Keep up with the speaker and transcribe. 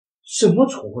什么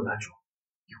宠物男主？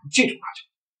有这种大奖，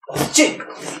这个。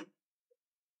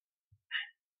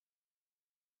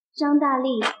张大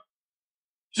力。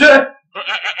是。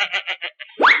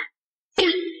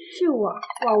是我，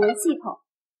网文系统。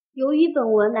由于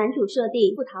本文男主设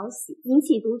定不讨喜，引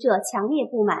起读者强烈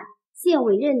不满，现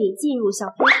委任你进入小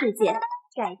说事件，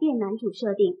改变男主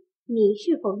设定，你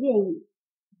是否愿意？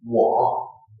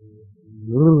我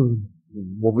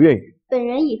不愿意。本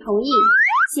人已同意，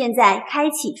现在开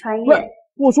启穿越。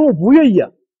我说我不愿意。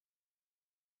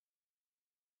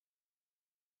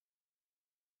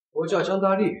我叫张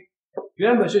大力，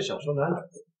原本是小说男主，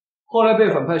后来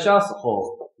被反派杀死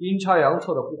后，阴差阳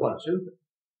错的互换了身份。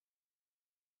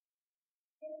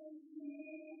我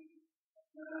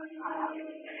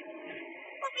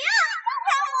不要，放开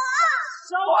我！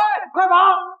小慧，快跑！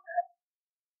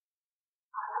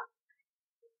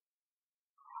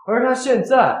而他现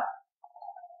在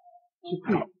就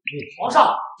不能。皇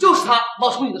上，就是他冒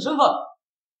充你的身份。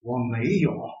我没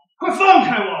有。快放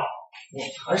开我！我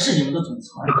才是你们的总裁。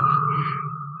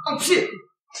放屁！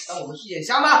当我们是眼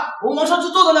瞎吗？我们皇上就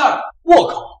坐在那儿。我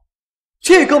靠，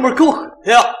这哥们儿够狠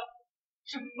的呀！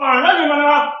是反了你们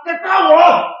了，在打我！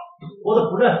我的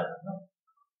不认。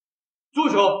住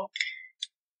手！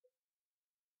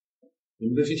你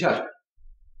们都先下去。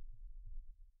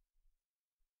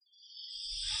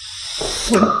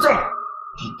混蛋！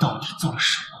你到底做了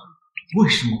什么？为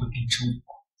什么会变成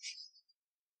我？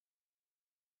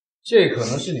这可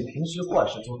能是你平时坏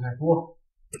事做太多，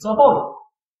遭报应。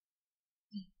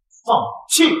放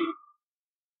弃！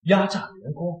压榨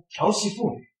员工，调戏妇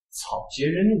女，草菅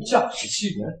人命，驾驶欺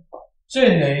人，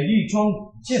这哪一桩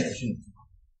软件不是你做的？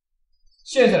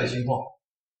现在的情况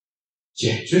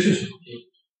简直是血淋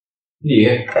淋。你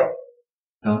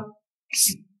能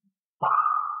死吧？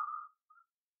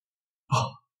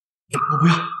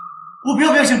我不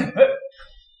要先生。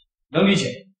能理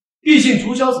解，毕竟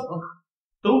主角怎么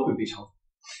都会被抄走，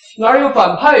哪有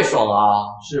反派爽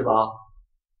啊？是吧？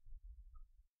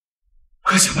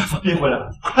快想办法变回来！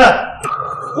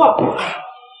换不来，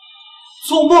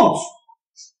做梦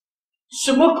去！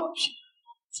什么狗屁！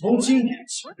从今天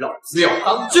起，老子要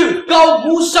当至高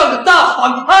无上的大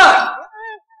反派！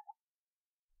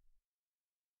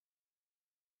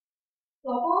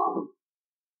老公，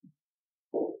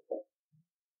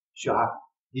雪儿，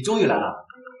你终于来了。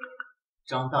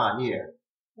张大烈，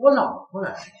我老婆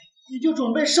来了，你就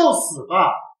准备受死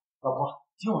吧。老婆，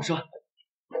听我说，你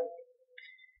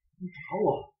打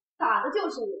我，打的就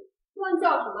是你，乱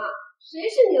叫什么？谁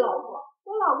是你老婆？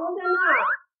我老公在那儿，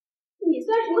你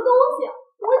算什么东西？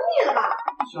活腻了吧？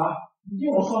雪儿，你听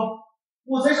我说，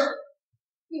我才是。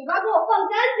你爸给我放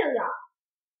干净点。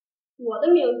我的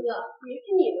名字也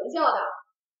是你们叫的。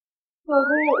老公，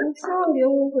你千万别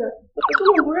误会，我根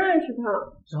本不认识他。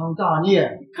张大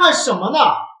烈，你看什么呢？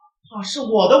她是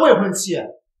我的未婚妻，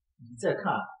你再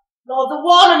看，老子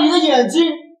挖了你的眼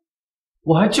睛！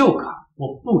我还就看，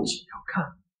我不仅要看，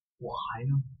我还要……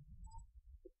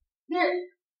你，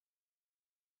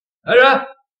来人，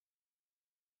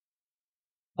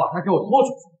把他给我拖出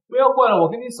去，不要坏了我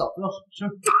跟你嫂子的好事。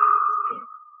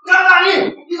张大力，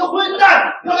你个混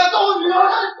蛋，要来动我女儿，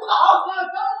让你不得好死！张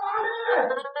大力，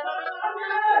张大力！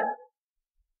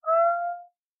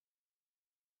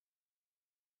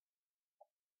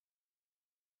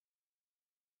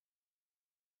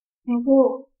老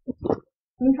公，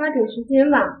您抓紧时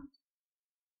间吧。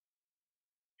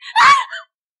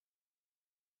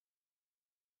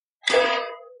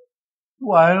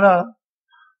完了，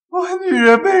我女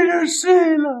人被人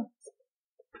睡了。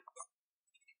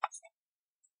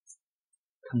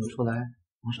看得出来，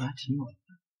皇上还挺猛的。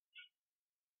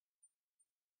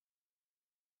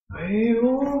哎呦，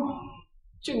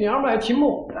这娘们还挺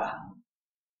猛的，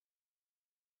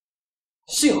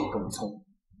幸好跟我聪明，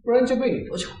不然就被你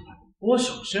得逞了。我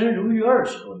守身如玉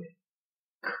20多年，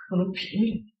可不能便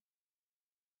宜你。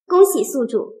恭喜宿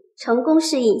主成功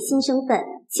适应新身份，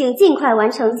请尽快完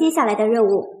成接下来的任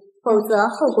务，否则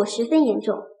后果十分严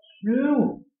重。任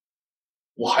务？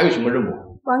我还有什么任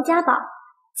务？王家宝，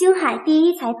京海第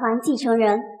一财团继承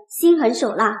人，心狠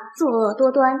手辣，作恶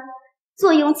多端，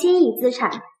坐拥千亿资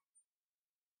产。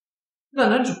那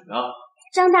男主呢？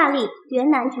张大力，原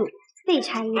男主，废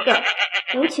柴一个，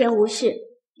无权无势。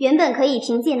原本可以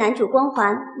凭借男主光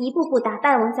环一步步打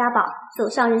败王家宝，走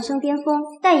上人生巅峰，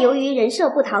但由于人设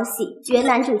不讨喜，原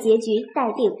男主结局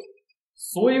待定。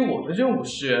所以我的任务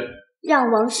是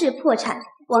让王室破产，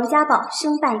王家宝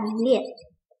身败名裂。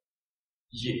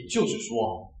也就是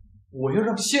说，我要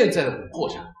让现在的我破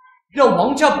产，让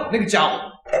王家宝那个家伙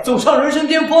走上人生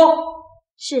巅峰。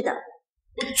是的。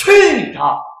我去你的！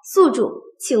宿主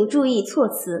请注意措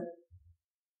辞。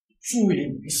注意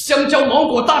你个香蕉芒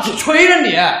果大铁锤了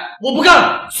你！我不干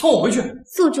了，送我回去。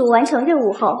宿主完成任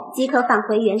务后即可返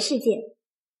回原世界。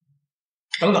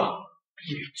等等，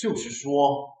也就是说，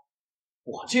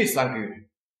我这3个月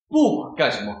不管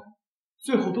干什么，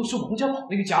最后都是王家宝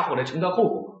那个家伙来承担后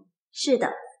果吗？是的。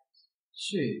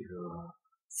这个，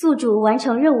宿主完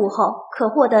成任务后可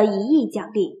获得1亿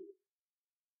奖励。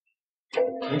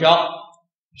庭长，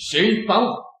谁反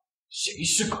我，谁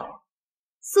是狗。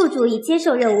宿主已接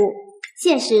受任务，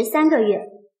限时3个月，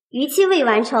逾期未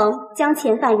完成将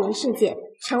遣返原世界，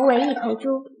成为一头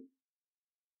猪。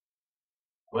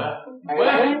喂，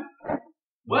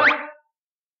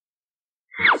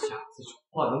下次说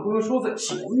话能不能说在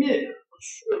前面？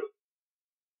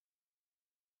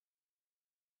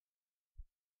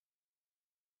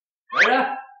来人！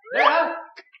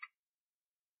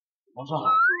皇上好，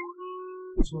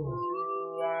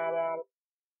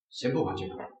先不管这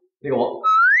个，那个我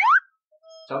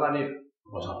张大力，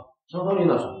皇上，张大力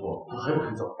那嘱咐他还不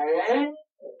肯走。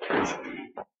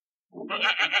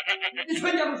你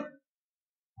全家都是。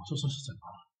皇上这是怎么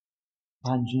了？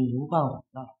叛军又办完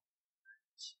了。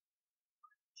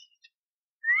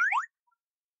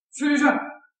去，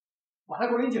把他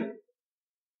给我领起来。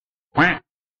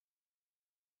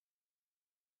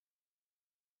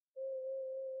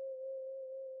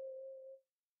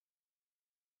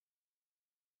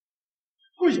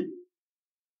跪下！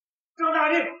张大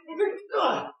力，我跟你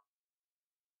干！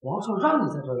皇上让你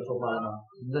在这里说话了吗？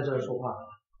你在这里说话，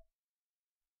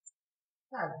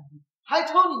还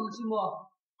抽你一寂寞？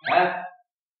哎，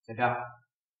小天，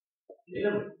别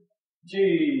这么，这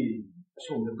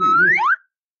是我们的贵宾，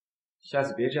下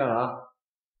次别这样了啊！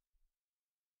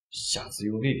下次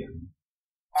用力点，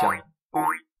这样。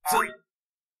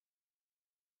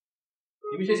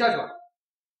你们先下去吧。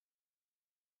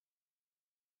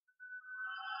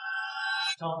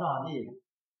张大力，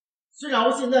虽然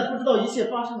我现在不知道一切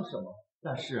发生了什么，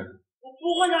但是我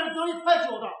不会让你得意太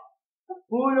久的。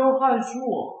不用汉书，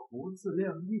不自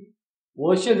量力。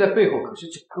我现在背后可是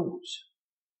整个武士，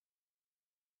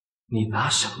你拿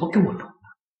什么跟我斗呢？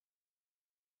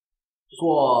不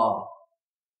过，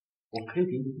我可以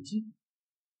给你一个机会。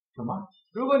什么？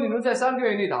如果你能在3个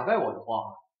月内打败我的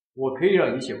话，我可以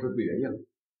让一切恢复原样。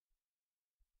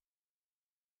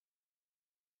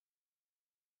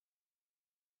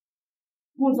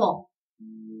穆总，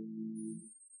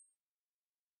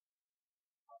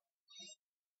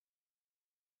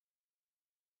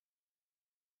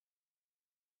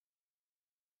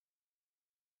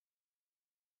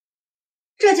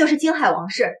这就是京海王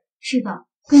氏。是的，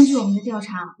根据我们的调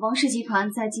查，王氏集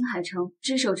团在京海城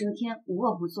只手遮天，无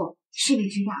恶不作，势力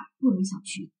之大不容小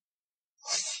觑。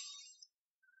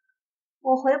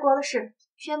我回国的事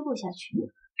宣布下去，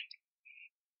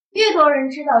越多人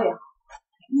知道越好。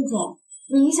穆总，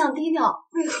你一向低调，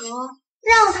为何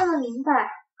让他们明白，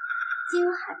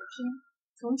京海的天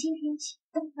从今天起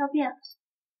要变了。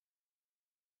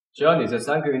只要你在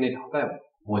3个月内打败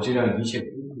我，我就让一切恢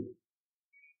复。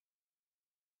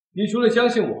你除了相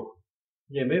信我，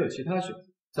也没有其他选择。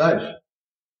再是，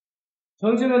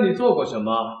曾经的你做过什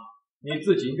么，你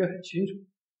自己应该很清楚。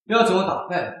要怎么打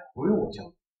败我，不用我教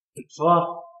你。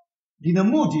说，你的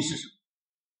目的是什么？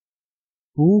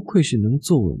不愧是能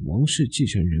坐稳王室继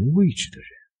承人位置的人，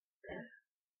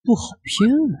不好骗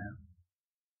啊！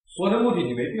我的目的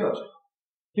你没必要知道，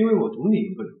因为我赌你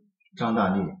一个人。张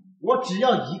大力，我只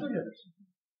要1个月的时间，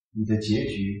你的结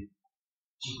局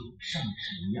就会上次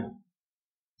一样。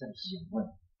再询问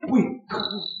为何？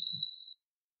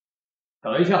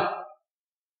等一下，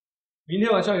明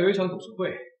天晚上有一场董事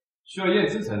会，需要验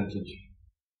资才能进去。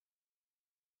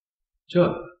这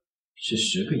是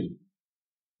10个亿。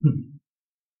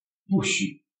不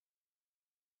虚。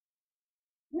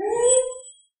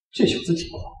这小子挺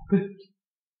狂的。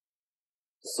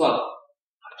算了，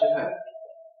还真太……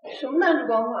什么男主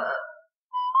光环？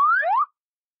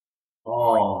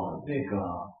哦，那个，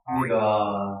老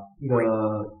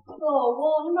公，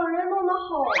你把人弄得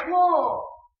好痛。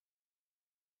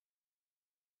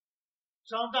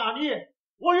张大力，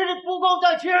我与你不共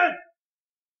戴天。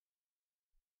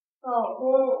老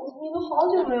公，你都好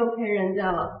久没有陪人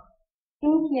家了，今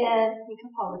天你可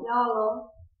跑不掉了。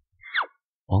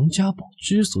王家宝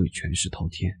之所以权势滔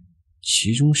天，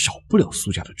其中少不了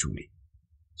苏家的助力，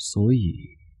所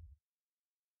以，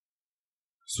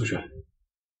苏璇，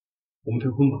我们退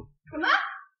婚吧。什么？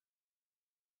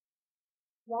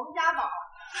王家宝，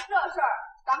这事儿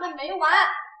咱们没完。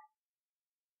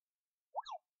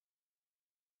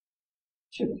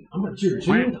这个娘们是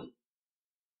真的，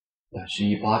但是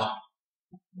一巴掌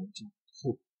我就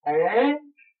后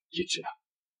也知道。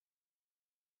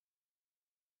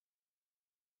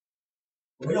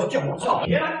我要见王少！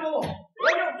别拦住我！我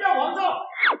要见王少！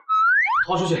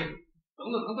逃出去！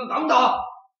等等！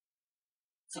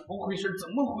怎么回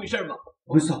事嘛？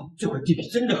王少，这块地皮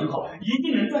真的很好，一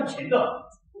定能赚钱的。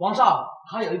王少，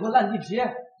他有一块烂地皮，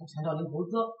他想找您投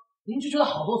资，您拒绝了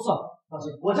好多次。放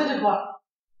心，我这块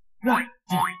烂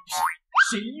地皮，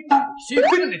谁买谁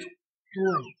亏的那种。对，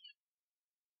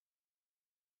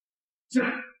进来，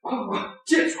快，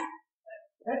借出来！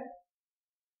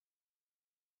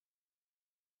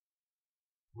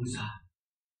王少，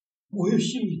我有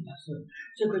心理打算，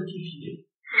这块地皮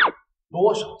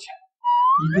多少钱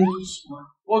？1个亿行吗？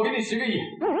我给你10个亿。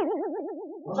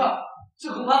王少，这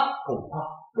恐怕够吗？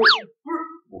不是，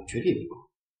我绝对不够。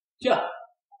这样，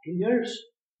给你20，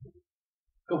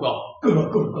够不够？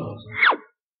够了。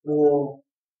我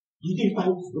一定翻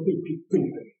10倍给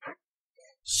你的。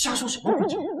瞎说什么鬼？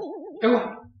赶快！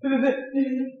呸！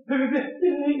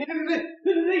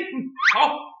好，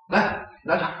来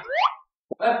拿着。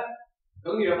哎，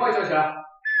等你的坏消息啊！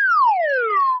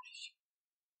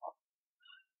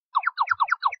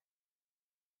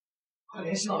快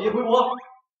联系老爷回国！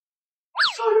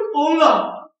少爷疯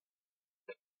了！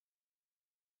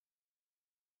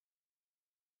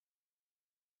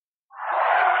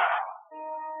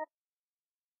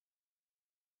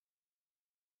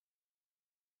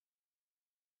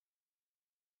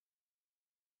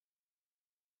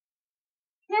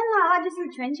天哪，那就是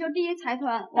全球第一财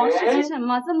团王世继什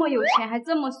么这么有钱还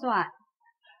这么帅，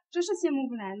真是羡慕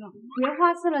不来了。别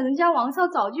花痴了，人家王少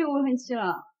早就有未婚妻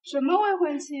了。什么未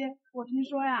婚妻？我听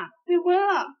说呀，退婚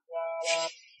了。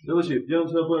对不起，电动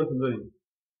车不能停这里。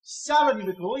瞎了你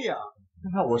的狗眼！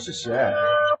看看我是谁？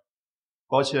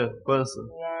抱歉，关死。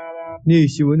逆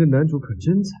袭文的男主可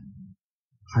真惨，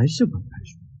还是不能开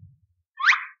除。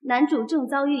男主正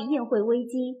遭遇宴会危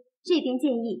机，这边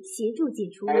建议协助解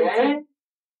除危机。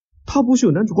他不是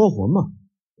有男主光环吗？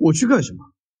我去干什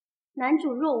么？男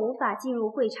主若无法进入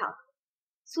会场，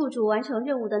宿主完成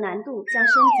任务的难度将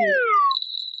升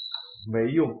级。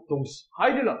没用东西，还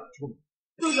得冷出。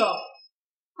助手，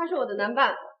他是我的男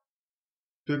伴。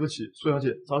对不起，苏小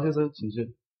姐，张先生，请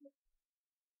进。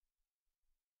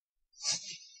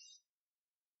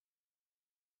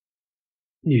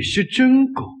你是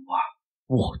真狗啊！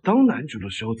我当男主的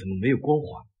时候怎么没有光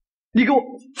环？你给我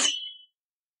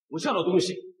不孝的东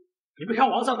西！你没看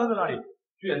王少站在那里，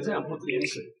居然这样不知廉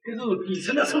耻，跟这种底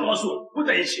层的臭老鼠混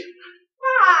在一起。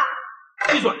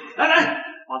爸，闭嘴！来，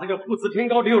把这个不知天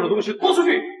高地厚的东西拖出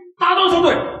去，打断手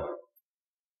腿。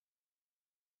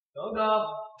等等，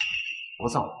王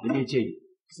少，你别介意，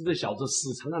是这小子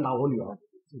死缠烂打我女儿，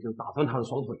这就打断他的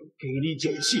双腿，给你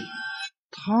减戏。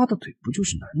他的腿不就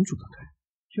是男主的腿？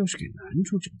要是给男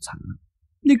主整残了，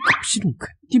那狗系统肯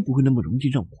定不会那么容易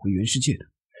让我回原世界的，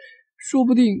说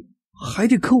不定还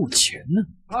得扣我钱呢。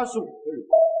他是我的人，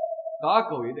打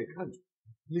狗也得看着。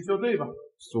你说对吧？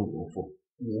苏国富，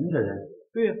您的人。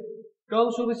对呀，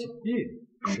刚说的小弟，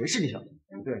谁是你小弟？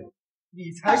不对，你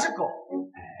才是狗。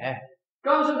哎，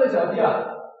刚说的小弟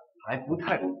啊，还不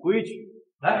太懂规矩。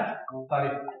来，大力，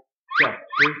这样，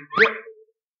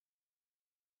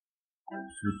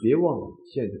你别忘了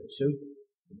现在的身份，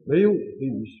没有我的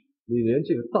允许，你连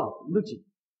这个大门都进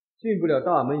不了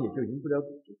大门，也就赢不了董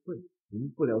事会，赢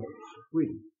不了董事会，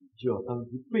你就要当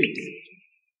一辈子。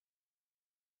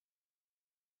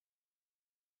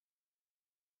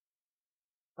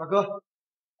大哥，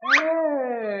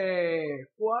哎，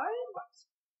乖，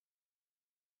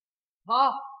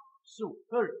他是我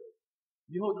的人，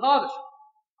以后他的事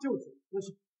就是我的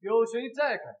事，有谁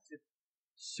再敢见，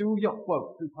休要怪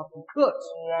我对他不客气。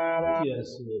既然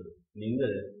是您的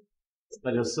人，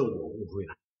那就恕我误会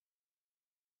了。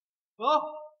走。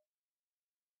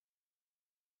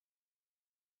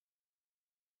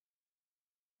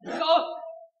走！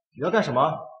你要干什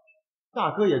么？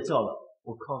大哥也叫了，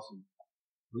我告诉你，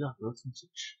不要得寸进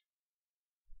尺。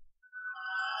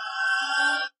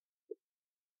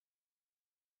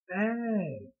哎，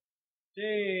这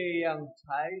样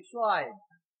才帅，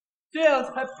这样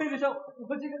才配得上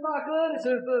我这个大哥的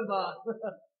身份吧？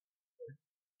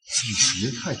你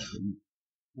别太得意，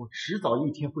我迟早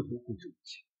一天会夺回这一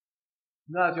切。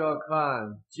那就要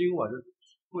看今晚的董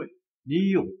事会，你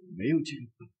有没有这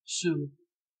个本事了？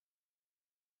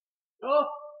走。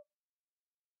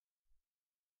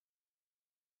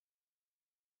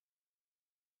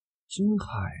金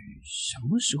海什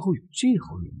么时候有这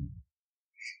号人物？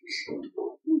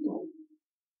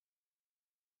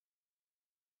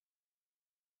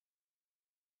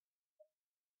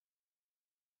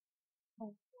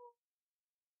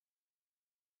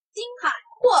金海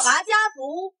拓跋家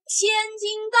族千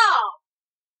金到，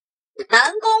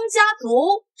南宫家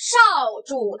族少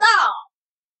主到。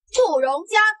祝融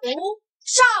家族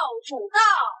少主到，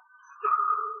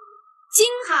京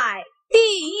海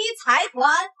第一财团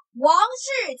王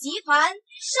氏集团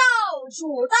少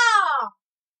主到。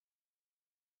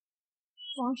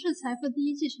王氏财富第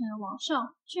一继承人王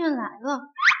少居然来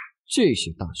了。这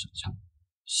些大傻叉，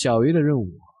小爷的任务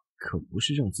可不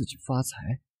是让自己发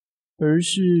财，而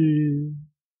是……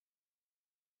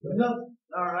等等，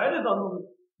哪儿来的脏东西？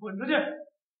滚出去！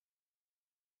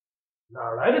哪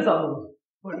儿来的脏东西？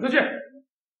滚出去！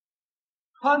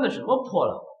穿的什么破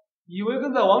烂？以为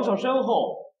跟在王少身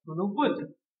后就能混着？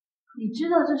你知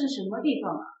道这是什么地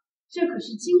方吗？这可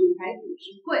是金牌董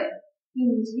事会，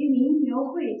顶级名流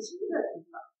汇集的地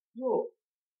方。哟，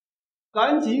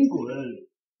赶紧滚！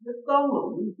这脏了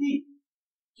我一地。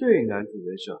这男主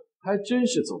人设还真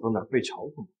是走到哪被嘲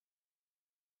讽。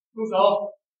住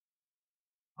手！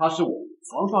他是我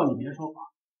皇上，你别说话。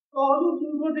早就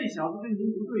听说这小子跟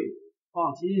您不对，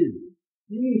放心，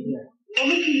今天我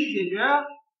们替你解决。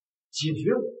解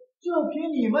决我？就凭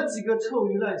你们几个臭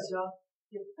鱼烂虾，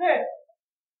也配？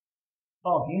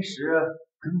放平时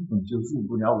根本就入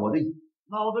不了我的眼。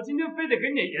老子今天非得给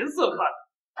你点颜色看。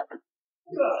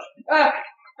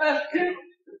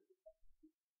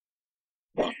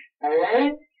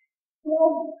哎，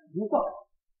我不放，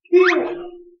听我的。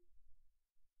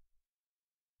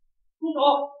住手！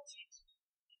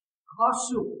他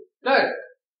是我带着，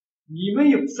你们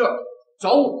有事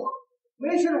找我，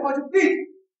没事的话就闭嘴。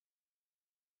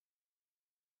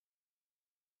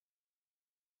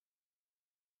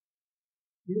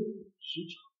有时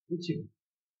常不见，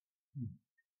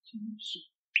真是。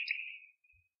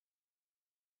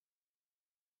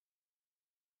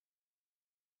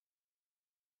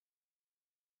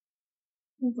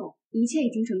陆总，一切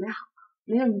已经准备好了，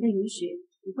没有您的允许，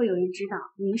不会有人知道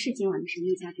您是今晚的神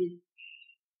秘嘉宾。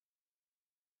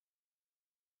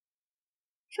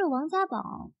这王家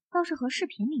宝倒是和视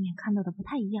频里面看到的不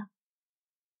太一样。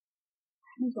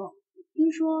陆总，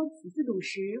听说此次赌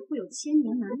石会有千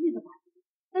年难遇的把柄，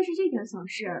但是这点小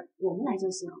事我们来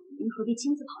就行，您何必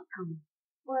亲自跑一趟呢？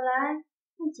我来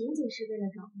不仅仅是为了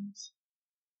找东西，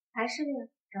还是为了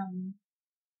找人。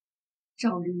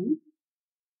找人？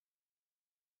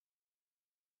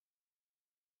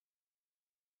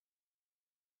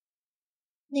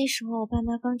那时候我爸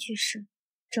妈刚去世，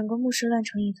整个墓室乱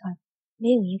成一团，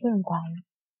没有一个人管我。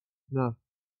那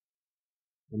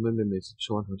我妹妹每次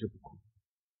吃完糖就不哭。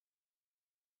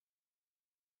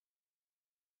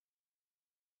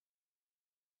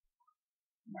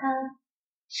他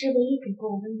是唯一给过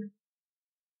我温暖。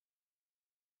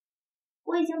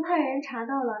我已经派人查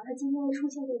到了他今天会出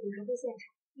现在赌石会现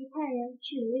场，也派人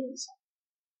去留意一下。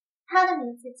他的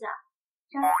名字叫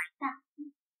张大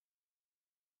力。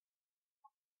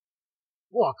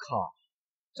我靠，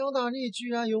张大力居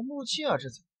然有木器啊！这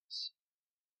怎么回事？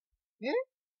哎，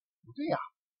不对呀，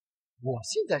我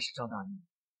现在是张大力，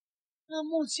那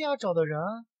木器啊找的人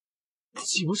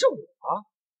岂不是我啊？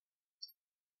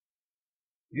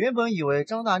原本以为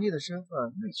张大力的身份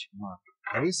内穷了，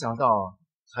没想到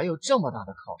还有这么大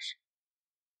的靠山。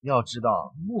要知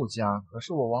道，穆家可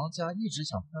是我王家一直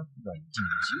想攀附的顶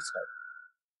级财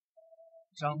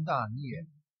团。张大力，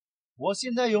我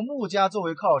现在有穆家作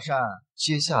为靠山，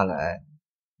接下来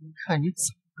看你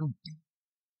怎么跟我比。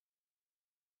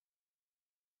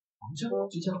王家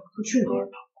这家伙去哪儿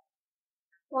了？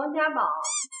王家宝，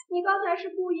你刚才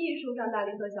是故意说张大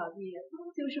力和小弟，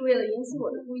就是为了引起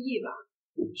我的注意吧？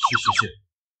是，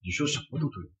你说什么都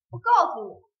对。我告诉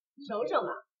你，省省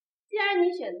吧。既然你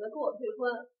选择跟我退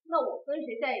婚，那我跟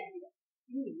谁在一起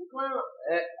与你无关了。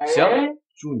行，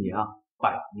祝你啊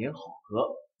百年好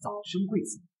合，早生贵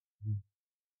子。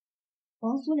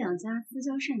王苏两家私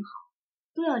交甚好，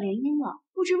都要联姻了，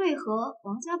不知为何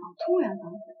王家宝突然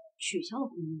反悔，取消了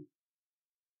婚姻。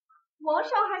王少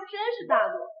还真是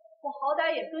大度，我好歹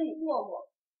也跟你过过，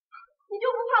你就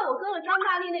不怕我跟了张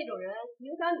大力那种人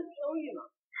影响你的声誉吗？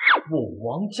我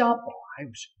王家宝还有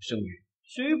什么声誉？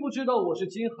谁不知道我是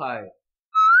金海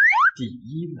第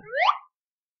一呢？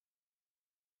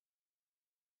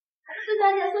苏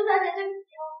小姐，对不起，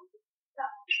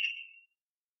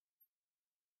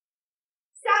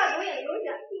瞎了狗眼的东西，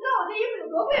你知道我这衣服有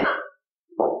多贵吗？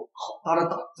好大的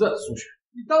胆子，苏雪，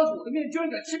你当着我的面居然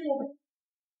敢欺负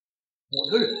我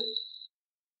的人！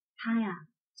他呀，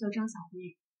叫张小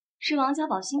辉，是王家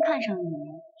宝新看上的女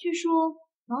人，据说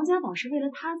王家宝是为了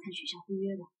他才取消婚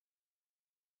约的。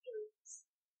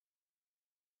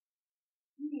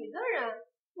你的人，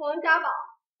王家宝，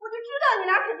我就知道你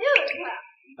俩肯定有一腿。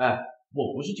哎，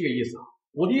我不是这个意思啊，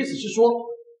我的意思是说，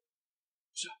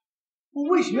我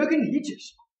为什么要跟你解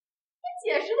释？你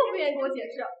解释都不愿意给我解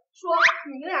释，说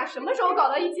你们俩什么时候搞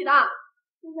到一起的？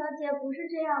陆小姐不是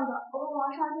这样的，我跟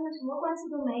王少真的什么关系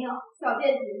都没有。小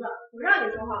贱蹄子，不让你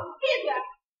说话吗？闭嘴！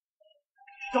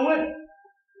小薇，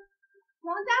王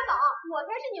家宝，我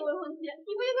才是你未婚妻，你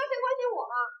不应该先关心我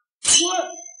吗？滚！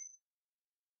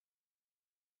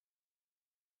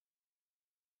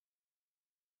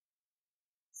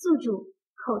宿主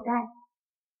口袋。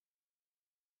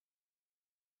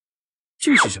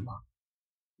这是什么？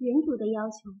原主的要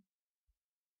求。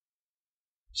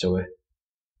小薇，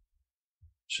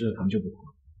吃了糖就不哭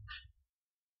了。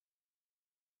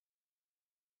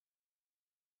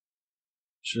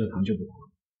吃了糖就不哭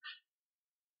了。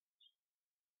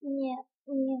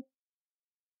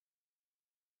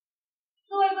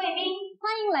各位贵宾，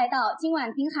欢迎来到今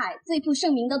晚滨海最负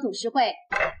盛名的赌石会。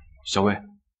小薇，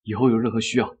以后有任何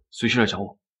需要，随时来找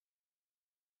我。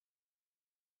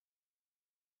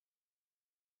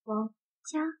王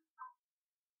家。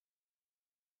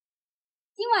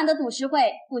今晚的赌石会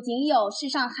不仅有世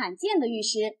上罕见的玉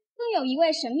石，更有一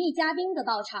位神秘嘉宾的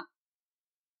到场。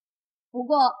不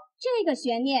过这个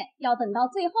悬念要等到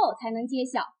最后才能揭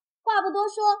晓。话不多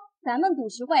说，咱们赌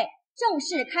石会正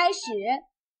式开始。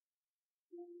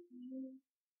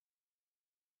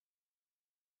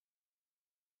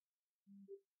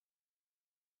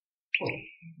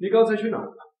你刚才去哪儿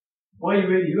了？我以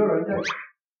为一个人在这。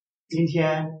今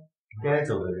天该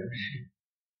走的人是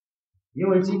你，因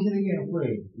为今天的宴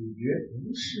会主角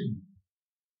不是你，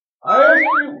而是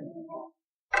我。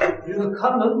这个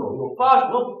看门狗又发什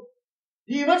么火？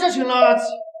你们这群垃圾！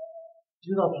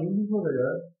知道屏风后的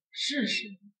人是谁？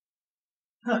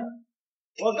哼！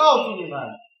我告诉你们，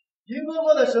屏风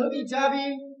后的神秘嘉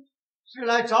宾是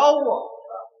来找我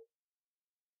的。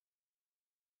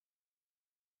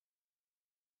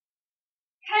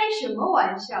开什么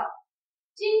玩笑！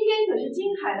今天可是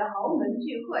金海的豪门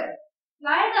聚会，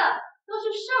来的都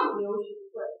是上流社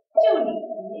会，就你，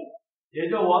也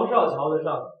就王少瞧得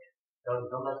上你，让你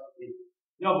当他小弟，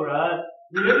要不然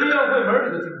你连个宴会门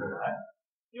你都进不来。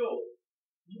哟，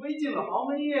以为进了豪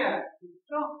门宴赌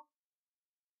上，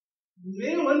你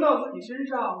没闻到自己身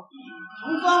上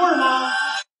穷酸味吗？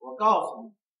我告诉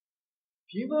你，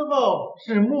屏风后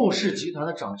是穆氏集团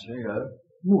的掌权人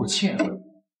穆倩儿，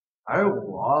而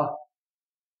我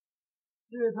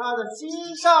是他的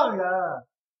心上人。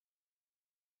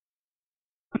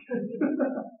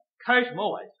开什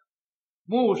么玩笑！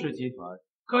穆氏集团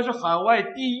可是海外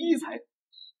第一财团，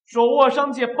手握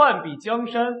商界半壁江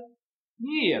山，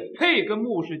你也配跟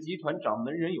穆氏集团掌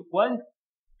门人有关系？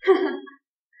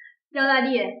张大弟，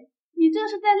你这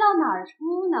是在闹哪儿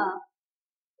出呢？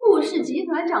穆氏集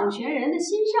团掌权人的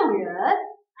心上人，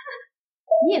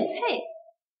你也配？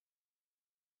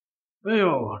哎呦，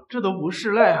这都不是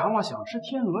癞蛤蟆想吃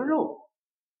天鹅肉，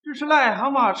这是癞蛤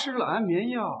蟆吃了安眠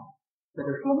药，在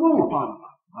这说梦话呢吧？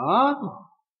啊！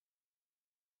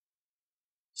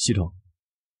系统，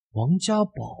王家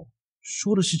宝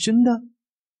说的是真的？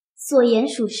所言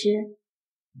属实。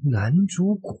男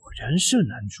主果然是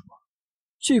男主啊，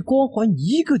这光环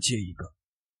一个接一个。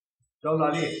张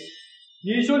大力，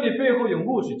你说你背后有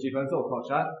穆氏集团做靠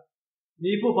山，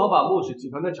你不妨把穆氏集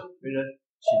团的掌权人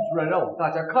请出来，让我们大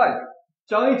家看看，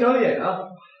长一长眼啊！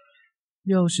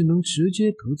要是能直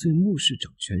接得罪穆氏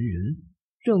掌权人，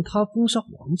让他封杀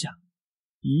王家，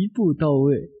一步到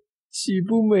位，岂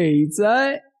不美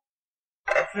哉？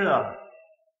是啊，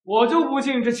我就不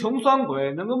信这穷酸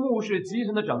鬼能跟穆氏集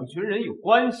团的掌权人有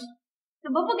关系。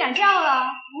怎么不敢叫了？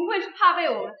不会是怕被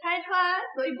我们拆穿，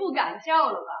所以不敢叫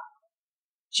了吧？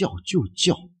叫就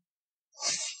叫。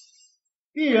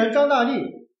鄙人张大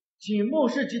力，请穆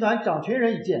氏集团掌权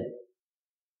人一见。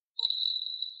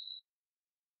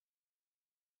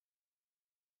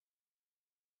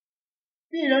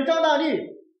鄙人张大力，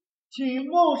请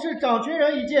穆氏掌权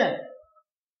人一见。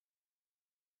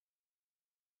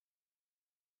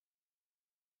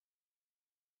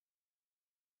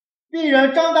鄙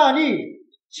人张大力，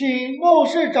请穆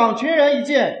氏掌权人一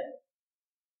见。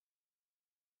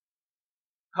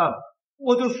看，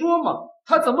我就说嘛，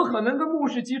他怎么可能跟穆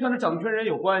氏集团的掌权人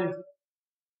有关系？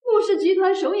穆氏集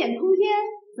团手眼通天，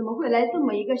怎么会来这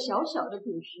么一个小小的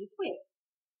赌石会？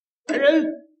来人，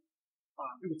把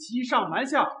这个欺上瞒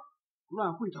下、胡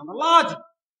乱会场的垃圾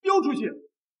丢出去！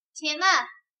且慢。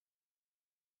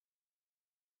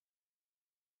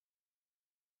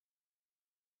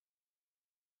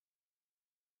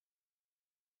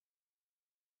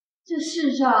这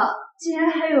世上竟然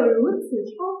还有如此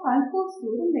超凡脱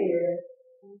俗的美人，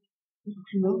要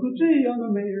是能和这样的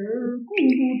美人共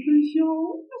度春宵，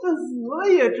这死了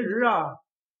也值啊！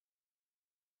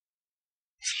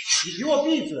你给我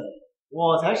闭嘴！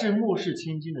我才是穆氏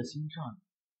千金的心上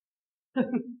人。哼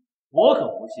哼，我可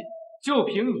不信，就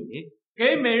凭你，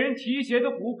给美人提鞋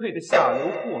都不配的下流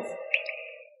货色。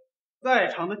在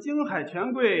场的京海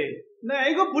权贵，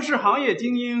哪个不是行业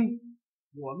精英？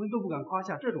我们都不敢夸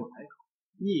下这种海口，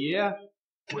你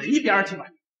滚一边去吧！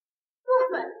不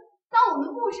滚，当我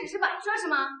们故事是摆设是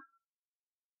吗？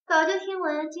早就听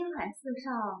闻京海四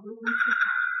少如同四海，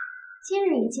今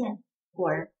日一见，果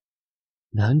然。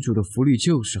男主的福利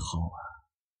就是好啊，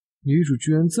女主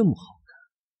居然这么好看。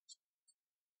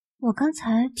我刚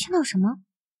才听到什么？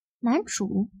男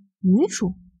主、女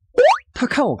主？他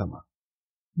看我干嘛？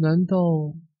难道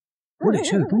我脸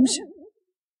上有东西？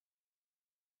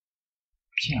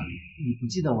这样，你不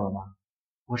记得我了吗？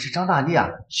我是张大力啊，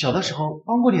小的时候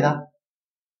帮过你的。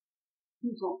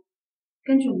陆总，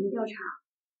根据我们的调查，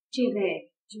这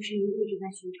位就是您一直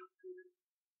在寻找的人。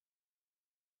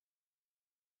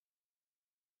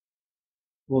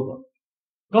陆总，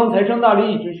刚才张大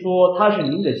力一直说他是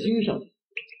您的心上人，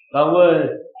敢问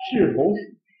是否属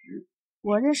实？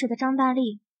我认识的张大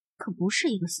力可不是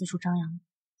一个四处张扬的。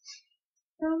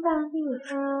张大力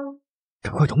他……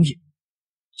赶快同意，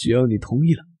只要你同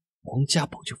意了，王家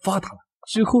宝就发达了，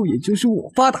之后也就是我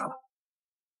发达了。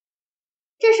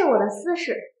这是我的私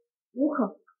事，无可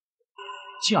否。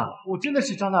这样，我真的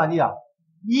是张大力啊！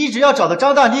你一直要找的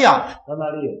张大力啊！张大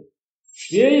力，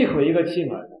别一口一个亲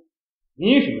儿子，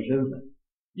你什么身份？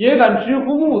也敢直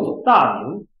呼穆总大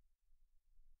名？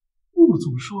穆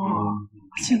总说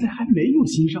现在还没有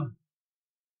心上人，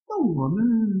那我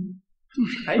们就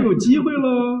是还有机会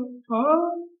了啊！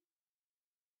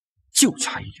就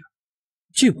差一点，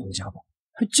这王家宝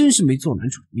还真是没做男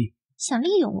主的命，想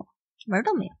利用我，门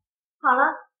都没有。好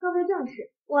了，各位正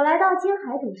事，我来到京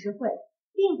海董事会，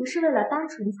并不是为了单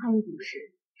纯参与赌石，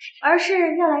而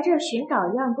是要来这儿寻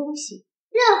找一样东西。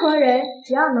任何人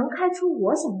只要能开出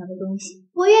我想要的东西，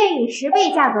我愿意以10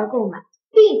倍价格购买，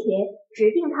并且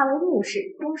指定他为牧师，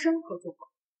终身合作伙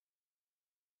伴。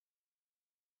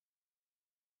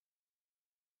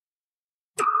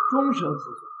终身合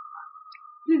作，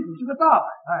这可是个大买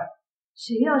卖。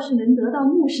谁要是能得到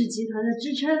穆氏集团的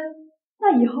支撑，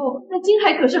那以后那京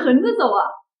海可是横着走啊！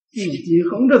不仅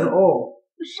横着走，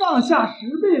上下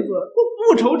10辈子都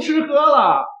不愁吃喝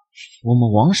了。我们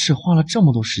王氏花了这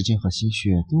么多时间和心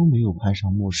血，都没有攀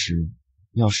上牧师。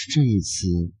要是这一次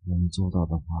能做到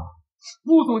的话，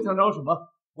穆总想找什么？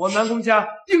我南宫家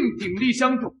定鼎力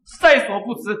相助，在所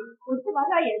不辞。我四王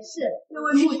家也是，要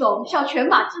为穆总效犬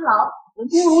马之劳。我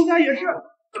乌龙家也是，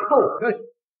靠我干什么？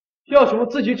要什么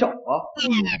自己找啊！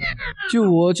就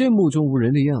我这目中无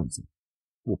人的样子，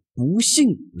我不信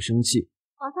你不生气。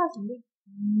王少兄弟，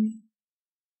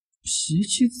脾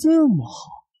气这么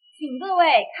好。请各位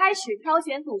开始挑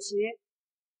选赌石。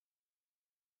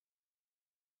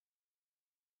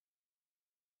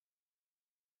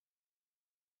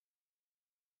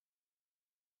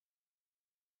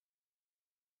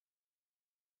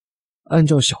按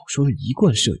照小说的一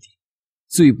贯设定，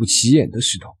最不起眼的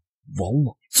石头往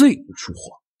往最不出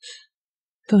货，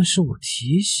但是我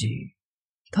提醒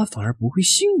他反而不会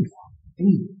信我。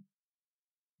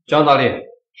张大力，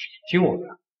听我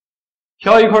的，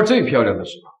挑一块最漂亮的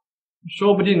石头，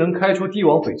说不定能开出帝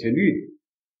王翡翠绿。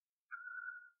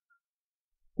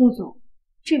穆总，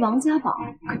这王家宝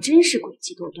可真是诡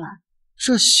计多端，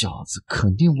这小子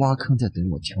肯定挖坑在等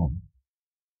我跳呢。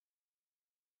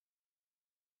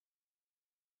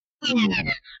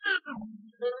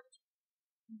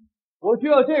我就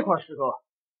要这块石头。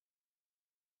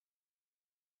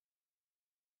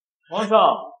皇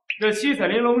上，这七彩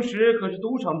玲珑石可是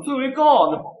赌场最为高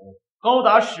昂的宝物，高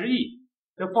达10亿，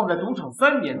这放在赌场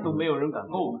3年都没有人敢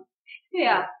购买。对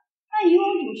啊，按以往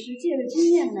赌石界的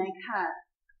经验来看，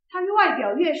它们外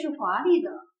表越是华丽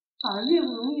的，反而越不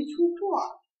容易出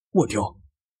货。我丢，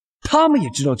他们也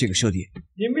知道这个设定，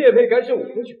你们也配干涉我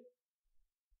的权？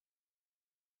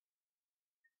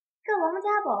这王家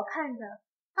宝看着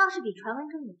倒是比传闻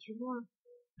中有趣多了。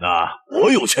那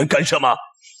我有权干涉吗？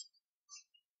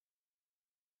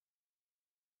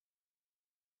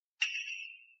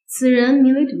此人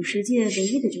名为赌石界唯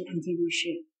一的九品鉴定师，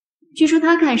据说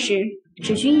他看石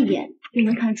只需一眼就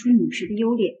能看出母石的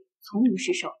优劣，从无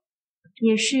失手，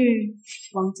也是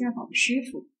王家宝的师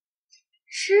傅。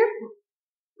师傅，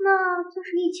那就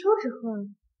是一丘之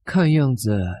貉。看样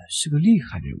子是个厉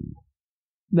害人物，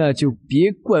那就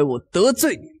别怪我得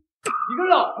罪你。你个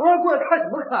老头儿过来看什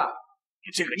么看？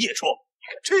你这个孽畜，你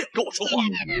敢这样跟我说话？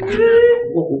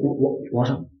皇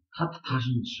上，他是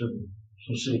你师傅，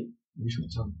说是没什么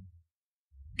教育。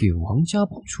给王家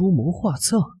宝出谋划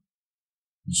策，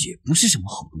也不是什么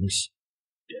好东西。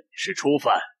认你是初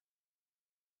犯，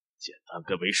简单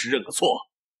跟为师认个错。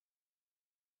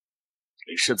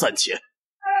为师暂且。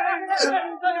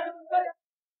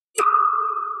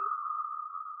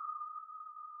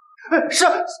是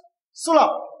苏老，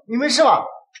你没事吧？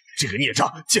这个孽障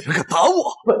竟然敢打我！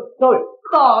本少爷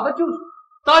打的就是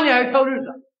打你还挑日子，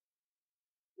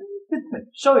对本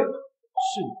少爷是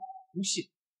你不信，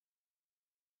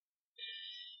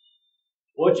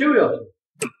我就要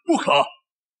不可！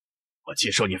我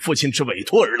接受你父亲之委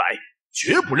托而来，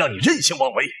绝不让你任性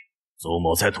妄为。祖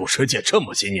母在赌石界这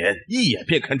么些年，一眼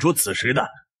便看出此时的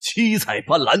七彩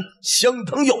斑斓，相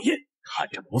当耀眼，看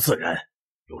着不自然，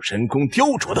有人工雕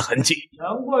琢的痕迹。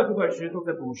难怪这块石头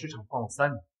在赌石场放了3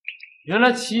年，原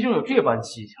来其中有这般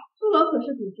蹊跷。苏老可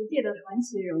是赌石界的传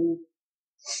奇人物，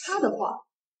他的话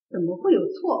怎么会有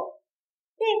错？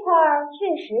这块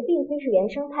确实并非是原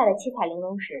生态的七彩玲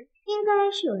珑石，应该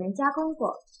是有人加工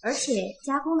过，而且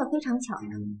加工的非常巧妙，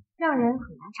让人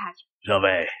很难察觉。这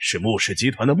位是穆氏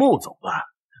集团的穆总吧？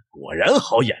果然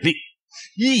好眼力，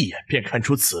一眼便看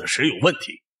出此时有问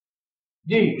题。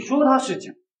你说他是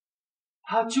假，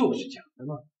他就是假的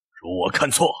吗？如我看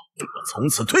错，我从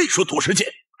此退出赌石界。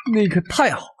那可太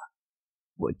好了，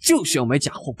我就是要买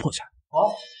假货破产。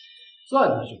好，算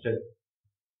他是真的。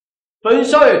本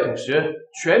少爷赌石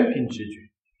全凭直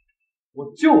觉，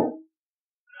我就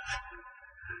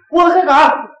我的黑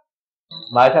卡，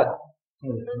买下它。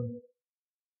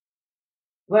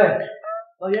喂，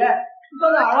老爷，你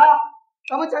到哪儿了？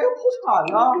咱们家要破产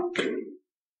了。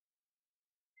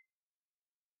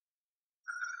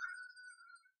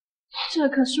这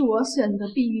可是我选的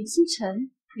碧玉清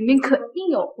晨，里面肯定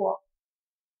有货。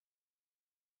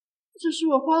这是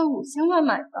我花了5000万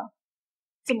买的，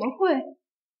怎么会？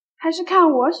还是看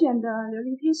我选的琉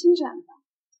璃天星展吧。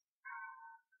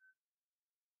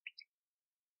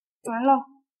完了，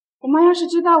我妈要是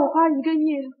知道我花1个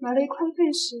亿买了一块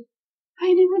废石，她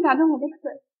一定会打断我的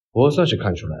腿。我算是看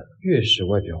出来了，越是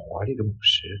外表华丽的母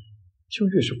石，就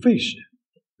越是废石。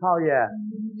少爷，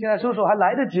现在收手还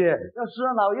来得及，要是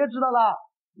让老爷知道了，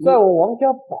在我王家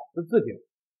保着自己，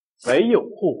没有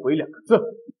后悔2个字。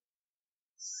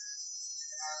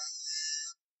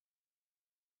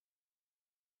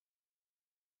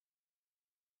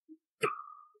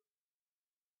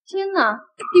天哪，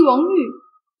帝王玉，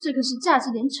这可是价值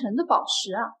连城的宝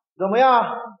石啊！怎么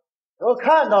样，都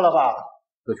看到了吧？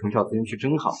这穷小子运气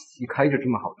真好，一开就这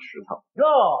么好的石头。这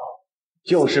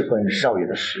就是本少爷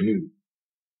的实力。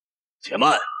且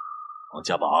慢，王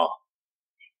家宝，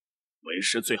为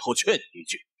师最后劝你一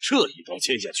句，这一招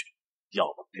签下去，要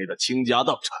么赔得倾家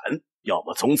荡产，要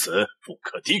么从此富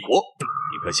可敌国。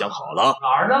你可想好了？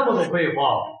哪儿那么多废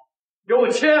话？给我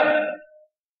签！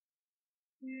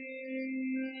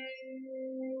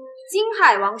金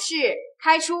海王室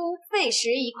开出废石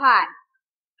1块。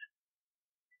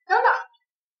等等，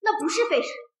那不是废石。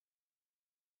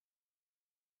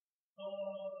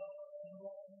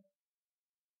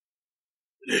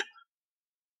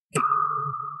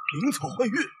灵草幻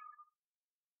玉，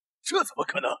这怎么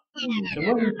可能？什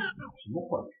么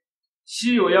幻玉？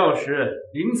稀有药石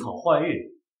灵草幻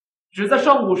玉，只在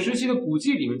上古时期的古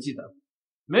迹里面记载，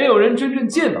没有人真正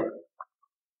见到过。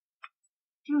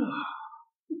这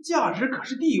价值可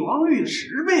是帝王玉的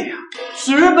10倍啊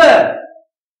！10倍，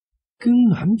跟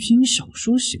男频小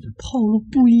说写的套路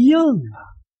不一样啊！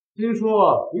听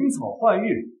说灵草幻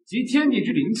玉集天地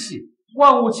之灵气，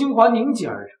万物精华凝结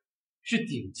而成，是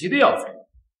顶级的药材，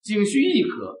仅需1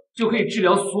颗就可以治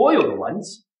疗所有的顽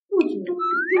疾。不止，听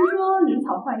说灵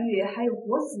草幻玉还有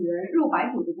活死人、肉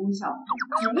白骨的功效，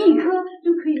只1颗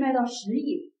就可以卖到10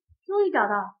亿。终于找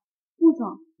到，穆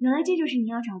总，原来这就是你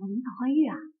要找的灵草幻玉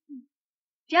啊！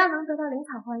只要能得到灵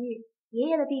草幻玉，爷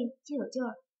爷的病就有救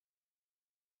了。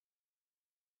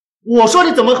我说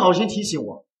你怎么好心提醒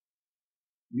我？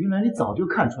原来你早就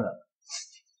看出来了，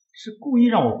是故意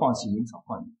让我放弃灵草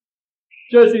幻玉。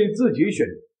这是你自己选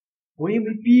的，我因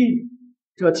为逼你。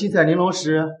这七彩玲珑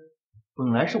石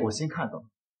本来是我先看到的，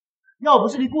要不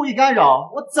是你故意干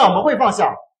扰，我怎么会放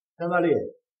下？张大力，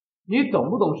你懂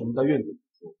不懂什么叫怨毒？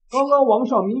刚刚王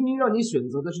少明明让你选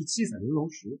择的是七彩玲珑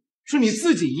石，是你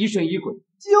自己疑神疑鬼。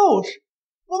就是，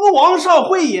我们王少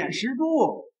慧眼识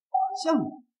珠，像你，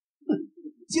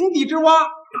井底之蛙。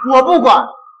我不管，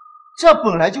这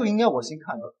本来就应该我先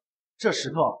看到的，这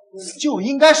石头就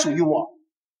应该属于我。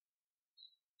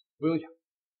不用抢，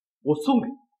我送给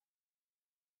你。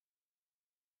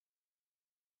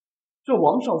这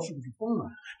王少是不是疯了？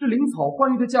这灵草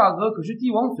幻玉的价格可是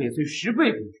帝王翡翠10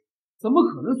倍不止，怎么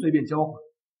可能随便交换？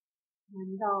难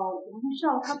道王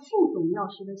少他不懂药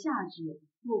石的价值？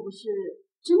莫不是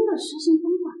真的失心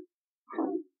疯了？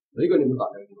没跟你们打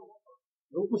这个，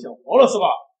都不想活了是吧？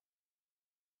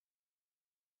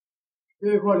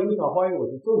这块灵草幻玉我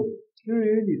就送你。至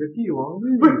于你的帝王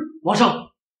玉，不是王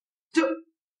少，这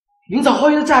灵草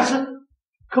幻玉的价值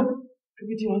可可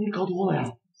比今晚你高多了呀。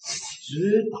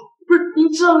知道，不是你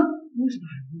这你是哪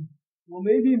人？我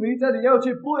没病没灾的要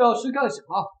去播药室干什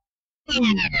么？大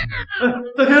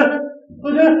天，大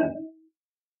天，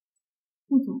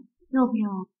穆总，要不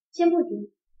要先不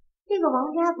急？这个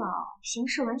王家宝行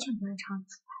事完全不按常理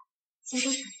出牌，先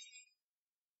多想。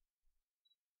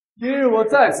今日我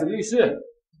在此立誓，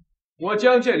我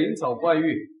将这灵草幻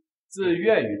玉自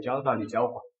愿与张大力交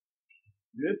换，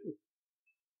绝不。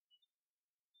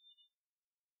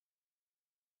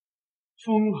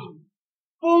疯了，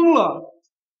疯了！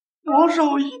王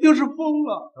少一定是疯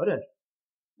了。小点声，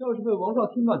要是被王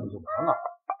少听到你就完了。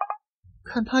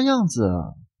看他样子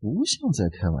不像在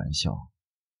开玩笑。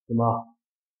怎么，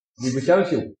你不相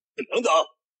信我？等等，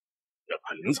这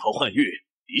款灵草幻玉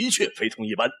的确非同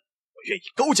一般，我愿意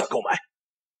高价购买。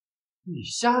你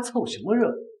瞎凑什么热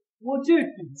闹？我这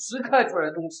赌石开出来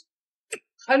的东西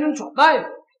还能转卖吗？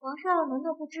王少难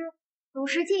道不知赌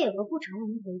石界有个不成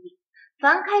文的规定，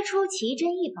凡开出奇珍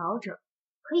异宝者，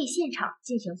可以现场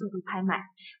进行作弊拍卖，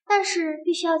但是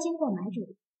必须要经过买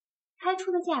主，开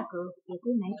出的价格也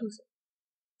归买主所。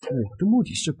我的目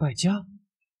的是败家，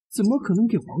怎么可能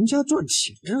给王家赚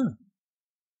钱啊？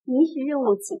允许任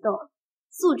务启动，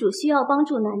宿主需要帮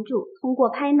助男主通过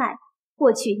拍卖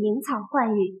获取灵草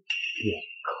幻玉。我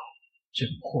靠，这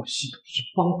破系统是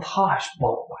帮他还是帮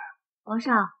我呀？王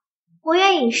少，我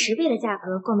愿以10倍的价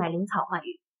格购买灵草幻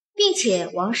玉，并且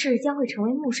王氏将会成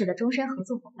为穆氏的终身合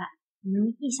作伙伴，你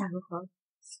们意下如何？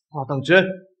话当真？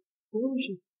不问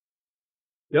是。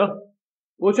行，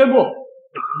我宣布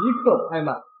即刻拍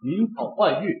卖灵草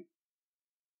幻玉。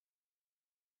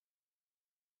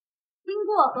经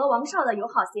过和王少的友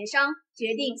好协商，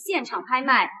决定现场拍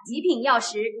卖极品药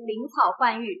石灵草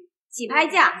幻玉，起拍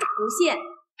价不限。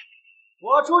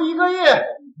我出1个亿。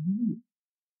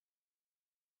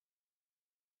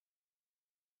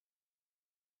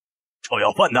臭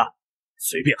要饭的，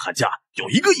随便喊价，有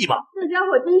1个亿吗？这家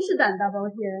伙真是胆大包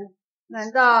天，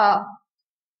难道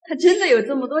他真的有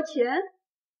这么多钱？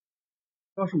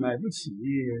要是买不起，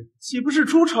岂不是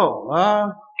出丑了？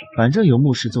反正有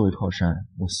牧师作为靠山，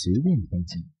我随便推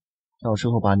荐。到时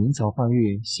候把灵草幻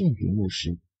玉献给牧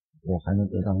师，我还能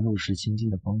得到牧师千金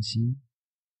的芳心。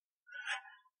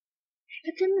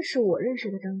他真的是我认识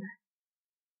的张楠？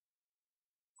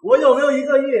我有没有1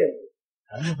个亿？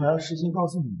咱们还要事先告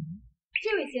诉你。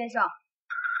这位先生，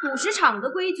赌石场的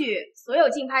规矩，所有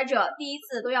竞拍者第一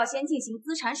次都要先进行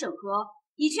资产审核，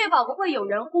以确保不会有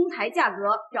人哄抬价格，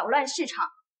扰乱市场。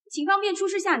请方便出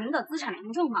示下您的资产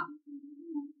凭证吗？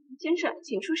先生，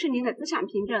请出示您的资产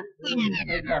凭证。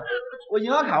我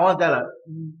银行卡忘了带了。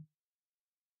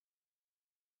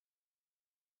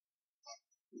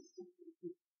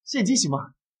现金行吗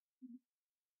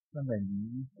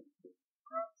？301、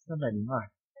302、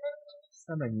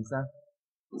303、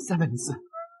304。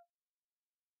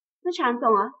资产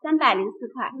总额304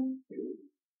块。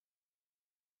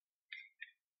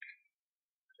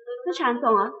资产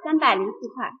总额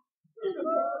304块。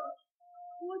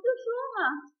我就说嘛，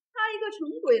他一个穷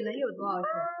鬼能有多少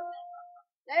钱？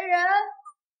来人，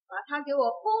把他给我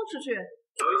轰出去！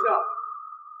等一下。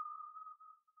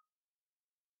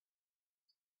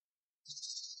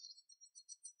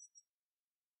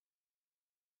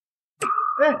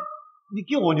哎，你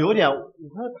给我留点，我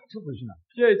还要打车回去呢。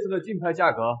这次的竞拍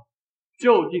价格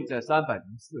就定在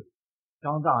304。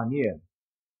张大孽，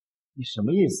你什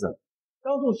么意思？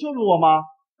当众羞辱我吗？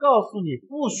告诉你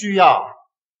不需要。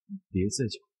别再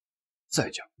讲，再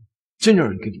讲，真让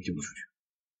人给你丢出去。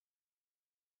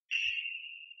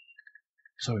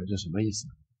少爷这什么意思？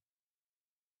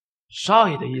少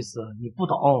爷的意思你不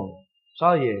懂，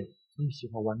少爷很喜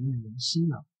欢玩弄人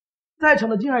心啊。在场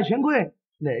的金海权贵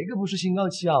哪个不是心高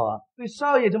气傲啊？被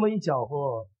少爷这么一搅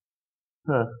和，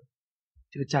哼，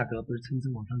这个价格不是蹭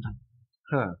蹭往上涨？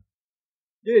哼，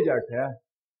这点钱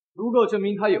足够证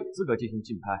明他有资格进行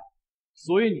竞拍，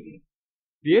所以你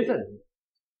别再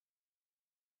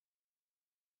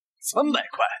300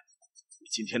块，你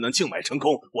今天能竞买成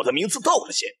功，我的名字道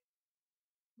个谢。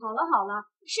好了好了，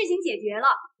事情解决了，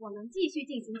我们继续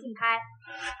进行竞拍。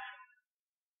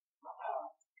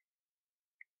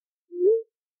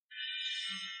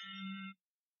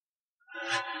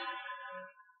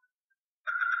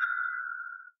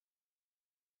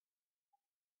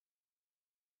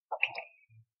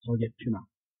小姐去哪？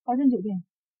华盛酒店。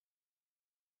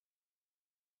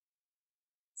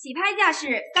起拍价是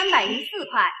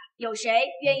304块，有谁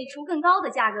愿意出更高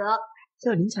的价格？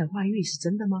这灵彩幻玉是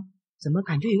真的吗？怎么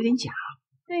感觉有点假？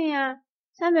对呀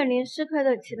，304块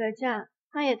的起拍价，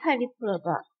它也太离谱了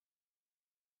吧！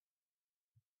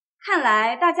看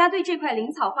来大家对这块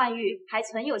灵草幻玉还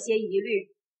存有些疑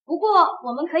虑。不过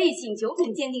我们可以请9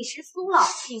品鉴定师苏老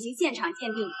进行现场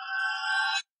鉴定。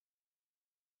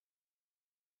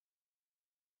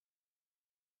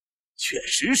确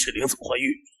实是灵草换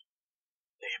玉，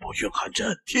内部蕴含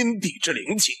着天地之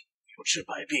灵气，有治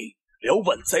百病、疗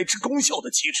万灾之功效的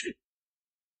气质。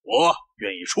我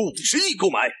愿意出50亿购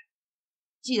买。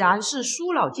既然是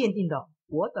苏老鉴定的，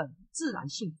我等自然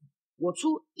信服。我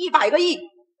出100个亿，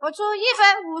我出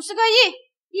150个亿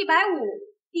，150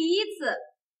第一次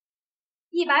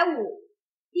，150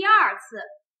第二次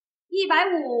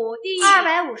，150第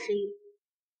250亿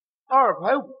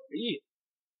，250亿，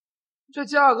这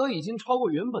价格已经超过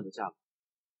原本的价格。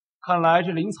看来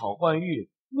这灵草换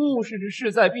玉，穆氏是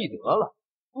势在必得了，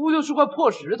不就是块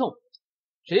破石头，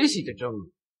谁稀得争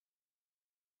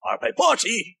啊？280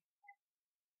亿。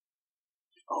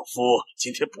老夫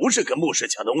今天不是跟穆氏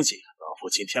抢东西，老夫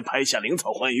今天拍下灵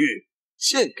草换玉，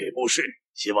献给穆氏，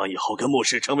希望以后跟穆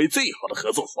氏成为最好的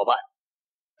合作伙伴。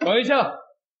等一下，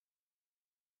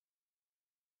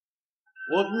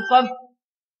我出3，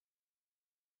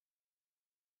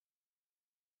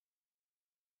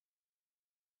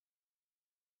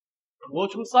我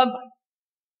出300。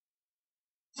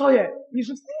少爷，你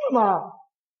是疯了吗？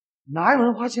哪有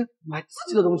人花钱买自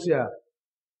己的东西？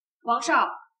王少，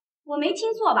我没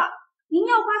听错吧？您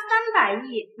要花300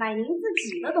亿买您自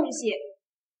己的东西？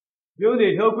有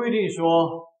哪条规定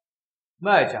说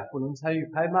卖家不能参与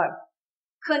拍卖？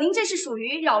可您这是属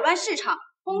于扰乱市场，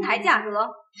哄抬价格。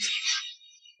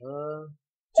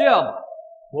这样吧，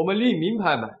我们匿名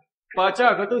拍卖，把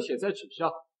价格都写在纸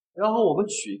上，然后我们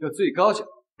取一个最高价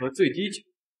和最低价，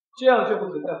这样就不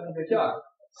存在哄抬价格，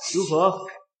如何？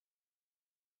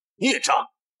孽障！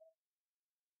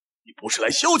你不是来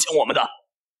消遣我们的？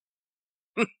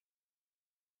哼！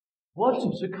我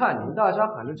只是看你大家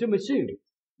喊得这么兴奋，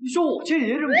你说我这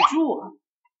也忍不住啊！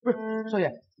不是，少爷，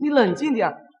你冷静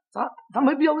点，咱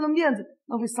没必要为了面子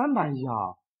浪费300亿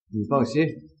啊！你放心，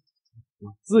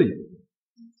我自由。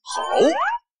好，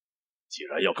既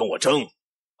然要跟我争，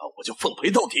那我就奉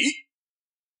陪到底。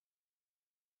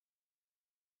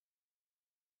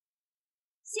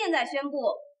现在宣布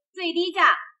最低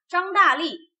价张大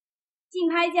力，竞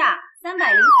拍价304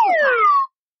块。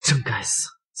真该死，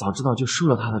早知道就输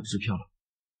了他的支票了。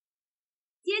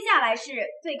接下来是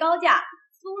最高价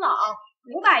苏老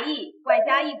500亿，外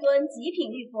加1尊极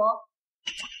品玉佛。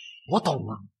我懂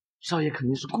了，少爷肯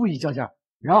定是故意叫价，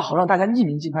然后好让大家匿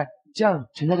名竞拍，这样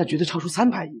成交价绝对超出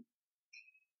300亿。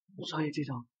少爷这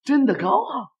招真的高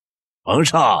啊！皇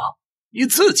上，你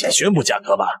自己宣布价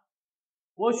格吧。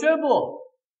我宣布，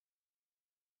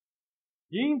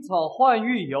灵草换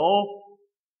玉有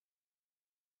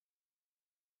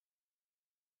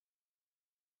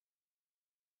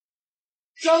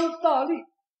张大力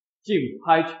竞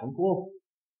拍成功。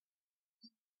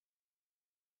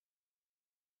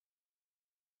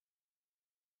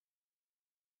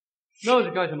闹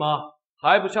着干什么？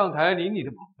还不上台领你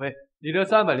的保费？你的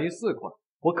304块，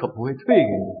我可不会退给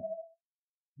你。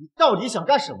你到底想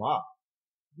干什么？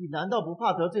你难道不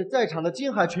怕得罪在场的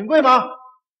金海权贵吗？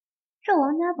这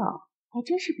王家宝还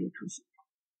真是别出心裁，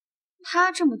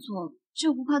他这么做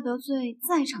就不怕得罪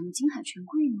在场的金海权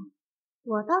贵吗？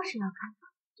我倒是要看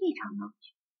看这场闹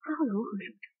剧他会如何收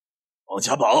场。王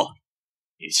家宝，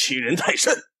你欺人太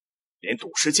甚，连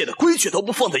赌石界的规矩都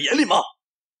不放在眼里吗？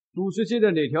赌石界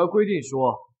的哪条规定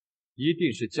说一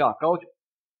定是价高者？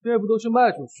这不都是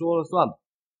卖主说了算吗？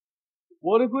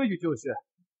我的规矩就是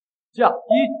价低。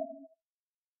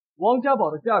王家宝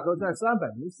的价格在304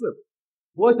块，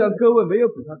我想各位没有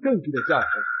比他更低的价格。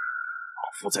老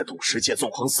夫在赌石界纵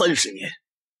横30年，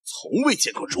从未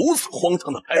见过如此荒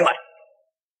唐的拍卖。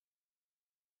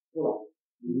不老，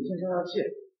你先消消气，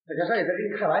大家也在跟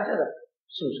你开玩笑的。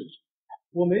是，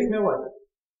我没开玩笑，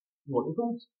我的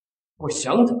东西我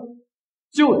想怎么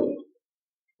就怎么。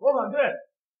我反对，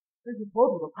这是佛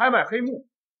祖的拍卖黑幕。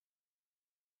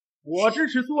我支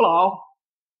持苏老。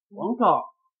王少，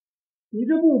你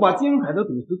这不把金海的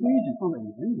赌石规矩放在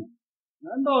眼里，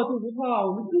难道就不怕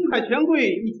我们金海权贵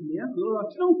一起联合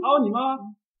声讨你吗？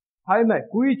拍卖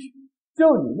规矩就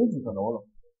你们几个喽啰，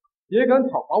也敢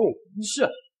讨伐我无事？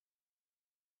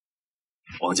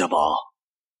王家宝，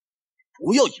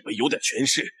不要以为有点权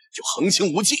势就横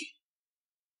行无忌，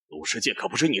赌石界可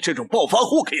不是你这种暴发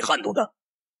户可以撼动的。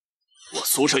我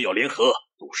苏社要联合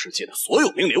赌石界的所有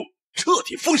名流，彻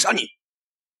底封杀你。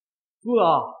苏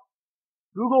老，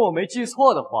如果我没记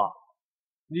错的话，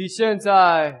你现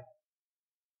在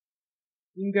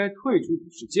应该退出赌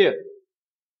石界了。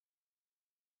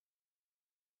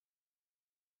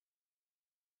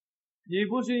你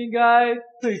不是应该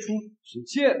退出赌石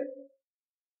界了？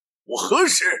我何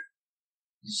时？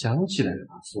想起来了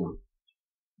吧，苏老，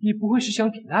你不会是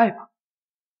想抵赖吧？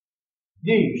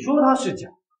你说他是假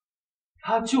的，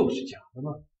他就是假的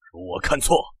吗？如我看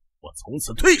错，我从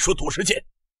此退出赌石界。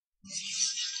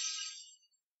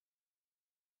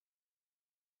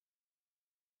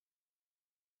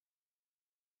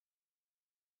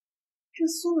这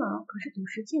苏老可是赌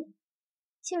石界的，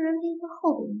竟然连一个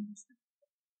后辈都没想。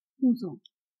穆总，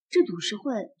这赌石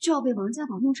会就要被王家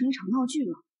堡弄成一场闹剧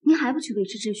了，您还不去维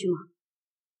持秩序吗？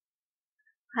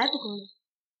还不够力？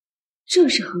这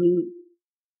是何意？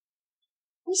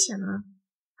你想啊，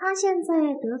他现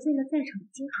在得罪了在场的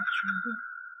金海全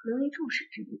队，沦为众矢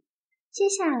之的，接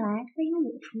下来再由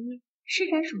我出面施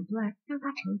展手段让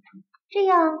他臣服，这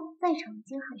样在场的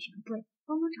金海全队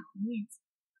都能找回面子，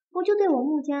我就对我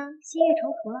穆家心悦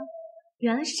诚服了。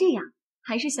原来是这样，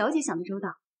还是小姐想的周到。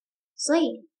所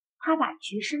以他把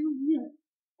局势弄越了，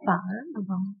反而能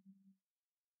帮我。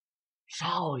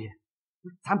少爷，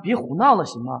咱别胡闹了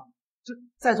行吗？这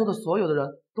在座的所有的人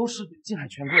都是金海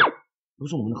权贵，都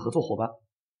是我们的合作伙伴，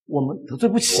我们得罪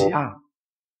不起啊。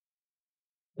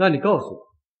那你告诉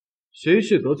我，谁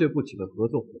是得罪不起的合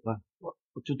作伙伴？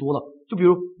就多了，就比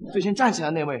如最先站起来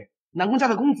那位南宫家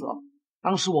的公子，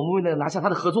当时我们为了拿下他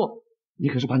的合作，你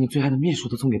可是把你最爱的秘书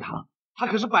都送给他了，他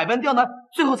可是百般刁难，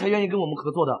最后才愿意跟我们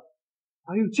合作的。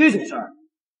还有这种事儿？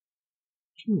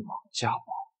这王家宝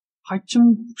还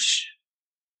真不是。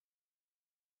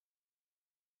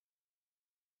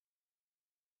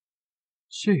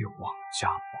这王家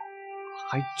宝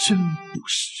还真不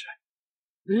是。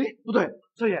诶，不对，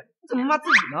少爷，你怎么骂自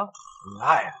己呢？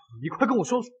赖啊！你快跟我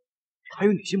说说，还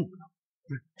有哪些猛料？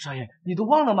不是，少爷，你都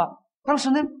忘了吗？当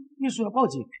时那秘书要报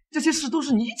警，这些事都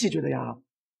是你解决的呀。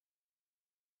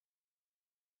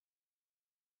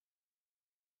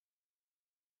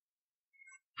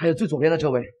还有最左边的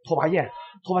这位拓跋燕，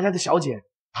拓跋家的小姐，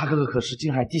她哥哥可是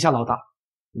金海地下老大，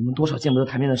我们多少见不得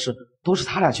台面的事，都是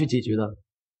他俩去解决的。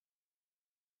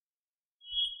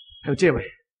还有这位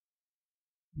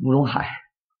慕容海，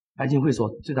白金会所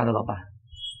最大的老板，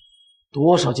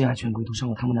多少金海权贵都上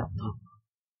过他们俩的当。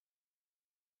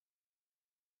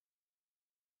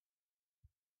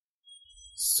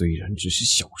虽然只是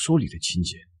小说里的情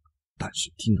节，但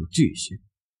是听到这些，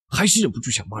还是忍不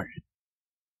住想骂人。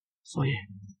所以，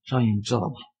少爷你知道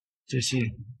吗？这些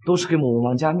都是跟我们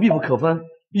王家密不可分，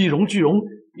一荣俱荣，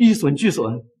一损俱损，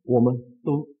我们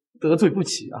都得罪不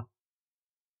起啊。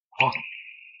好，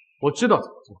我知道怎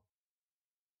么做。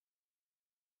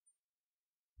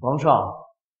皇上，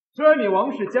虽然你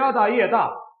王氏家大业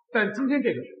大，但今天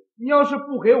这个事，你要是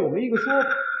不给我们一个说法，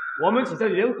我们岂在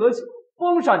人和起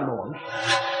封杀你们王氏？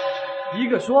一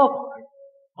个说法而已，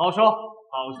好说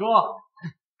好说，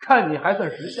看你还算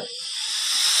识相。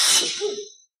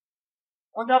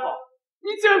王家宝，你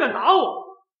竟然敢打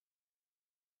我！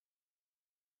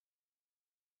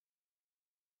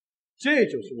这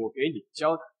就是我给你的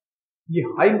交代，你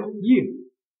还满意吗？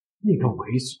你个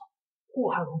猥琐，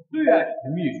祸害我最爱的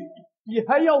秘书，你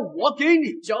还要我给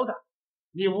你交代？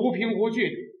你无凭无据，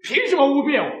凭什么诬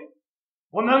辩我？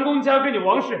我南宫家跟你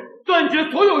王氏断绝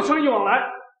所有生意往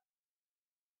来。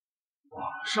皇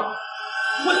上，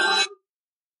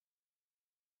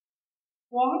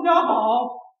王家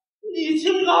宝，你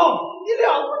清高，你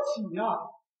了不起呀！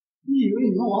你以为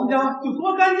你们王家有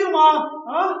多干净吗？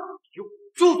啊！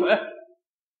住嘴！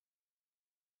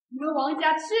你们王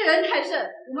家欺人太甚，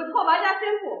我们拓跋家宣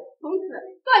布，从此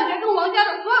断绝跟王家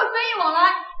的所有生意往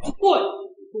来。滚！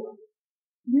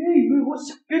你以为我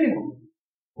想跟你们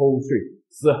偷税隐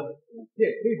私、诬陷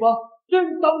黑帮，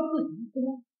真当自己一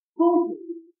公都是？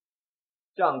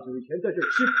仗着以前在这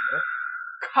吃苦，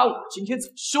看我今天怎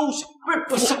么休想！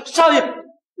不是少爷，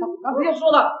别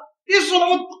说了，别说了，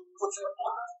我去了。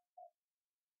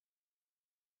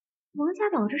王家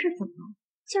宝这是怎么了？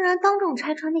竟然当众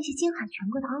拆穿那些金海权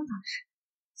贵的肮脏事！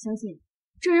小姐，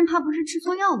这人怕不是吃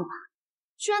错药了吧？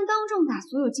居然当众打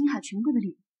所有金海权贵的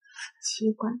脸。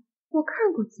奇怪，我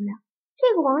看过资料，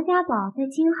这个王家宝在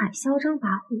金海嚣张跋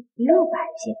扈，一路百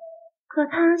姓，可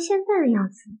他现在的样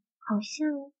子，好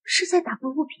像是在打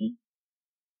抱不平。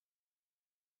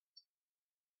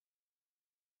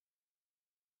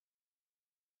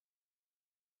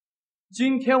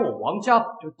今天我王家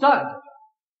宝就站在这儿，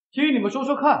听你们说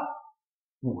说看，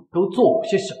我都做过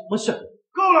些什么事？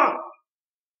够了！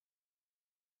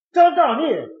张大力，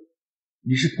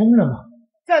你是疯了吗？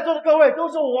在座的各位都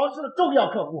是我王氏的重要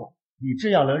客户，你这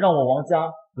样能让我王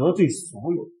家得罪所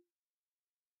有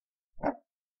人？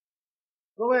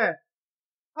各位，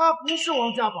他不是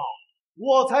王家宝，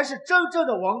我才是真正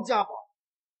的王家宝。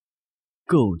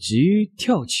狗急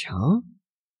跳墙。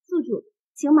宿主，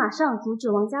请马上阻止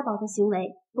王家宝的行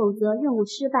为，否则任务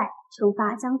失败，惩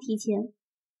罚将提前。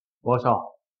王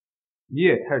少，你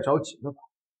也太着急了吧？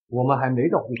我们还没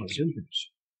到互换身份的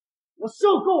时候。我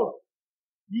受够了，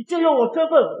你就用我身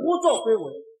份胡作非为。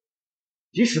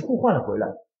即使互换了回来，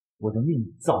我的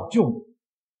命早就没了。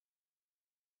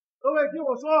各位听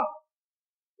我说，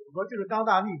我和这个张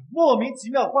大逆莫名其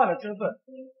妙换了身份，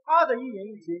他的一言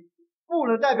一行不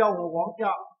能代表我王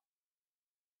家。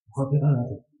我对他了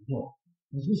解不错，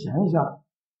你去想一下，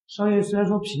少爷虽然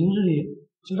说平日里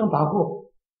经常跋扈，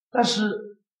但是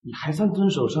你还算遵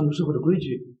守上流社会的规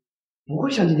矩，不会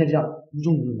像今天这样无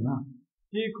中无人啊。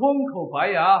你空口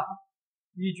白牙，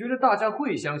你觉得大家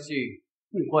会相信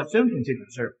互换身份这种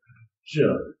事儿？是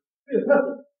啊，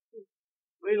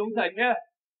威龙在天，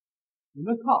你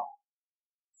们看，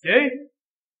谁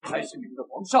才是你们的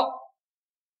王少？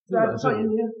在少爷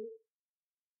您，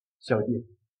小弟，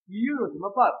你又有什么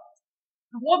办法？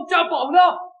王家宝呢？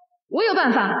我有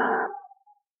办法。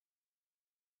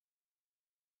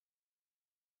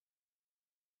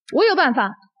我有办法。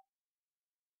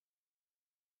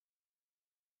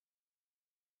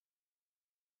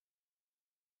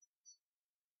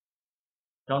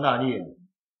张大力，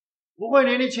不会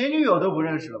连你前女友都不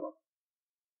认识了吧？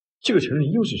这个陈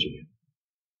琳又是谁？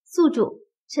宿主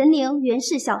陈宁原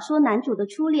是小说男主的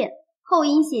初恋，后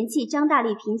因嫌弃张大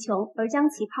力贫穷而将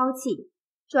其抛弃，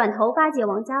转头巴结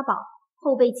王家宝，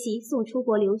后被其送出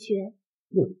国留学。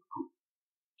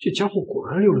这家伙果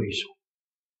然溜了一手。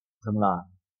怎么了？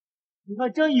你还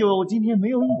真以为我今天没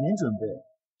有一点准备？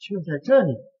就在这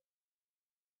里。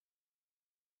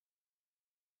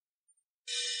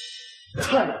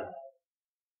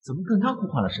怎么跟他互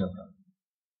换了身份？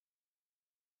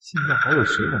现在还有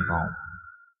谁能帮我？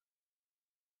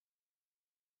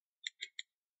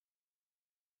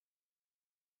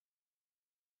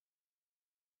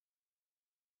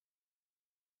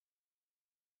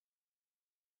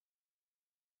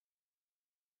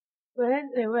喂，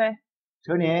哪位？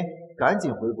陈宁，赶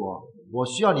紧回国，我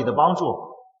需要你的帮助。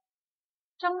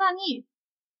张大逆？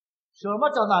什么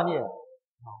张大逆？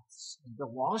老子是你的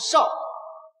王少。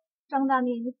张大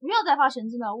逆，你不要再发神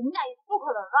经了，我们俩已经不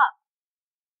可能了。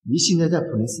你现在在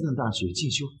普林斯顿大学进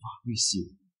修法律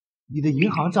系，你的银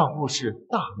行账户是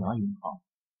大洋银行，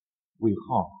尾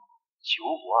号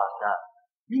9523，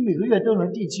你每个月都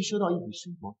能定期收到一笔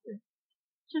生活费。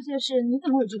这些事你怎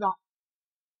么会知道？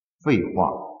废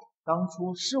话，当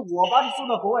初是我把你送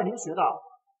到国外留学的。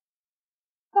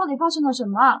到底发生了什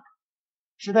么？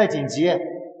事态紧急，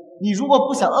你如果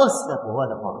不想饿死在国外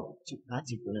的话，就赶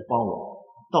紧回来帮我。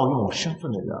盗用我身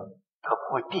份的人，可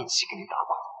不会摒弃给你打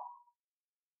包。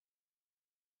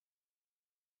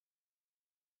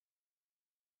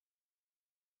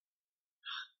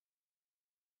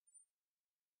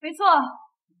没错，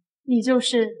你就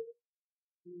是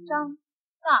张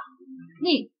大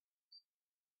逆。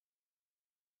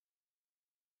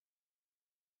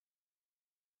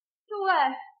诸位，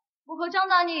我和张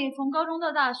大逆从高中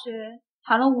到大学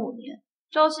谈了5年，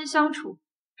朝夕相处，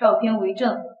照片为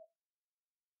证。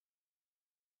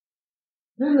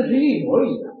真的是一模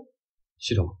一样。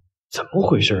系统，怎么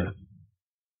回事啊？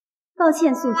抱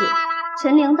歉，宿主，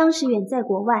陈玲当时远在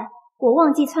国外，我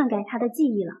忘记篡改她的记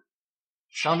忆了。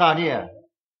张大力，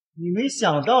你没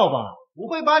想到吧？我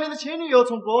会把你的前女友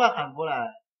从国外喊过来，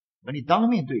和你当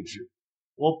面对质。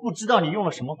我不知道你用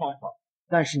了什么方法，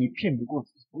但是你骗不过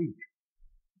所有人。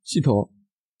系统，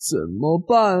怎么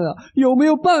办啊？有没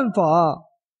有办法？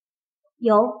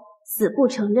有，死不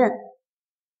承认。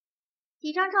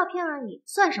几张照片而已，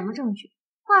算什么证据？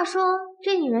话说，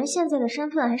这女人现在的身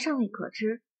份还尚未可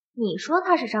知。你说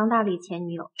她是张大力前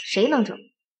女友，谁能证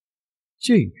明？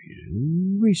这女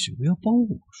人为什么要帮我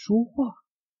说话？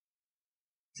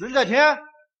存在天，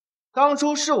当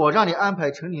初是我让你安排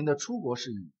陈宁的出国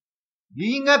事宜，你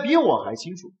应该比我还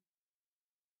清楚。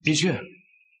的确，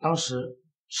当时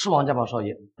是王家宝少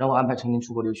爷让我安排陈宁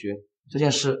出国留学，这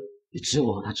件事也只有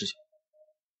我和他知晓。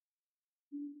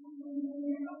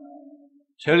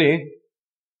陈琳，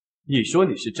你说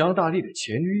你是张大力的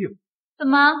前女友，怎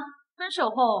么分手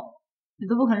后你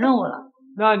都不肯认我了？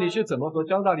那你是怎么和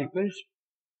张大力分手，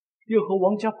又和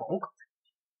王家宝搞在一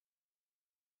起？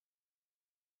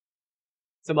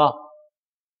怎么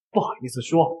不好意思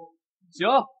说？行，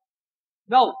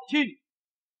那我替你。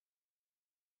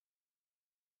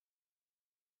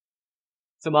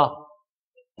怎么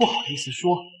不好意思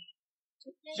说？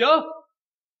行，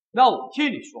那我替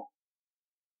你说。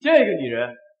这个女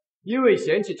人因为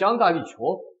嫌弃张大力穷，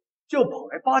就跑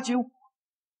来巴结我。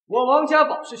我王家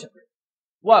宝是小人，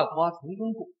万花丛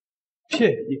中过，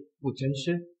片叶不真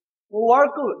身。我玩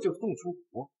够了就送出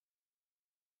国。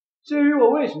至于我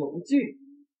为什么不记得，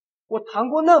我谈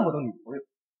过那么多女朋友，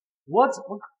我怎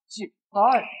么可能竟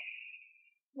爱。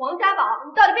王家宝，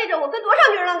你到底背着我跟多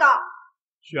少女人乱搞？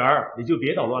雪儿，你就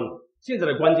别捣乱了。现在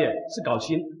的关键是搞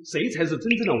清谁才是真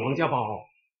正的王家宝。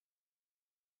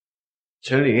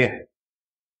陈琳，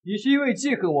你是因为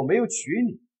记恨我没有娶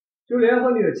你，就连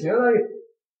和你的前男友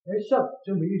还上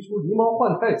这么一出狸猫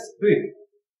换太子对。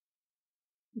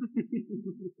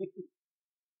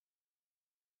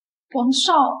王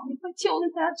少，你快替我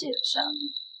跟大家解释啊！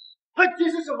还解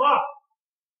释什么？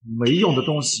没用的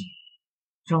东西。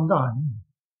张大逆，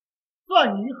算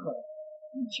你狠，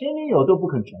你前女友都不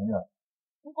肯承认。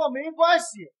不过没关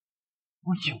系，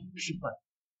我有是本。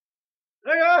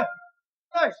来人，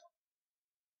带上。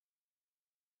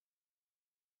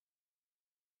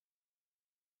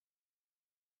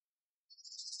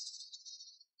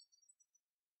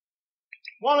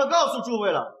忘了告诉诸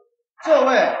位了，这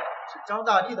位是张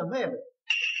大逆的妹妹。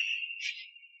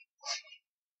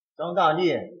张大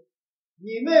逆，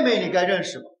你妹妹你该认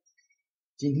识吧？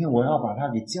今天我要把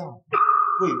她给嫁了，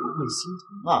会不会心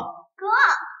疼啊？哥，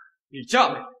你嫁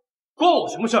妹妹关我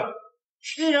什么事儿？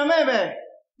鄙人妹妹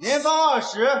年方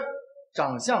20，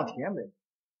长相甜美。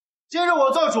今日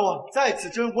我做主在此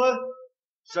征婚，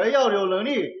谁要有能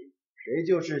力，谁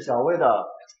就是小薇的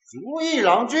如意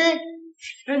郎君。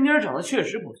这妮儿长得确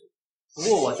实不错，不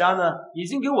过我家呢已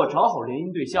经给我找好联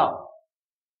姻对象了。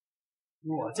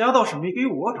我家倒是没给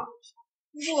我找对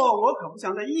象，不过我可不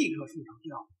想在一棵树上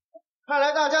吊。看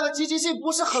来大家的积极性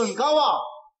不是很高啊！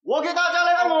我给大家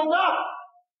来个猛的！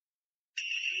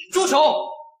住手！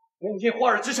光天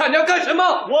化日之下你要干什么？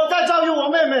我在教育我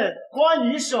妹妹，关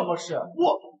你什么事？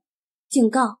警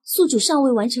告：宿主尚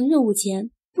未完成任务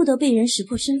前，不得被人识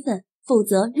破身份，否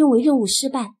则认为任务失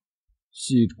败。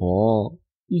系统，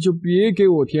你就别给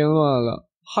我添乱了，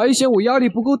还嫌我压力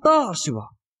不够大是吧？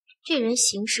这人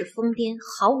行事疯癫，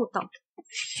毫无道德，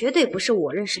绝对不是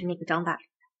我认识的那个张大。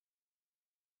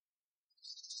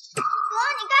哥，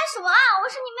你干什么啊？我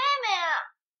是你妹妹。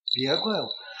别怪我，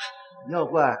要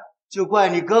怪就怪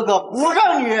你哥哥不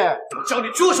让你。我叫你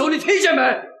住手，你听见没？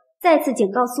再次警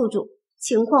告宿主，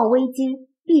情况危机，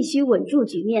必须稳住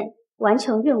局面，完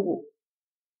成任务。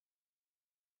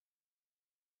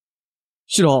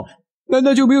系统，难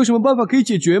道就没有什么办法可以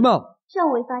解决吗？尚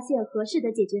未发现合适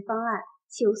的解决方案，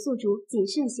请宿主谨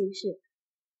慎行事。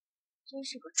真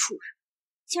是个畜生，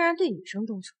竟然对女生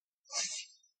动手。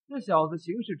这小子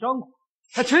行事张狂，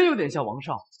还真有点像王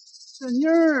少。这妮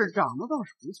儿长得倒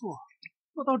是不错，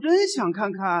我倒真想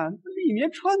看看里面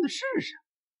穿的是什么。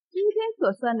今天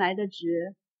可算来得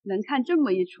值，能看这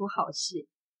么一出好戏。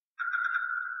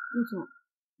陆总，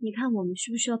你看我们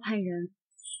需不需要派人？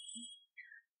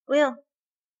不用，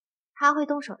他会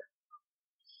动手的。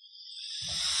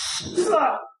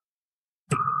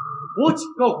我警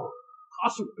告过，他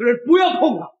是我的人，不要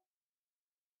碰他。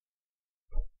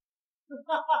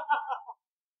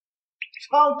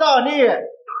张大逆，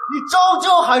你终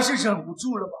究还是忍不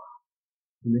住了吧？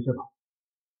你没事吧？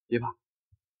别怕，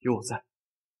有我在。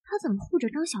他怎么护着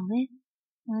张小薇？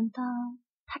难道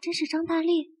他真是张大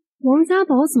力？王家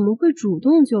宝怎么会主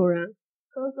动救人？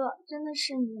哥哥，真的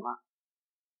是你吗？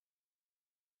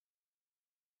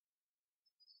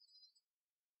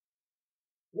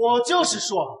我就是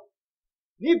说，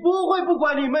你不会不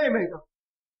管你妹妹的。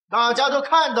大家都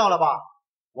看到了吧？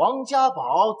王家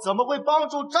宝怎么会帮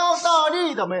助张大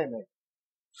力的妹妹？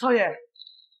少爷，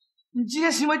你今天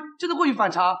行为真的过于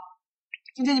反常。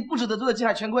今天你不止得罪了金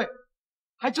海权贵，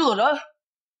还救了人，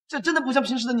这真的不像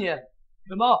平时的你。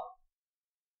什么？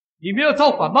你们要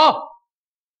造反吗？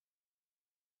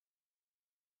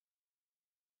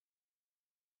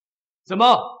怎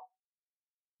么？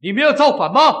你们要造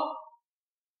反吗？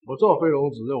我赵飞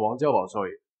龙只认王家宝少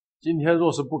爷，今天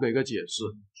若是不给个解释，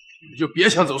你就别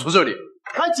想走出这里。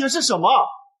还解释什么？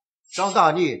张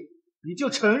大逆，你就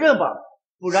承认吧，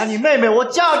不然你妹妹我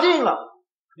嫁定了。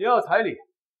你要彩礼，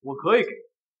我可以给，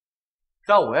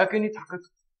但我要跟你打个赌，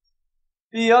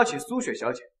并邀请苏雪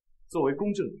小姐作为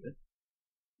公证人。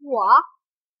我？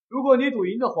如果你赌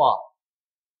赢的话，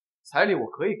彩礼我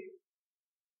可以给，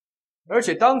而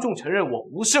且当众承认我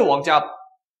不是王家宝。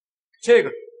这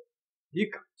个你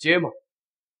敢接吗？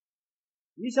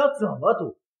你想怎么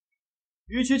赌？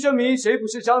与其证明谁不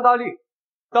是张大力，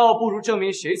倒不如证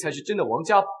明谁才是真的王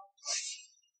家宝。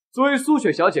作为苏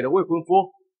雪小姐的未婚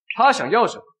夫，她想要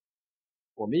什么，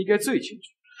我们应该最清楚。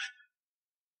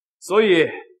所以，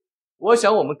我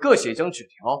想我们各写一张纸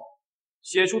条，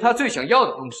写出她最想要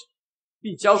的东西，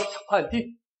并交给她判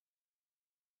定。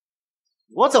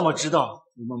我怎么知道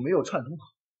我们没有串通好？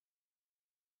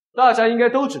大家应该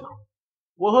都知道，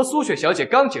我和苏雪小姐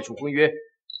刚解除婚约，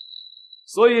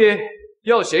所以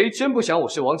要谁真不想我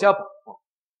是王家宝，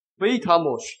非他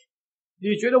莫属。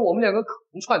你觉得我们两个可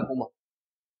能串通吗？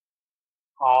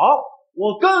好，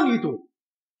我跟你赌。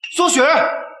苏雪，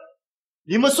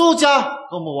你们苏家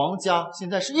和我们王家现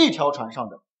在是一条船上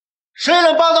的，谁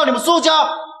能帮到你们苏家，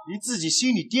你自己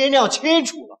心里掂量清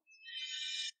楚了。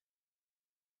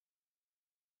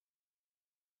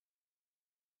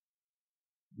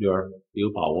女儿，你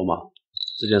有把握吗？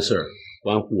这件事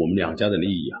关乎我们两家的利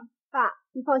益啊！爸，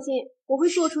你放心，我会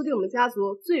做出对我们家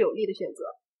族最有利的选择。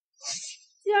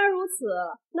既然如此，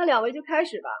那两位就开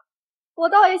始吧。我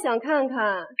倒也想看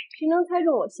看谁能猜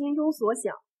中我心中所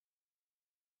想。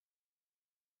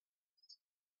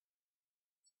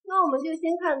那我们就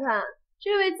先看看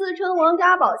这位自称王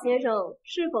家宝先生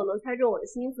是否能猜中我的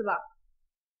心思吧。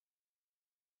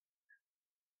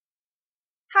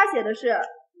他写的是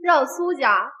让苏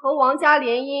家和王家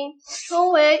联姻，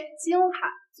成为京海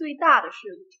最大的势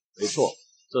力。没错，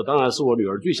这当然是我女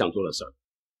儿最想做的事儿，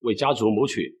为家族谋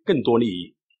取更多利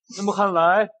益。那么看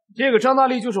来，这个张大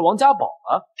力就是王家宝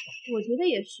了。我觉得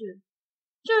也是，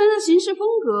这人的行事风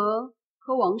格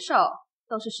和王少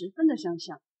倒是十分的相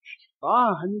像。答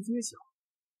案还没揭晓，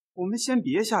我们先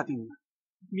别下定论，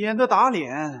免得打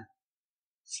脸。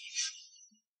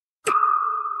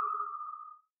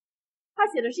他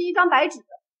写的是一张白纸。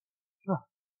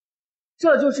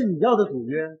这就是你要的赌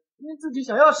约，连自己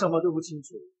想要什么都不清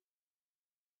楚。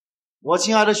我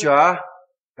亲爱的雪儿，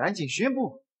赶紧宣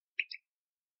布。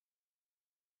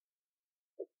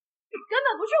根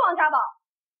本不是王家宝。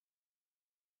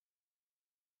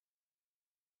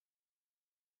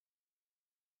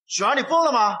雪儿，你疯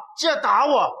了吗？竟然打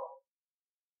我！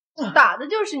打的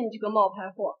就是你这个冒牌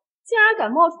货，竟然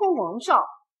敢冒充王少！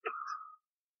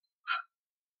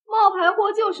冒牌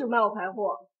货就是冒牌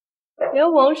货，连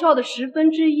王少的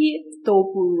1/10都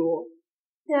不如。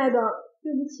亲爱的，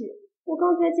对不起，我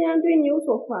刚才竟然对你有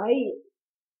所怀疑。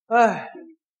哎，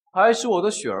还是我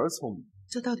的雪儿聪明。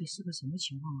这到底是个什么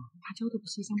情况啊？他交的不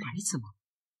是一张白纸吗？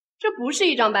这不是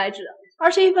一张白纸，而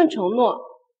是一份承诺。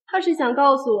他是想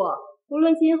告诉我，无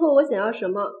论今后我想要什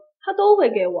么，他都会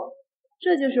给我。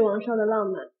这就是王少的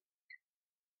浪漫。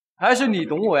还是你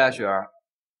懂我呀，雪儿。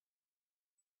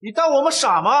你当我们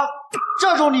傻吗？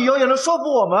这种理由也能说服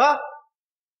我们？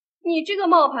你这个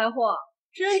冒牌货，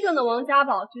真正的王家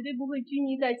宝绝对不会拘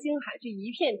泥在京海这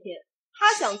一片天。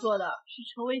他想做的是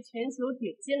成为全球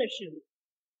顶尖的势力。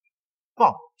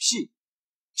放屁！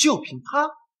就凭他，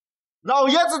老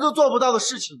爷子都做不到的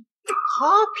事情，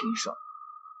他凭什么？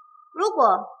如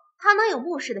果他能有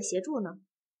穆氏的协助呢？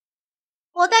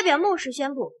我代表穆氏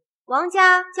宣布，王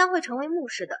家将会成为穆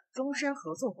氏的终身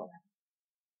合作伙伴。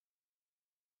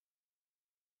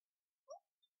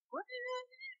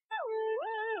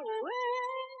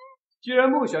既然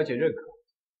穆小姐认可，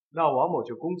那王某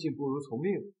就恭敬不如从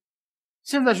命了。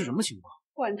现在是什么情况？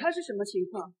管他是什么情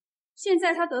况，现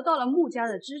在他得到了穆家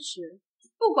的支持，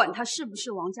不管他是不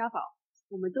是王家宝，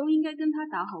我们都应该跟他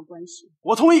打好关系。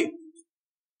我同意，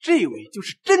这位就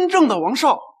是真正的王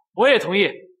少。我也同意。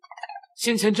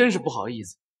先前真是不好意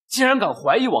思，竟然敢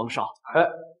怀疑王少。哎，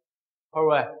二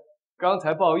位，刚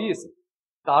才不好意思，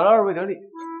打了二位的脸。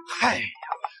嗨呀，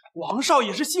王少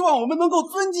也是希望我们能够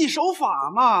遵纪守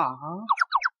法嘛。啊，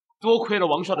多亏了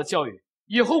王少的教育，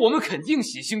以后我们肯定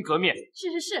洗心革面。是，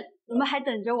我们还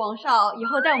等着王少以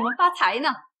后带我们发财呢。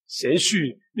贤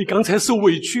婿，你刚才受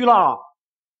委屈了。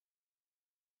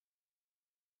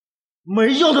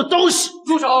没用的东西！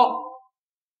住手！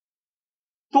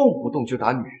动不动就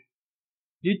打女人，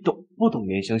你懂不懂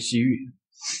怜香惜玉？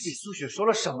你苏雪说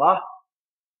了什么？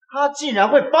他竟然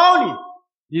会帮你？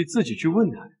你自己去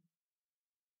问他。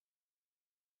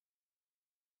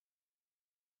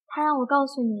他让我告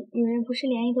诉你，女人不是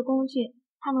联谊的工具，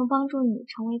她能帮助你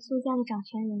成为苏家的掌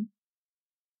权人。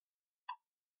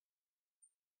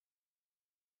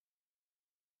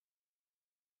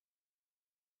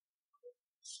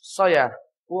少爷，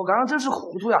我刚刚真是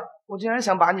糊涂呀，我竟然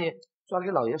想把你抓给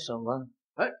老爷审问。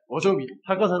哎，王正明，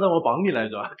他刚才让我帮你来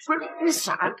着。不是你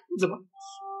傻，你怎么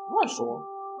乱说？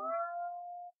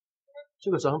这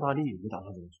个张大力，你打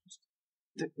算怎么处置？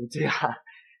对呀，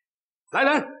来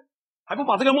人，还不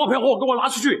把这个冒牌货给我拿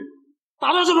出去，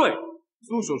打断这队！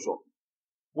苏叔叔，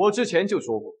我之前就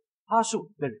说过，他是我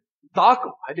的人，打狗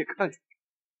还得看主人。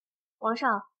王少，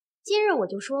今日我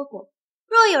就说过，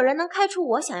若有人能开出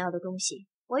我想要的东西，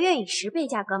我愿以10倍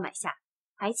价格买下，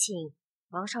还请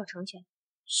王少成全。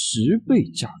10倍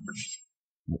价格？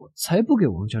我才不给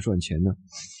王家赚钱呢！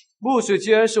穆氏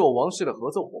既然是我王氏的合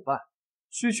作伙伴，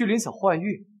区区灵草换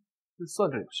玉，这算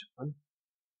得了什么呢？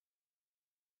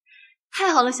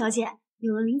太好了，小姐，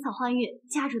有了灵草换玉，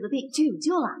家主的病就有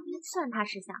救了。算他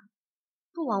识相，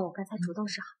不枉我刚才主动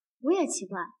示好。我也奇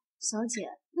怪，小姐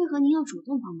为何您要主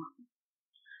动帮忙？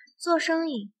做生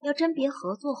意要甄别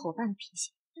合作伙伴的品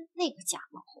行，那个假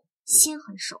老虎心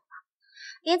狠手辣，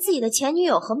连自己的前女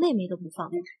友和妹妹都不放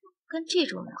过，跟这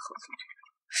种人合作，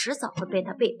迟早会被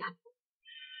他背叛。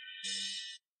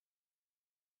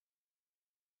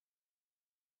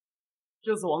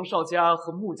这次王少家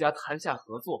和穆家谈下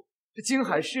合作，这金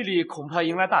海势力恐怕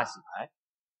迎来大洗牌。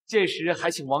届时还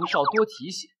请王少多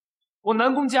提携，我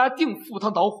南宫家定赴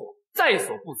汤蹈火，在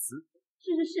所不辞。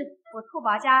是，我拓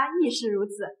跋家亦是如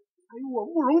此，还有我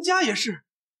慕容家也是。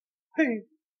嘿，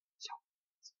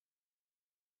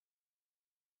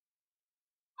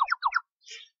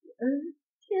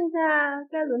现在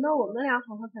该轮到我们俩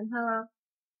好好谈谈了。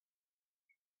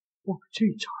我这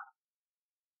茬。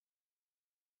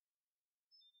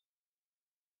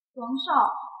王少，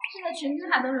现在全金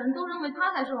海的人都认为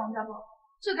他才是王家宝，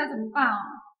这该怎么办啊？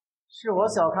是我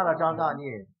小看了张大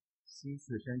孽，心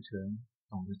思深沉，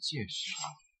懂得见识，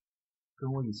跟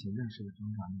我以前认识的张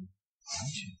大孽完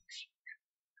全不是。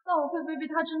但我会被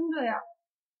他针对啊！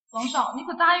王少，你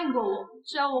可答应过我，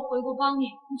只要我回国帮你，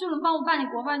你就能帮我办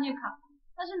理国外绿卡。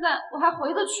但现在我还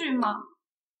回得去吗？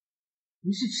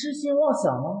你是痴心妄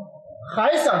想吗？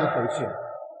还想着回去？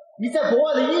你在国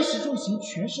外的衣食住行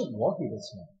全是我给的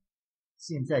钱，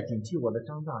现在顶替我的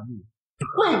张大孽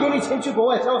会给你钱去国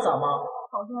外潇洒吗？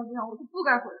好像这样，我就不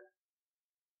该回来。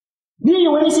你以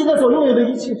为你现在所拥有的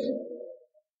一切是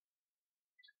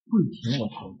跪舔我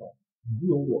头的？没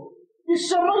有我，你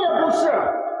什么也不是。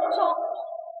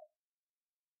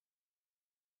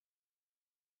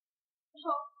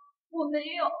我没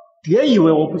有。别以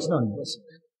为我不知道你的心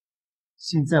事。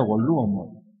现在我落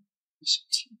寞了，你想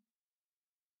听？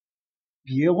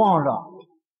别忘了，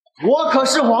我可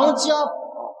是王家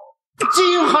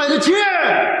金海的天，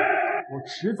我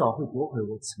迟早会夺回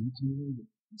我曾经拥有的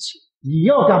一切。你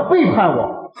要敢背叛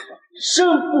我，生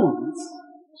不如死。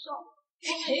我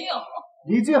没有。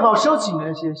你最好收起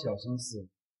那些小心思，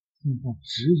现在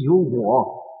只有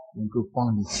我能够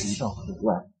帮你回到河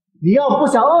外。你要不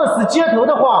想饿死街头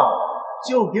的话，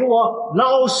就给我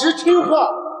老实听话。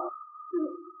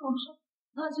王少，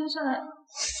那接下来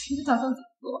你是打算怎么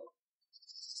做？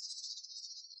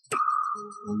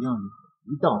我要你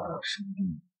回到我身边。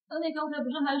那你刚才不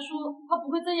是还说他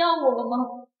不会再要我了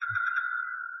吗？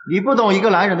你不懂一个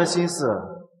男人的心思，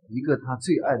一个他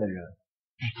最爱的人，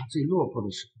在他最落魄的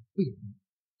时候背叛，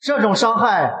这种伤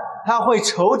害他会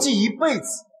仇记一辈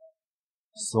子。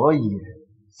所以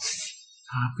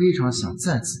他非常想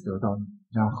再次得到你，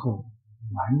然后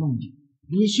玩弄你，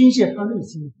你宣泄他内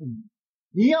心的愤怒。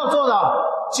你要做的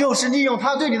就是利用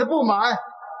他对你的不满，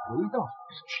回到你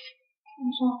身上。王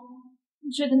少，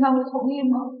你确定他会同意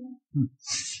吗？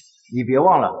你别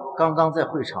忘了，刚刚在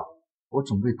会场我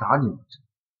准备打你一针，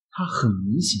他很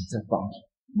明显在帮你。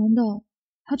难道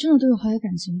他真的对我还有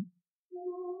感情？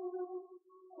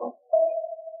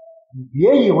你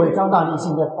别以为张大力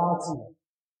现在发迹了，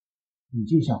你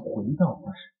就想回到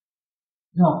他身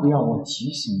上。要不要我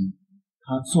提醒你，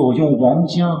他左右王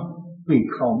家，背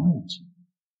靠穆家？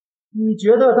你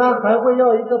觉得他还会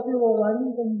要一个被我玩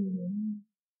腻的女人吗？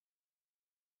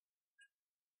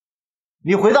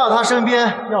你回到他身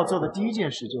边要做的第一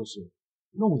件事就是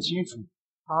弄清楚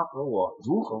他和我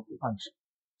如何会换手。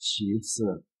其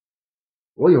次，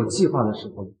我有计划的时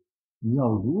候，你要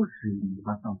如实与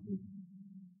他上对。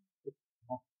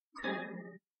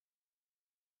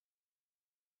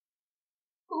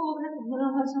我该怎么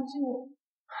让他相信我？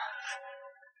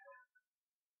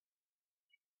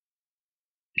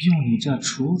用你这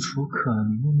楚楚可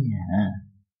怜的脸，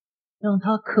让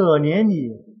他可怜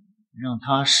你，让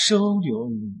他收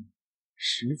留你。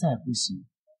实在不行，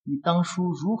你当初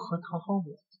如何讨好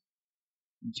我，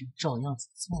你就照样子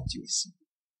做就行。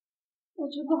我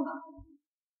知道了。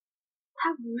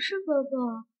他不是哥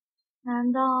哥，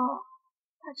难道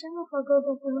他真的和哥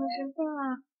哥不同身份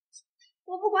啊？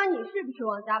我不管你是不是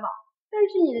王家宝，但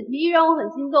是你的提议让我很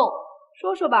心动。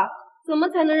说说吧，怎么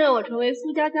才能让我成为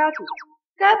苏家家主？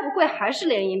该不会还是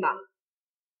联姻吧？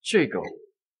这个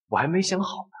我还没想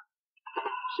好呢。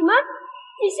什么？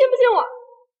你信不信我？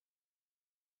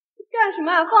你干什么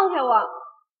啊？放开我！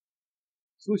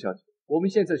苏小姐，我们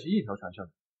现在是一条船上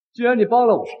的，既然你帮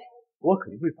了我，我肯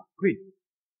定会反馈你。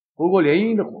不过联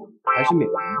姻的话还是免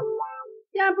谈的。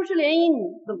既然不是联姻，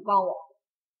你怎么帮我？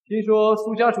听说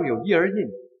苏家主有一儿一女，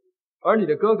而你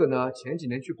的哥哥呢，前几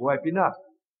年去国外避难。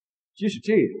即使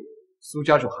这样，苏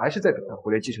家主还是在等他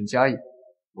回来继承家业。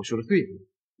我说的对吗？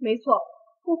没错，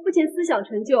我父亲思想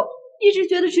陈旧，一直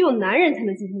觉得只有男人才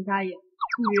能继承家业，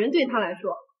女人对他来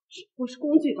说只不过是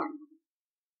工具罢了。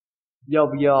要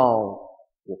不要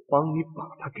我帮你把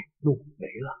他给弄没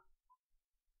了？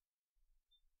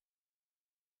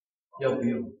要不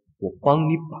要我帮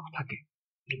你把他给。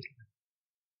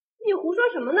你胡说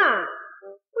什么呢？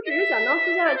我只是想当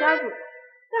苏家的家主，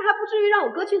但还不至于让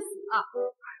我哥去死啊！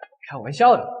开玩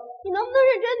笑的。你能不能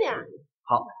认真点？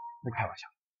好，不开玩笑。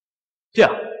这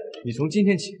样，你从今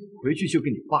天起回去就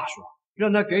跟你爸说，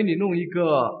让他给你弄一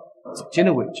个总监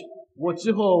的位置。我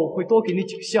之后会多给你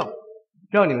几个项目，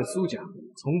让你们苏家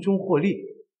从中获利。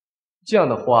这样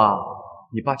的话，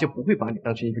你爸就不会把你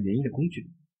当成一个联姻的工具。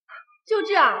就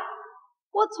这样，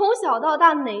我从小到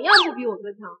大哪样不比我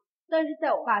哥强，但是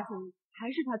在我爸心里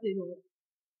还是他最重要。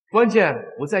关键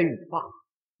不在于你爸，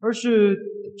而是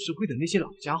董事会的那些老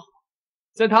家伙，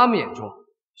在他们眼中，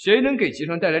谁能给集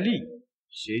团带来利益，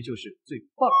谁就是最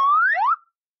棒的。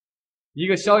一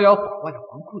个逍遥法外的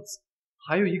纨绔子，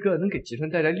还有一个能给集团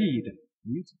带来利益的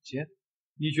女总监，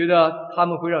你觉得他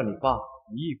们会让你爸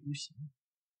一意孤行？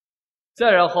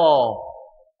再然后，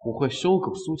我会收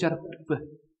购苏家的股份，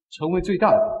成为最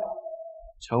大的股东，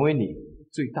成为你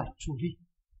最大的助力。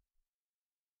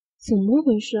怎么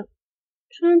回事？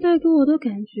这人带给我的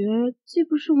感觉既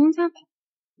不是王家宝，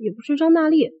也不是张大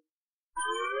力。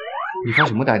你发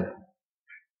什么呆呢？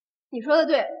你说的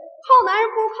对，靠男人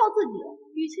不如靠自己。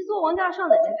与其做王家少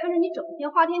奶奶看着你整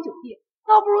天花天酒地，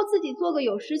倒不如自己做个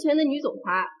有实权的女总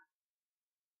裁。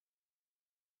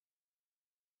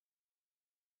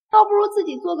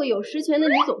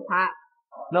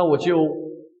那我就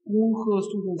恭贺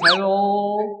苏总裁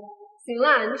喽。行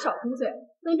啦，你少贫嘴，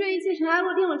等这一切尘埃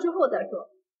落定了之后再说。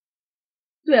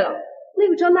对了，那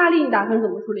个张大力你打算怎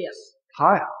么处理？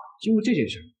他呀，经过这件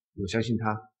事，我相信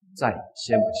他再也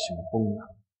掀不起什么风了。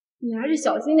你还是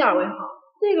小心点为好，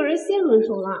那个人心狠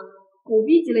手辣，狗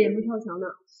逼急了也会跳墙的。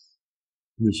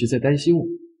你是在担心我？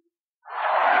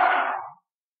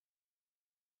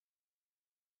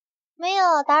没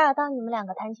有打扰到你们两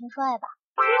个谈情说爱吧？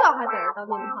知道还在这当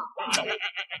面炮。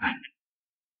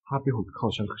他背后的靠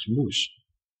山可是牧师，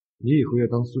你以后要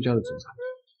当苏家的总裁，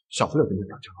少不了跟他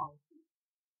打交道。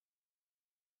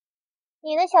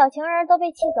你的小情人都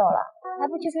被气走了，还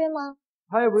不去追吗？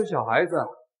他又不是小孩子，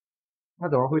他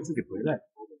等会儿会自己回来。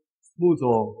穆总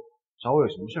找我有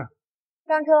什么事儿？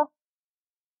上车。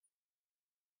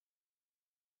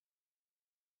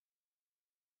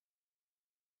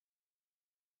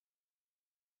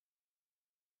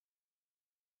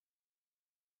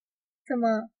怎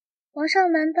么，皇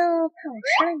上难道怕我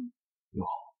吃了你？哟，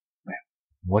没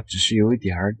有，我只是有一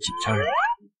点紧张而已。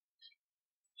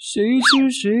谁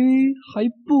吃谁还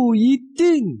不一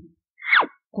定。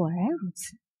果然如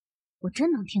此，我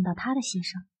真能听到他的心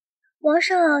声。王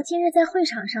少今日在会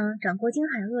场上掌过京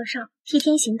海恶少，替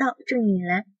天行道，正义凛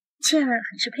然，妾儿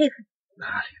很是佩服。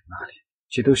哪里，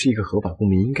这都是一个合法公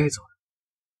民应该做的。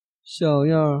小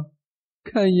样儿，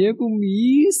看爷不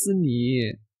迷死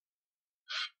你！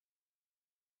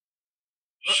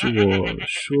是我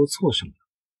说错什么了？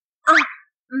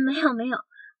啊，没有，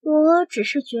我只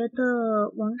是觉得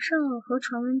王少和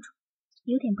传闻中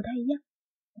有点不太一样。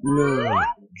那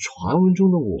传闻中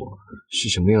的我是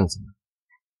什么样子呢？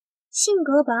性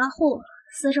格跋扈，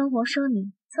私生活奢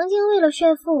靡，曾经为了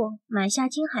炫富买下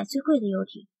京海最贵的游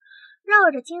艇，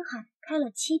绕着京海开了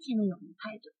7天的泳衣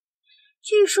派对。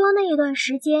据说那一段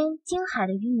时间，京海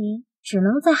的渔民只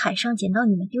能在海上捡到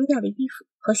你们丢掉的衣服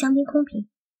和香槟空瓶。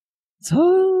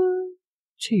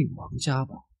这王家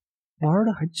宝玩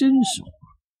的还真是花。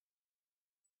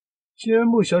既然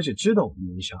穆小姐知道我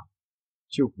名声，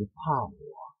就不怕我。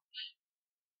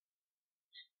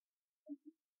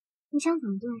你想怎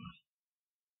么对我？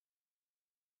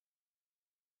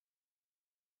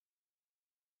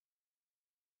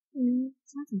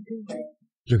想怎么对我？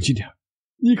冷静点，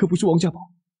你可不是王家宝，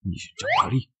你是张大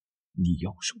力，你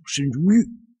要守身如玉。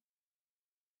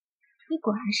你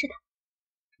果然是他。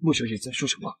穆小姐在说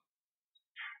什么？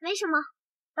没什么，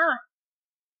到了。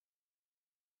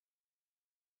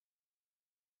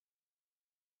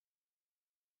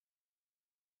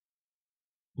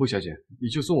穆小姐，你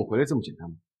就送我回来这么简单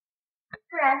吗？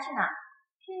不然去哪？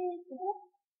去徒步？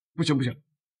不行，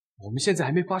我们现在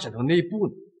还没发展到那一步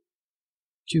呢。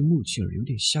这穆庆儿有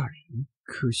点吓人，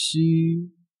可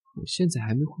惜我现在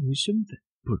还没换回身份，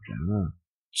不然啊，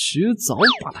迟早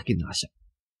把他给拿下。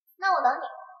那我等你。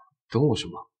等我什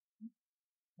么？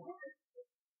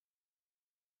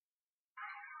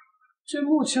这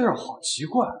穆庆儿好奇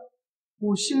怪，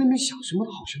我心里面想什么，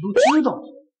好像都知道。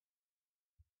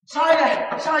少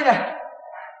爷，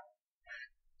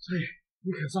所以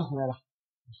你可算回来了，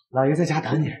老爷在家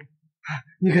等你，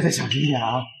你可得小心一点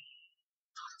啊。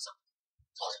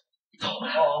走。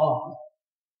哦。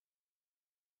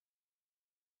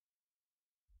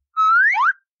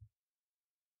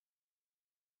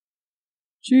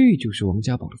这就是王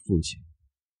家宝的父亲，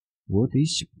我得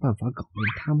想办法搞定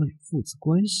他们俩父子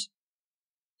关系，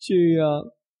这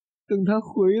样等他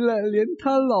回来，连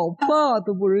他老爸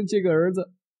都不认这个儿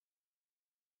子。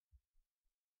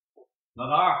老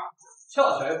头儿，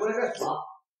翘起来过来干什么？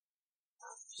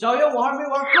小爷我还没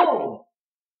玩够呢。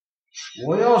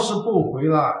我要是不回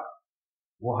来，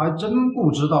我还真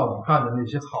不知道你干的那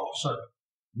些好事儿。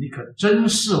你可真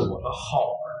是我的好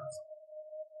儿子。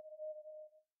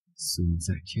孙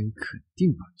在天肯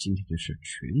定把今天的事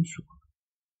全说了，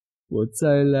我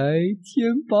再来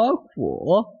添把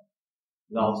火。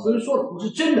老孙说的不是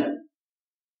真的，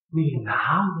你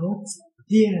拿我怎么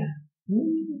地？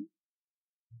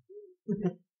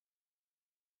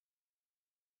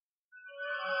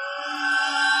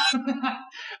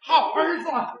好儿子，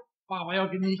爸爸要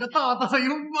给你一个大大的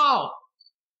拥抱。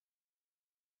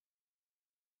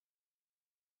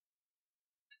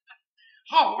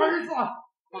好儿子，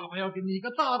爸爸要给你一个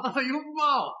大大的拥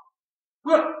抱。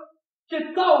不是，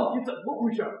这到底怎么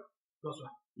回事？老孙，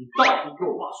你到底给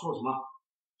我爸说什么？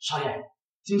少爷，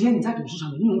今天你在董事长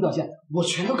的英勇表现，我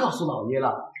全都告诉老爷了。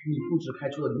你不止开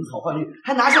出了灵草换绿，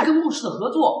还拿下跟穆氏的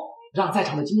合作，让在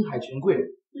场的金海权贵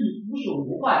无所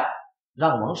不坏，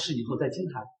让王氏以后在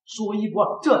金海说一不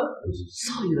二，这都是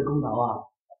少爷的功劳啊！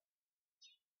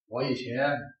我以前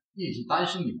一直担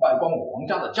心你败光我王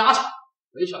家的家产，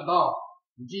没想到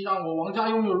你竟让我王家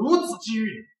拥有如此机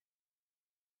遇。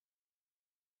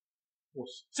我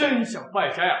是真想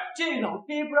败家呀，这老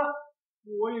爹不让，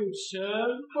我有什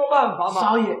么办法吗？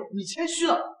少爷，你谦虚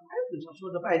了，还嘴上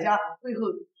说着败家，背后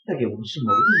在给王氏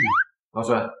谋利。老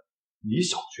孙，你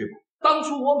少吹吧。当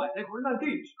初我买那块烂地，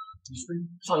你说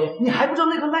少爷，你还不知道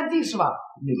那块烂地是吧？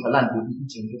那块烂地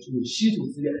简直是稀土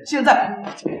资源，现在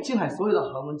金海所有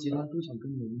的豪门集团都想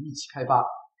跟我们一起开发，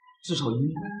至少赢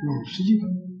50亿。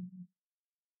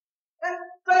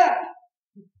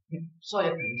少爷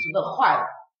肯定是乐坏了。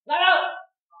来人，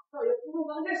少爷不入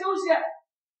房间休息。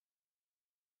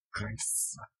该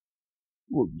死！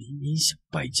我明明想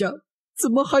败家，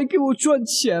怎么还给我赚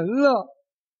钱了？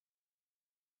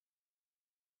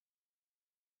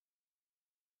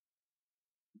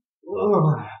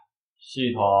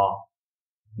系统，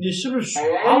你是不是耍我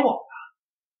呢？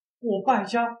我败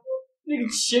家，那个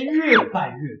钱越败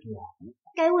越多。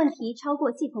该问题超过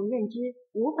系统认知，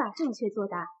无法正确作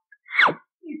答。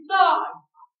你大爷！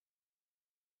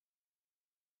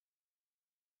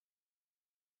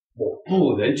我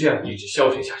不能这样一直消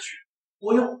沉下去，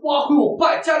我要发挥我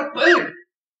败家的本领。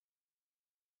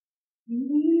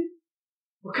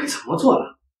我该怎么做呢？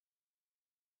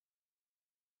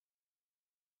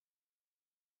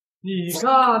你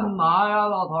干嘛呀，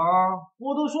老头儿？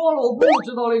我都说了，我不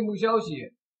知道内幕消息。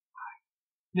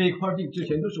那块地之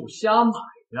前都是我瞎买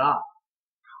的。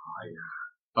哎呀，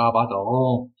爸爸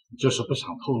懂，就是不想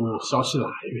透露消息来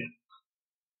源。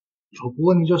不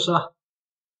过你就是啊。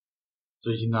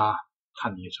最近呢，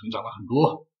看你也成长了很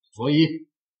多，所以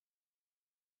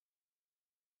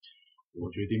我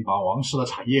决定把王氏的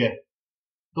产业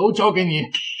都交给你，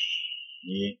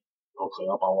你都可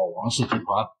要把我王氏集团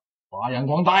发扬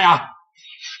光大呀！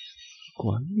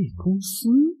管理公司？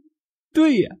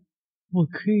对呀，我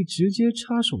可以直接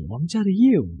插手王家的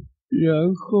业务，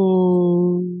然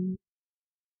后……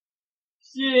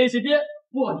谢谢爹，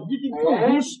我一定奉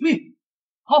公使命。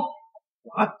好，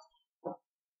晚安。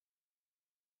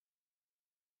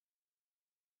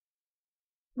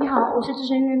你好，我是智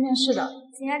深医院面试的，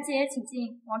秦安姐请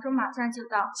进，王总马上就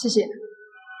到。谢谢。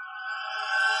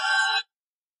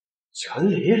陈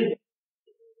离，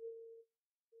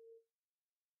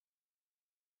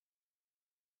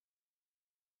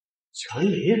陈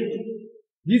离，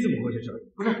你怎么会在这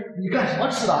里？不是你干什么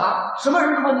吃的啊？什么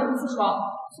人看到你公司是吧？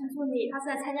陈助理，他是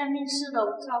来参加面试的，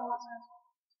我叫王上。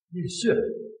面试？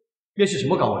面试什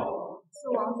么岗位？是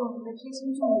王总你的贴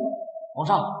心助理。王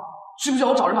上，需不需要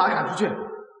我找人把他赶出去？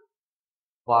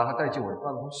把他带进我的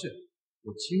办公室，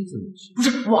我亲自面试。不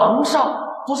是王上，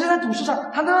我现在董事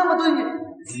长，他那么对你，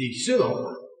你是老板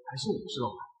还是我是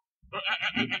老板？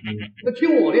那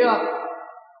听我的呀。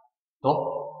走，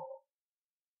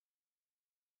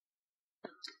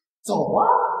走啊！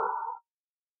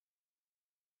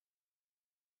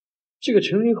这个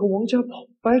陈林和王家宝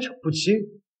掰扯不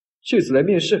清，这次来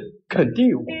面试肯定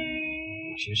有我，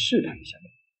我先试探一下。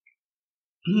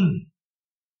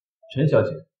陈小姐。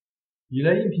你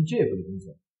来应聘这份工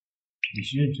作，你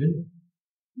是认真的？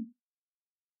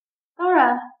当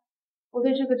然，我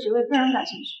对这个职位非常感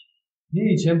兴趣。你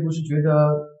以前不是觉得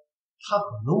他很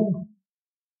low 吗？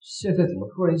现在怎么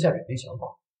突然一下改变想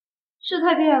法？事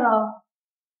态变了，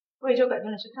我也就改变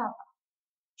了这看法。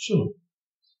是吗？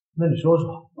那你说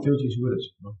说，究竟是为了什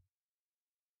么？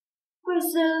贵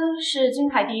司是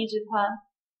金海第一集团，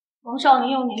王少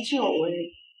您又年轻有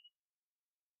为，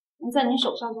能在您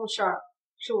手下做事儿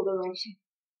是我的荣幸。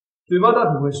嘴巴倒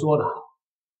挺会说的，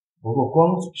不过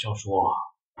光嘴上说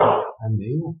还没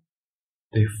用，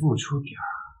得付出点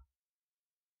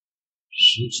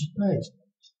实质代价。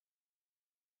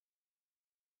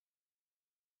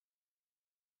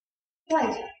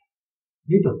代价？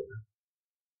你懂的。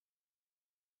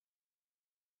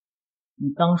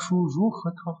你当初如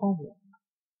何讨好我，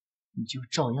你就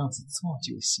照样子做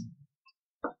就行。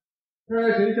看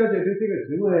来陈小姐对这个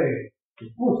职位也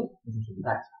不想付出什么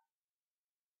代价。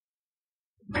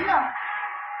等等，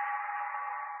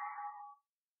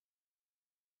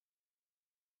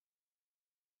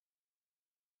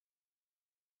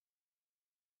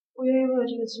我愿意为了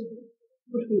这个机会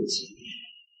付出一切。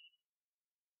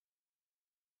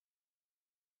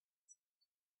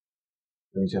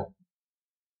等一下，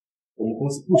我们公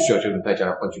司不需要这种代价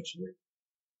来换取职位。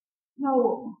那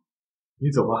我……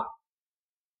你走吧。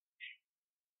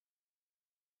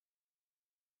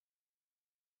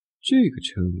这个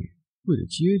城里为了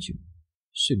接近我，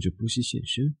甚至不惜现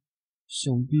身，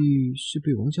想必是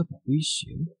被王家宝威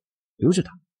胁了。留着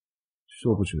他，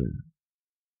说不准。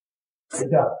等一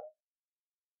下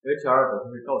 ，HR 等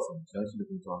会会告诉你详细的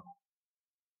工作安排。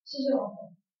谢谢王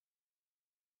总。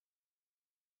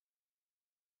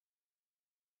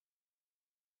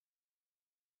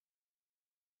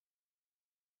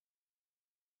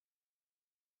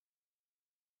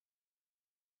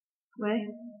喂，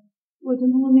我已经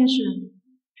通过面试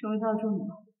成为他的助理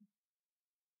了。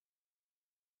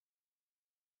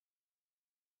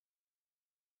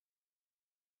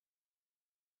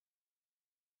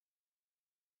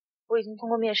我已经通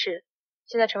过面试，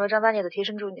现在成为张大姐的贴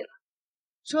身助理了。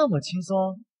这么轻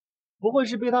松，不会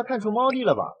是被他看出猫腻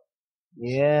了吧？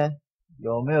你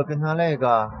有没有跟他那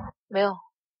个？没有，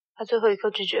他最后一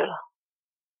刻拒绝了。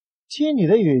听你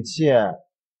的语气，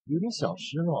有点小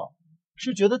失落，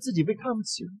是觉得自己被看不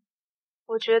起了？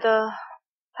我觉得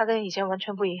他跟以前完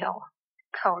全不一样了，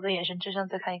看我的眼神就像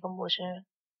在看一个陌生人。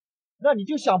那你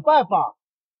就想办法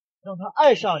让他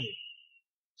爱上你，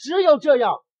只有这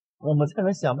样，我们才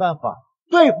能想办法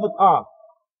对付他。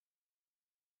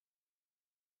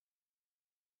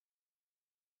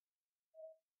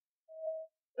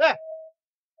哎，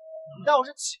你当我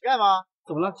是乞丐吗？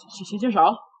怎么了？嫌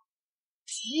少？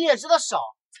皮也知道少，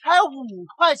才5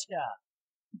块钱。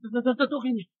都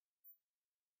给你。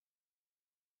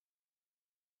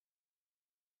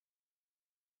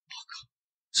我靠，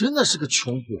真的是个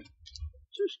穷鬼，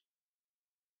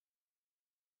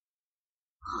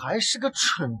还是个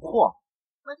蠢货，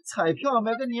买个彩票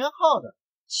买个年号的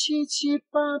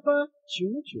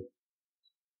778899，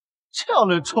这要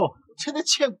能中，真的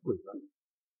见鬼了。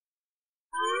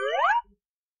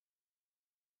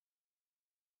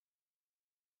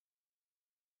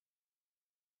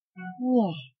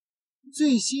哇，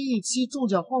最新一期中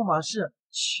奖号码是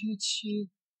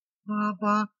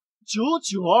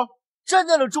778899，真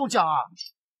的能中奖啊！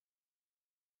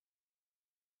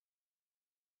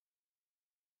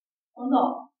王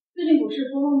总，最近股市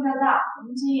波动太大，我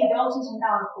们建议不要进行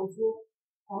大额投资，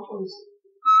保守一些。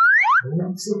投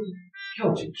资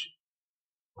票就是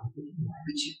我不来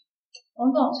得及。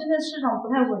王总，现在市场不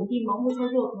太稳定，盲目操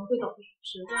作可能会导致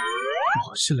损失。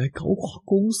我是来搞垮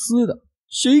公司的，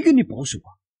谁跟你保守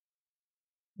啊？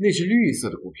那是绿色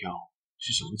的股票，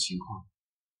是什么情况？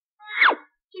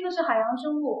这个是海洋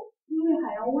生物，因为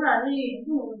海洋污染日益严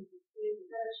重的问题，所以股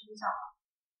价在持续下滑。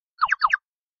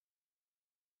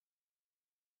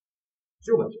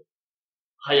就感觉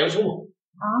海洋生物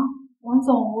啊，王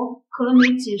总，我可能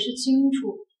没解释清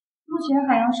楚。目前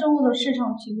海洋生物的市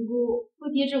场评估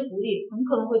会跌至谷底，很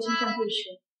可能会倾向退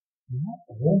市。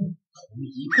投1个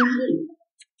亿，会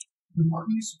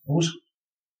亏损多少？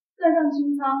算上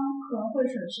清仓，可能会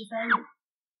损失3亿。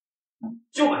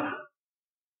就买它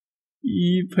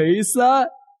，1赔3，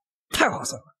太划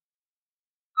算了。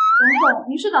王总，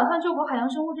您是打算救活海洋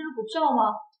生物这只股票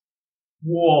吗？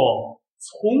我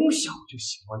从小就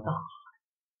喜欢大海，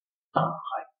大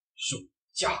海是我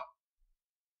家，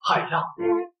海浪，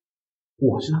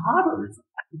我是他的儿子，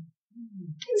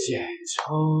简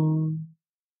称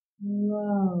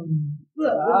浪仔。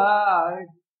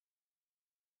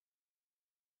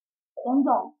王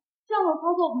总，这样的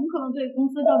操作很可能对公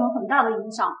司造成很大的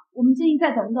影响，我们建议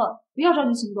再等等，不要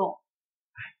着急行动。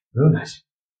不用担心，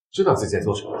知道自己在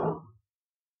做什么。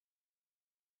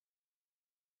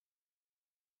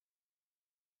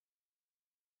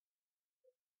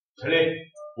陈丽，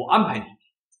我安排你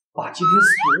把今天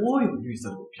所有绿色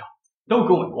的股票都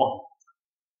给我买光，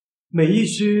每一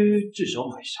只至少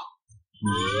买上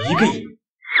1个亿，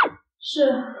是。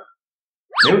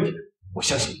没问题，我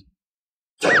相信你。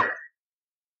加油！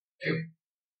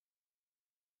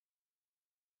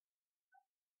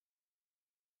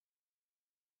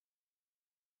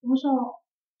王少，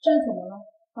这是怎么了？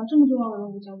把这么重要的任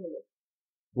务交给我？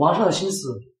王上的心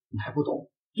思你还不懂，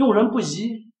用人不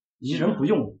疑，疑人不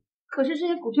用。可是这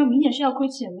些股票明显是要亏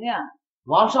钱的呀。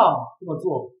王上这么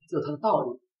做自有他的道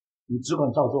理，你只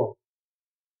管照做。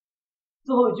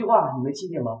最后一句话你没听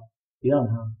见吗？别让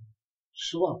他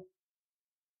失望。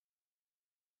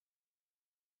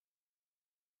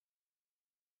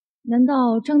难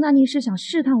道张大逆是想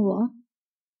试探我？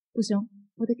不行，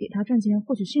我得给他赚钱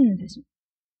获取信任才行。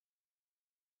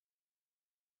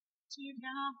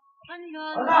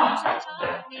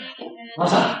王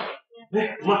上，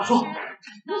哎，我说，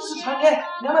这是传给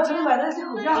娘们城里买的那些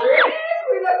股票。快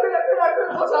来，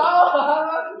皇上！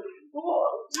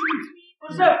不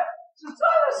是，是赚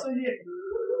了10亿。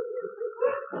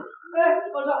哎，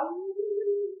皇上，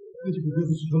那些股票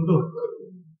都是他们的，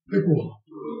别过，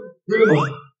为了吗？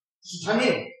是传令，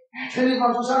全力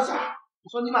放出消息，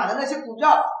说你买的那些股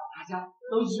票，大家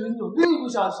都以为你有另一股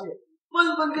消息，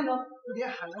纷纷变成连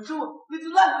海洋生物那只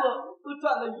烂狗都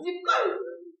赚了1倍。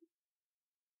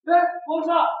哎，皇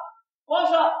上，皇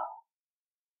上！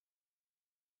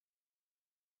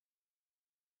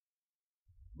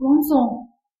王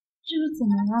总，这是怎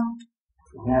么了？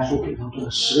人家说给他赚了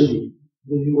10亿，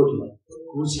你晕过去了，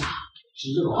估计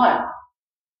是热坏了。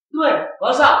对，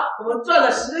皇上，我们赚了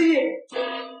10亿。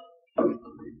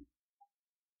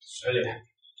水莲，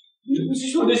你不是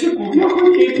说那些股票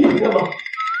会跌停的吗？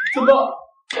怎么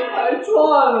还赚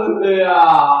了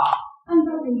呀？按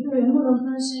照股市员工的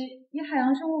分析，以海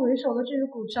洋生物为首的这只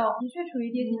股票的确处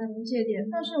于跌停的临界点，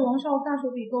但是王少大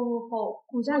手笔购入后，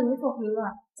股价有所回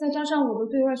暖，再加上我的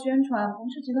对外宣传，王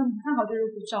氏集团很看好这只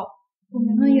股票，股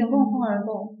民们也望风而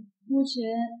动，目前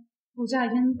股价已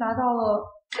经达到了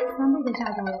3倍的价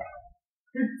格了。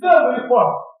你这么一会儿，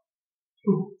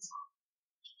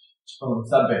涨了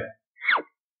3倍，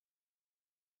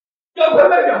赶快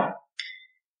卖掉！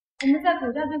我们在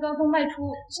股价最高峰卖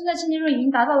出，现在净利润已经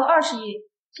达到了20亿。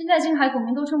现在金海股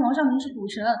民都称王少您是股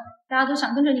神，大家都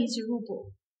想跟着你一起入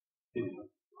股。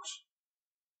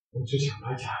我只想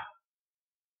卖家，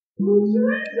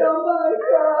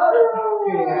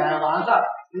皇上，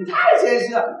你太谦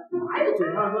虚了，哪有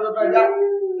嘴上说的败家，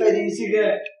带进去给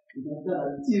你赚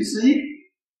了几10亿？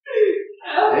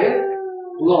哎，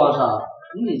不过皇上，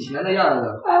你以前的样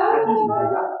子还真挺败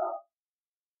家的。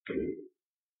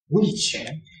我以前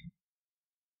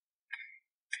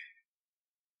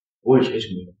什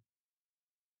么用？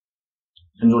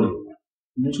陈助理，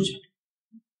你们出去。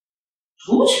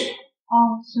出去？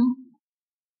哦，行。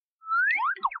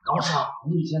皇上，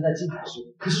你以前在金海市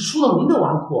可是出了名的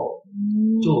纨绔，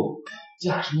就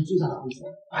金海市最大的灰色，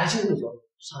百姓会说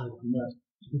上有朋友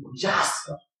就被鬼吓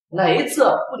死了。哪一次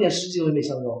不点10几位没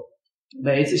相中？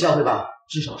每一次消费吧，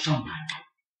至少上百万。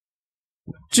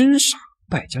真傻，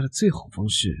败家的最好方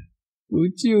式不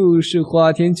就是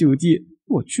花天酒地？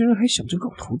我居然还想着搞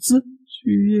投资，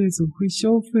去夜总会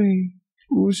消费，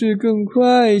不是更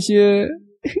快些？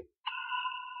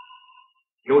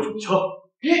给我准车！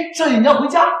哎，少爷你要回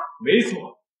家？没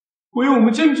错，回我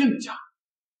们真正的家，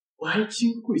歪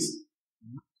金贵子。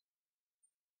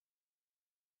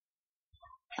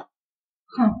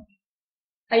哼，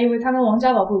还以为他跟王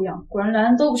家宝不一样，果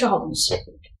然都不是好东西。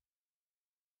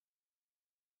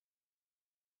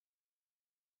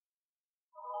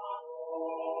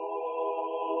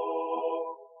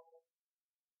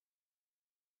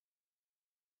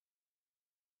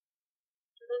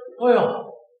哎呦，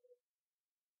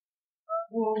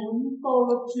我闻到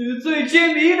了纸醉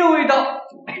金迷的味道。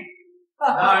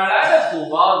哪来的土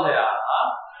包子呀？啊，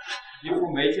一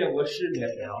副没见过世面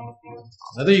的样子。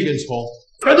哪来的一根葱？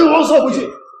敢对王少不敬！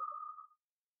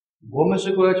我们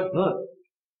是过来讲乐的，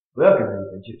不要给他一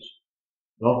点解释。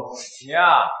走，你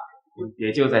呀，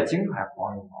也就在京海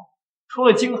晃一晃，除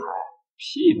了京海，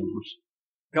屁都不是。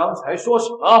刚才说什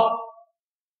么？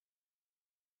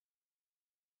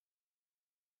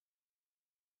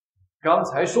刚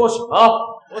才说什么？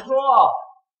我说，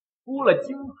除了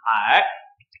京海，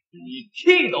你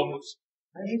屁都不是。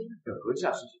还没整合这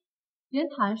下事情，连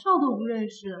谭少都不认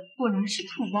识，果然是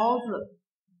土包子。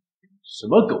什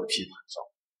么狗屁谭少，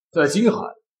在京海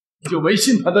就没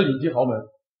姓谭的顶级豪门。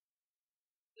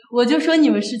我就说你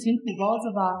们是群土包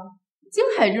子吧，京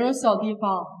海这种小地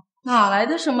方哪来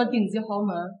的什么顶级豪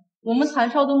门？我们谭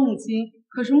少的母亲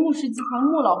可是穆氏集团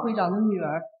穆老会长的女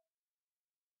儿。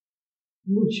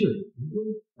穆氏，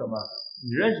怎么，你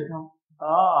认识他？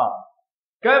啊，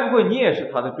该不会你也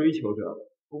是他的追求者？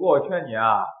不过我劝你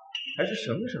啊，还是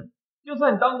省省，就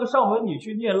算你当个上门女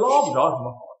婿，你也捞不着什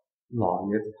么好的。老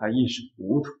爷子他一时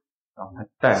糊涂，让他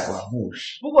代管牧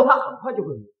师。不过他很快就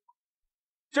会明白，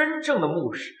真正的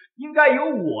牧师应该由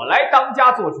我来当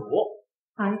家做主。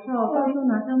韩少，到时候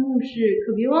拿下牧师，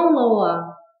可别忘了我啊！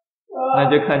那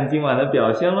就看今晚的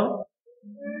表现喽。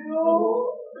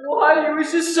我还以为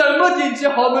是什么顶级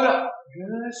豪门呢，原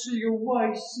来是一个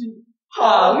外姓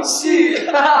旁系，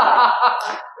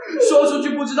说出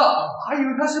去不知道，还以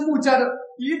为他是穆家的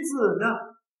嫡子呢，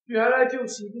原来就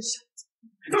是一个小子。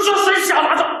你说谁小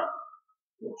杂种？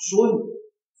我说你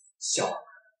小杂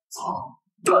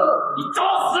种，你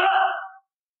找死！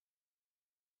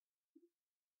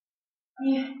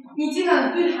你竟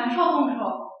敢对韩少动手！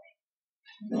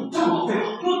你这么废话，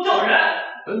给我调人！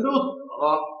陈都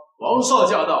啊，王少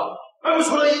驾到，还不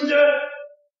出来迎接？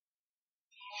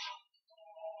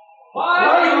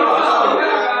欢迎王少！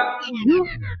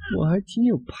我还挺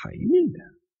有排面的。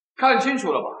看清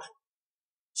楚了吧？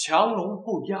强龙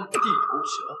不压地头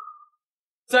蛇，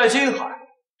在金海，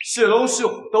是龙是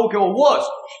虎都给我握上去，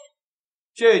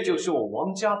这就是我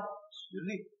王家宝的实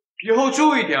力。以后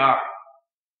注意点儿。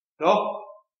走。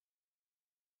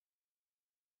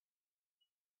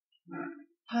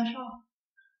韩少，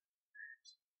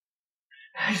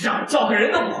让叫个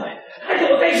人都不会，还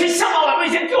给我在一群乡巴佬面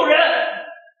前丢人！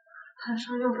韩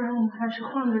少，要不然我们还是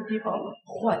换个地方吧。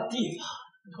换地方？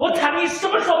我看你什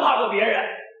么时候怕过别人？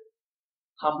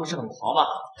他不是很狂吗？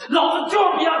老子就是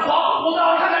比他狂，我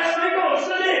倒要看看谁更有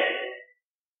实力。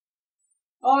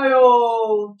哎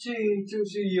呦，这就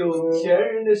是有钱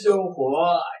人的生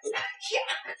活。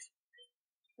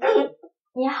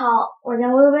你好，我叫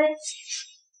微微。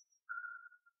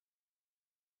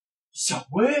小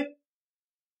薇，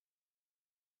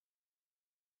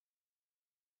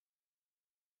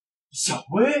小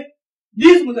薇，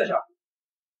你怎么在这儿？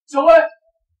小薇，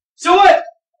小薇，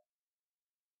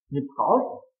你跑什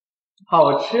么？怕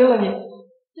我吃了你？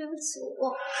对不起，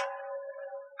我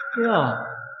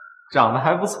长得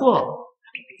还不错，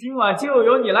今晚就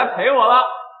由你来陪我了。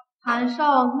韩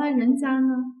少，那人家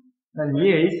呢？那你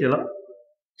也一起了。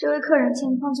这位客人，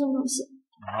请你放心入席。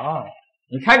啊，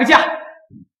你开个价，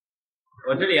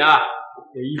我这里啊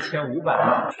有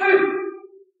1500。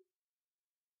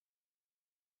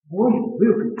我有没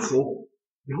有跟你说过，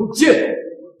要见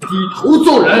低头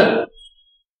做人？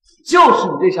就是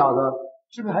你这小子，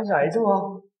是不是还是癌症啊？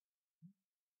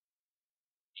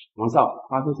王少，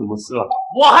发生什么事了？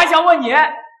我还想问你，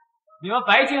你们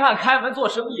白金汉开门做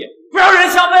生意，不要人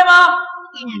消费吗？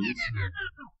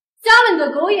瞎了你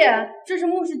的狗眼！这是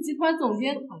穆氏集团总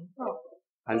监韩少。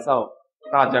韩少，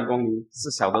大驾光临，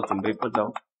是小的准备不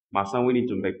周，马上为你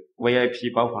准备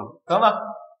VIP 包房。等等，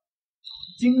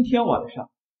今天晚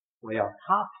上我要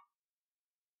他陪。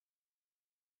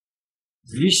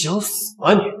你想死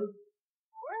啊你！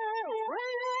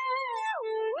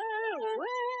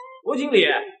吴经理，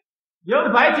你们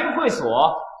的白金会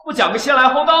所不讲个先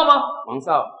来后到吗？王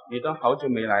少，你都好久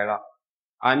没来了，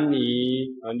安妮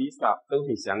和 Lisa 都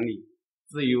很想你。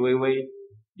至于微微，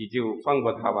你就放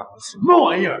过她吧。什么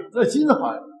玩意儿，在金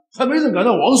海才没人敢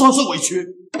让王少受委屈。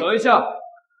等一下，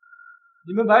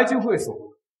你们白金会所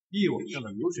一晚上的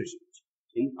流水是多少？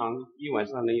平常一晚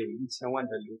上能有1000万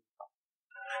的流水。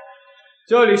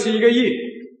这里是1个亿，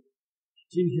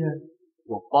今天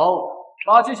我包了，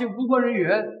把这些无关人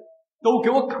员都给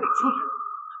我赶出去。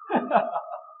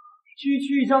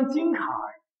区一张金卡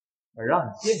而已，我让你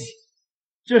见见，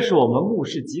这是我们穆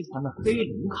氏集团的黑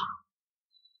龙卡，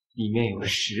里面有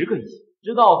10个亿，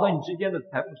知道我和你之间的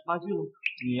财富差距了吗？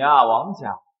你呀，王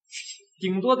家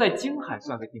顶多在京海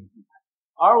算个电子牌，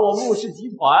而我穆氏集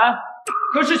团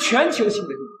可是全球性的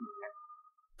电子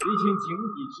牌，已经井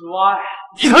底之蛙。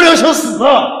你他娘想死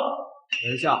啊！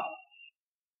等一下，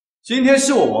今天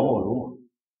是我王某鲁莽，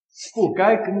不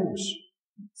该跟穆氏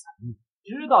比财力，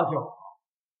知道就好，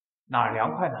哪儿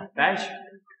凉快哪儿待去。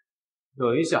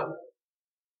等一下，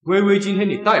微微今天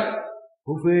你带不了，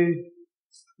除非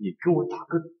你跟我打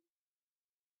个赌。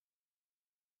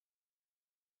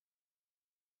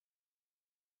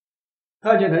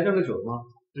看见台上的酒了吗？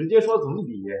直接说总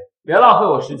比，别浪费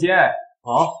我时间。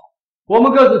好，我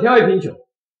们各自挑一瓶酒，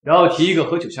然后提一个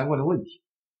和酒相关的问题。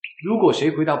如果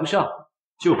谁回答不上，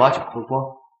就把酒喝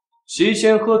光，谁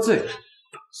先喝醉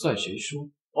算谁输。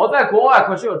我在国外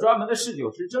可是有专门的侍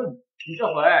酒师证的，你这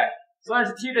回算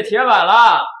是踢着铁板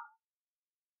了。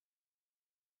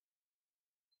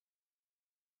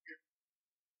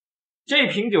这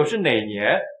瓶酒是哪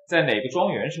年在哪个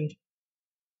庄园生产？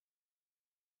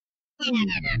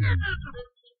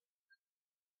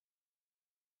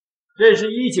这是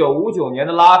1959年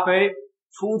的拉菲，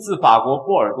出自法国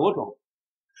波尔多庄。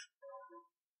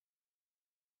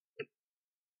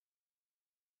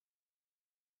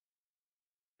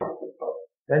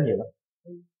该你了。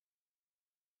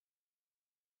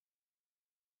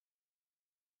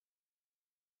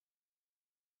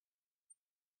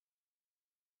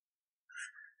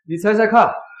你猜猜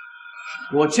看，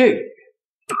我这里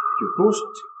有多少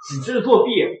钱？你这是作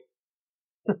弊！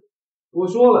哼，我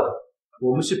说了，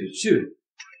我们是比智力，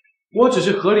我只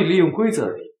是合理利用规则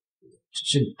而已，只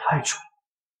是你太蠢。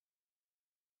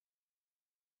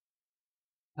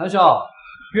谭少，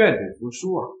愿赌服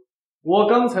输啊！我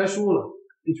刚才输了，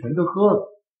你全都喝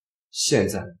了，现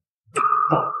在到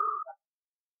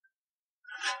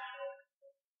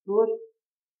喝。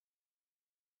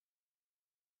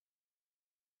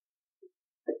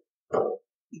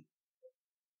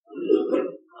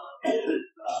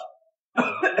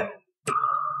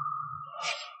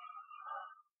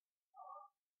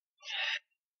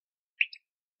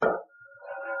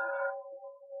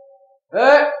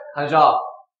哎，谭少，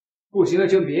不行了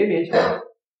就别勉强了。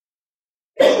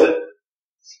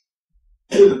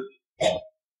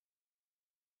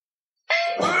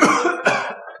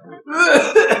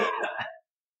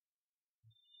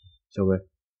小薇，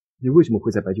你为什么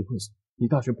会在白金会所？你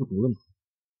大学不读了吗？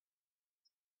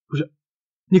不是，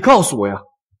你告诉我呀，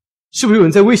是不是有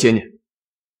人在威胁你？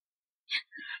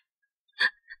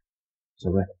小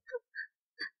薇，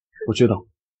我知道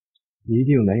你一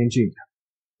定有难言之隐的，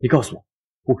你告诉我，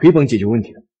我可以帮你解决问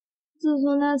题的。自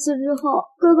从那次之后，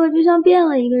哥哥就像变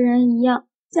了一个人一样，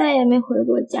再也没回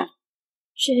过家。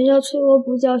学校催我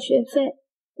补交学费，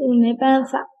我没办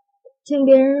法，听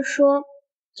别人说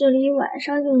这里晚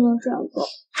上就能赚够，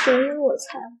所以我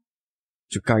才……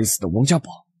这该死的王家宝，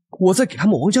我在给他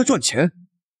们王家赚钱，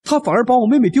他反而把我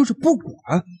妹妹丢着不管。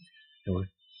小薇，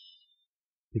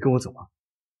你跟我走吧。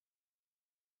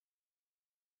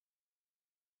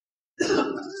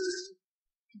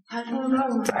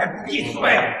闭嘴！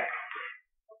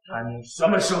谭宁什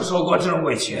么时候受过这种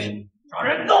委屈？让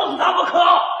人弄死他不可！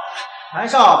谭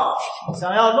少，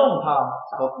想要弄他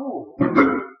可不。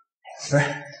喂，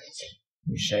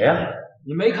你谁呀？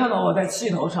你没看到我在气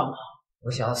头上吗？我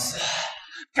想死，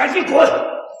赶紧滚！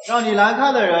让你难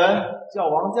堪的人叫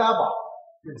王家宝，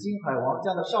是金海王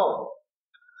家的少爷。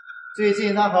最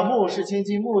近他和穆氏千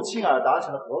金穆庆儿达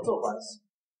成了合作关系。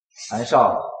谭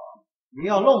少，你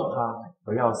要弄他，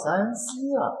可要三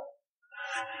思啊！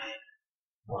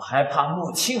我还怕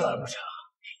穆庆儿不成？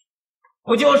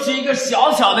不就是一个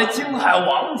小小的金海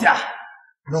王家，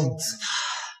弄死他，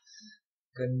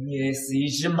跟捏死一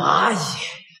只蚂蚁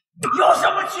有什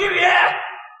么区别？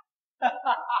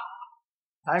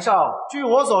谭少，据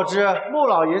我所知，穆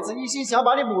老爷子一心想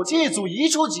把你母亲一族移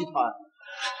出集团。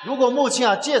如果穆庆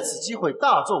儿借此机会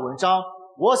大做文章，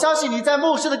我相信你在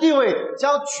穆氏的地位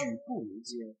将举步维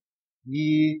艰。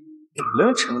你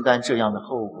能承担这样的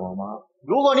后果吗？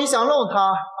如果你想弄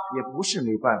他，也不是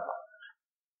没办法，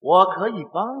我可以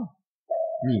帮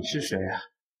你。你是谁啊？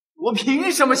我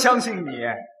凭什么相信你？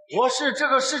我是这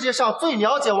个世界上最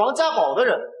了解王家宝的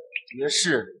人，也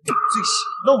是最想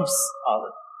弄死他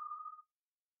的。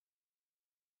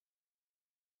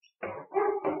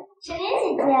晨莲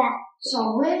姐姐，小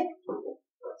薇，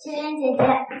晨莲姐姐，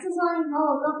自从你和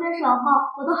我哥分手后，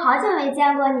我都好久没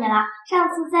见过你了。上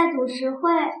次在赌石会，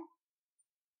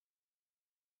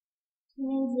晨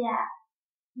莲姐，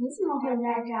你怎么会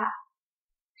在这儿？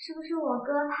是不是我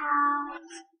哥他？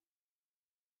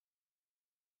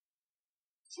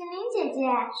晨莲姐姐，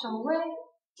小薇，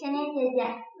晨莲姐姐，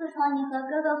自从你和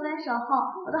哥哥分手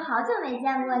后，我都好久没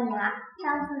见过你了。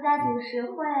上次在赌石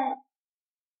会。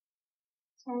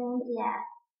陈玲姐，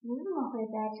你怎么会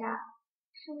在这儿？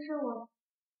是不是我？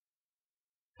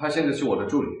他现在是我的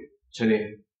助理，陈琳，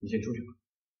你先出去吧。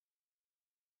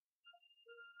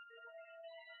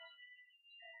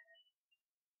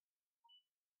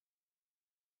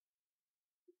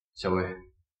小薇，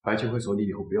白金会所你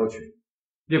以后不要去，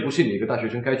那不是你一个大学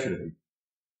生该去的地方。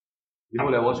以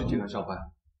后来王氏集团上班，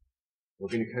我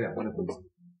给你开2万的工资。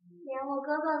连我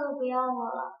哥哥都不要我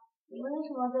了，你为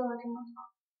什么对我这么好？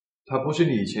他不是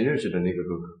你以前认识的那个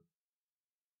哥哥，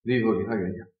你以后离他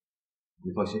远点。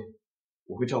你放心，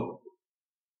我会照顾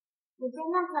你。你真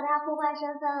的和他互换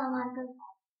身份了吗，哥哥？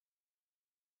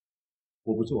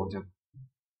我不是王家宝，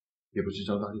也不是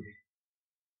张大力，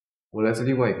我来自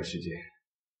另外一个世界。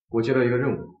我接到一个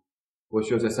任务，我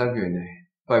需要在3个月内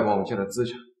败光我家的资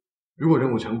产。如果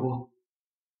任务成功，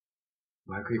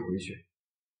我还可以回去；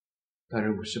但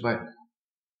任务失败了，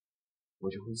我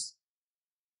就会死。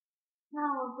那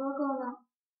我哥哥呢？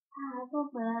他还会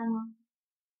回来吗？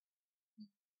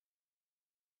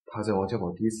他在王家宝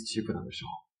第一次欺负他的时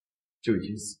候就已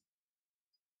经死了。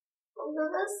我哥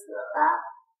哥死了。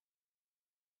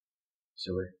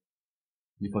小薇，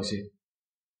你放心，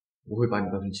我会把你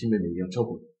当成亲妹妹一样照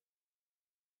顾你。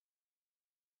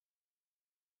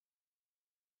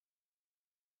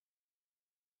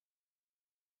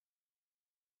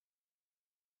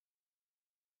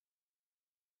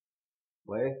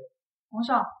喂，王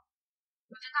少，有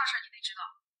件大事你得知道。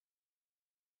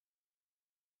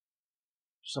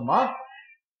什么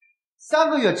？3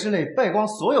个月之内败光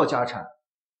所有家产，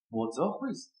否则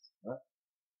会死。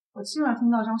我亲耳听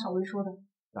到张小薇说的。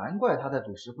难怪他在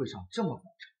董事会上这么反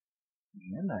常。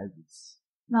原来如此。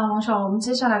那王少，我们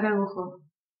接下来该如何？他要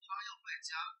败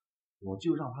家，我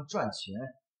就让他赚钱，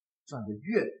赚得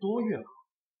越多越好。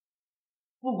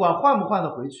不管换不换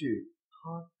得回去，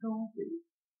他都得。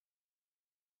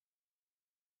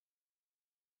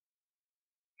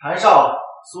韩少、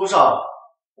苏少，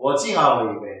我敬二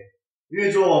位一杯，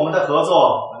预祝我们的合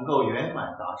作能够圆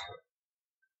满达成。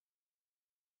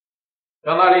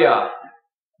张大力啊，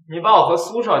你把我和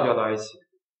苏少叫到一起，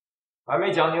还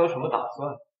没讲你有什么打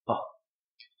算。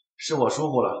是我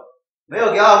疏忽了，没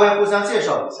有给二位互相介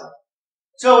绍一下。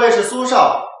这位是苏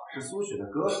少，是苏雪的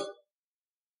哥哥；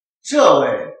这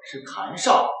位是谭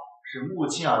少，是穆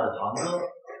庆儿的堂哥。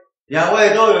2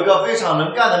位都有一个非常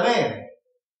能干的妹妹。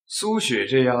苏雪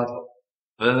这丫头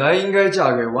本来应该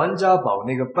嫁给王家宝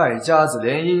那个败家子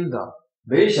联姻的，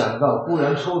没想到忽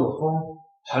然抽了风，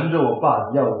缠着我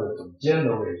爸要的总监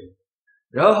的位置，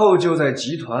然后就在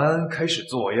集团开始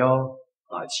作妖，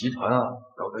把集团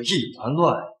搞得一团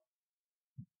乱。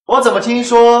我怎么听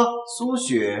说苏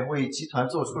雪为集团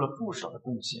做出了不少的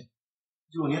贡献，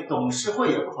就连董事会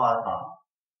也夸她，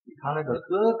比她那个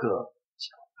哥哥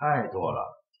强太多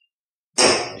了。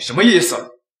你什么意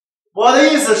思？我的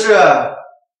意思是，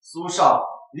苏少，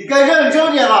你该认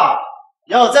真点了。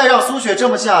要再让苏雪这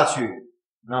么下去，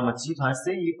那么集团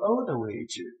CEO 的位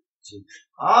置就是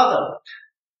他的了。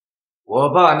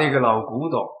我爸那个老古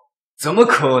董，怎么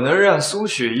可能让苏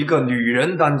雪一个女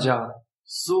人当家？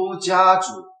苏家主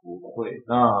不会，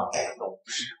那董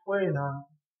事会呢？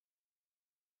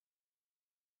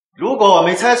如果我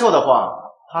没猜错的话，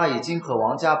他已经和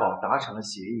王家宝达成了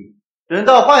协议，等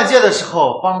到换届的时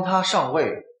候帮他上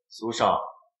位。苏少，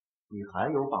你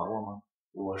还有把握吗？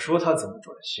我说他怎么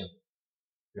转性，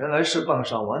原来是傍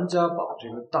上王家宝这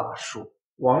个大树。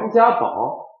王家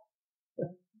宝？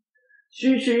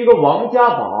区区一个王家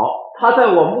宝，他在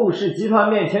我穆氏集团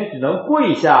面前只能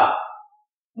跪下。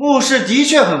穆氏的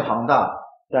确很庞大，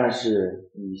但是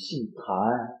你姓谭，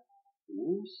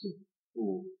不姓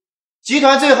穆，集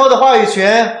团最后的话语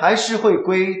权还是会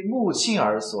归穆庆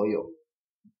儿所有。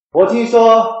我听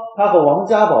说他和王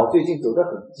家宝最近走得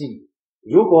很近，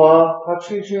如果他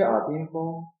吹吹耳边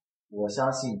风，我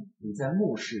相信你在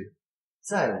穆氏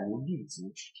再无立足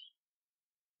之地。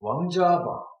王家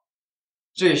宝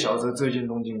这小子最近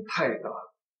动静太大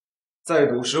了，在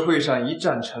董事会上一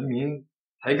战成名，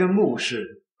还跟穆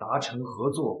氏达成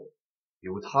合作，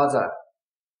有他在，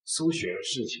苏雪的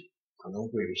事情可能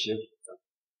会有些复杂。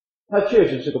他确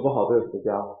实是个不好对付的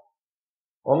家伙，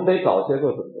我们得早些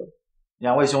做准备。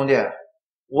2位兄弟，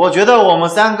我觉得我们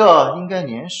3个应该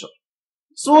联手。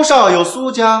苏少有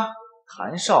苏家，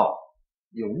谭少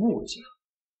有穆家，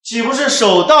岂不是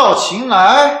手到擒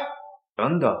来？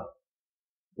等等，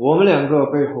我们2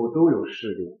个背后都有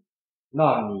势力，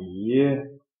那你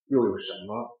又有什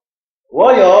么？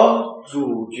我有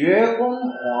主角光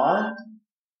环。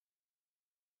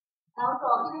老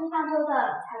总，这是上周的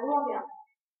财务报表。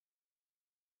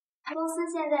公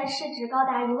司现在市值高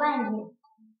达1万亿。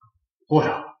多少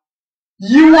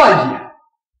？1万亿！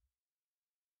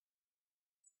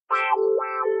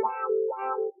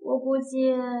我估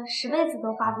计10辈子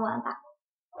都花不完吧。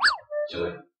小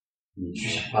薇，你去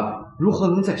想办法，如何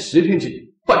能在10天之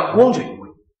内败光这1万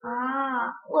亿？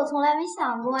啊，我从来没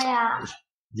想过呀。不是，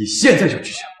你现在就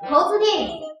去想。投资电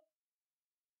影。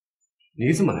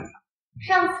你怎么来了？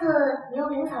上次你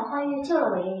用灵草换玉救了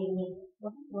我爷爷一命，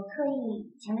我特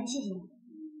意前来谢谢你。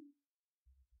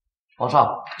皇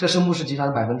上，这是穆氏集团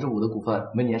5%的股份，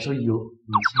每年收益有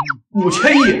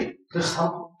5000亿。5000亿？这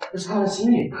是他的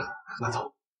心意。拉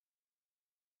走。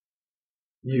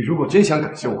你如果真想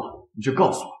感谢我，你就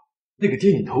告诉我，那个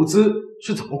电影投资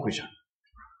是怎么回事？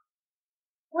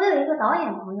我有一个导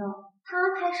演朋友，他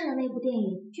拍摄的那部电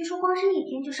影，据说光是1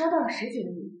天就烧到了10几个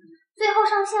亿，最后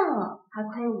上线了还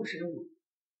亏了50个亿。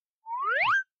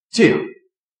这样，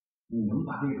你能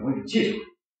把那个导演介绍来？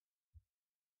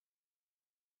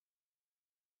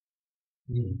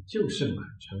你就是满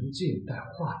城尽带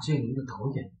华建宁的导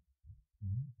演。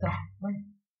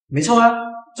没错啊，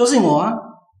就是我啊。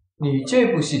你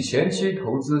这部戏前期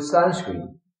投资30个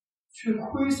亿，却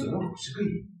亏损了50个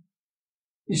亿，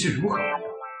你是如何？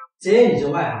这你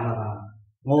就外行了吧？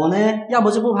我呢，要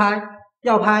不就不拍，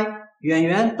要拍演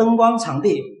员、灯光、场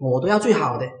地，我都要最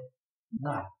好的。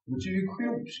那不至于亏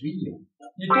50个亿啊，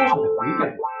你多少得回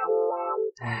点。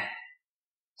唉，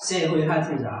社会太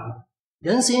复杂，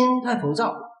人心太浮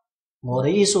躁，我的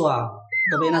艺术啊，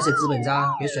都被那些资本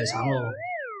家给甩长了。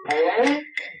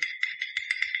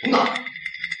董导，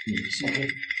你的信片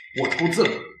我投资了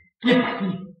100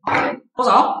亿。多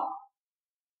少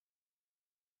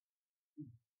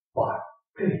？200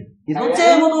亿。你投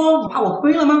这么多，你怕我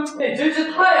亏了吗？那真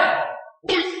是太好了。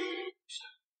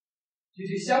姐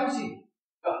姐相信你。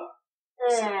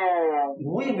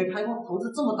我也没拍过投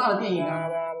资这么大的电影啊！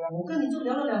我跟你就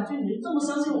聊了2句，你就这么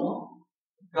相信我？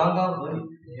刚刚和你聊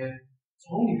天，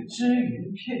从你的只言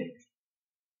片语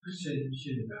中，深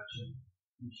深的感受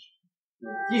你是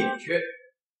一缺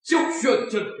就需要你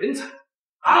这种人才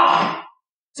啊！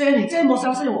既然你这么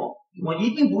相信我，我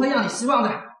一定不会让你失望的。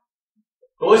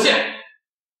多谢。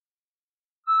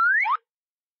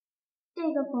这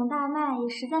个冯大麦也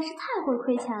实在是太会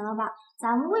亏钱了吧？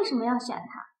咱们为什么要选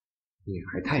他？你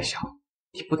还太小，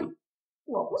你不懂。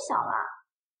我不小啦。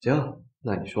行，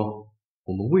那你说，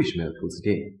我们为什么要投资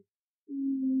电影？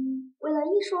为了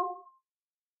艺术。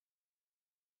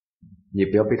你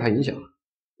不要被他影响了。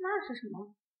那是什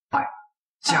么？败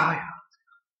家呀！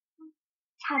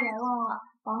差点忘了，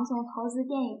王总投资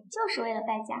电影就是为了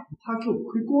败家。他给我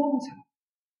亏光才。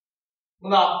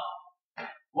董导，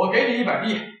我给你100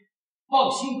亿，放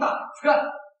心大胆去干。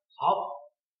好，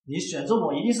你选择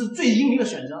我一定是最英明的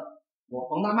选择。我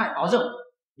冯大麦保证，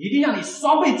一定让你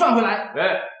双倍赚回来。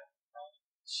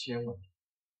千万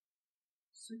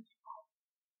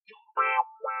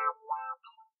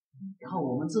然后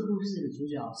我们这部戏的主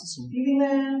角是秦冰冰呢，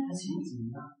还是秦子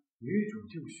怡呢？女主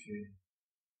就学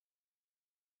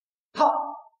套。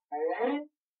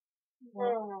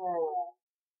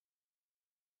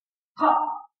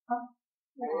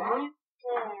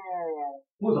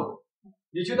穆总，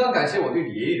你就当感谢我对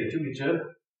你爷爷的救命之恩，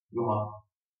如何？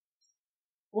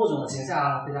穆总的形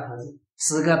象非常合适，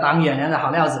是个当演员的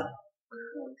好料子。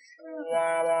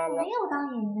没有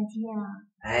当演员的经验啊。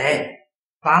哎，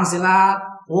放心啦，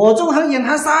我纵横影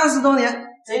坛30多年，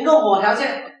经过我条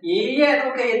件，一夜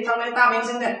都可以成为大明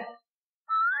星的。你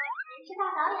是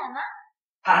大导演吗？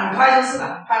很快就是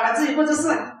了，拍拍自己不就是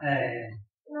了？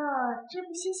那这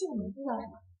部新戏的名字叫什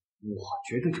么？我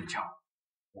觉得就叫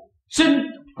真的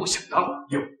不想当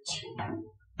有钱人。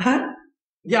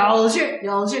有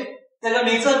趣，这个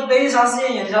名字非常吸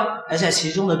引眼球，而且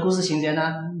其中的故事情节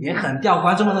呢，也很吊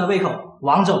观众们的胃口。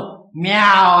王总妙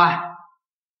啊！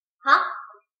好，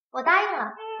我答应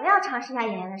了，我要尝试一下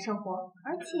演员的生活，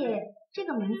而且这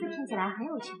个名字听起来很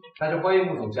有趣。那就欢迎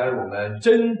穆总加入我们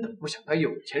真的不想当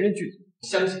有钱人剧组，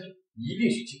相信一定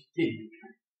是进电影院。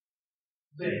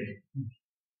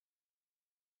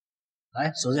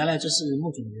来，首先呢就是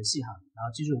穆总的戏哈，然后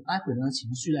记住待会呢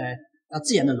情绪呢要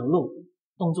自然的流露，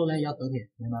动作呢要得体，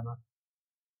明白吗？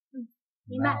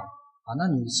明白。好，那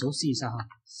你熟悉一下哈。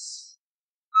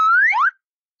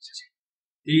小姐，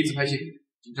第一次拍戏，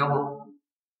紧张吗？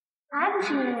才不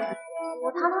是，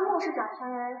我堂堂董事长上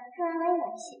人，居然来演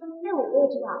戏，这我也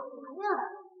知道，肯定的。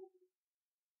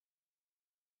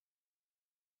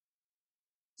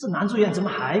这男主演怎么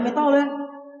还没到呢？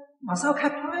马上要开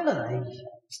拍了，哎呀！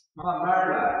慢慢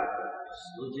来，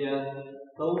时间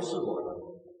都是我的。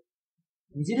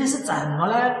你今天是怎么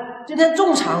了？今天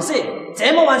重场戏，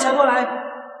这么晚才过来？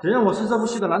谁让我是这部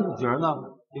戏的男主角呢？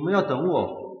你们要等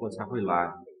我，我才会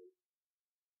来。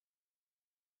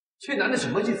这男的什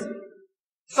么意思？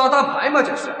耍大牌吗？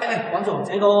这是？王总，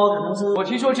这个可能是……我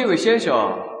听说这位先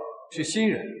生是新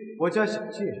人，我叫小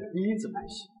谢，第一次拍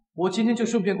戏，我今天就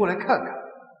顺便过来看看，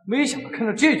没想到看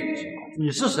到这种情况。你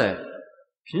是谁？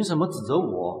凭什么指责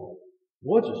我？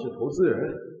我只是投资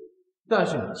人，但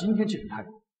是你今天这个态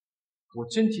度，我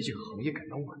真替这个行业感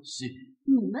到惋惜。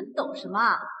你们懂什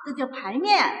么？这叫排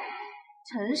面。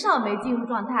陈少没进入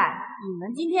状态，你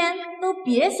们今天都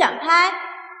别想拍。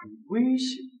危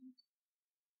险！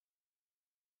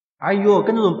哎呦，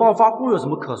跟这种暴发户有什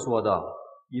么可说的？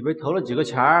以为投了几个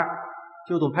钱儿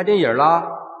就懂拍电影啦？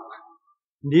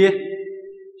你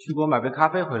去给我买杯咖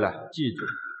啡回来，记住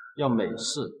要美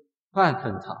式半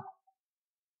分糖。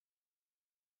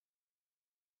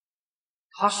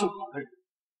他是我的人，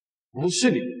不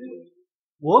是你的人。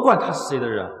我管他是谁的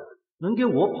人，能给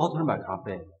我跑腿买咖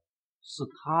啡是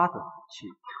他的福气。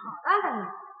好大的脸！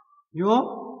哟，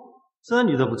这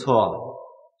女的不错，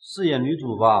饰演女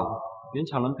主吧，勉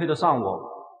强能配得上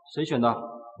我。谁选的？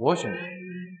我选的。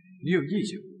你有意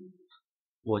见吗？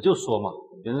我就说嘛，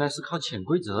原来是靠潜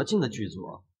规则进的剧组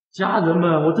啊！家人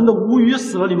们，我真的无语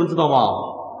死了，你们知道吗？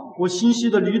我新戏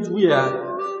的女主演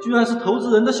居然是投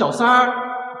资人的小三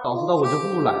儿。早知道我就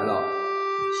不来了，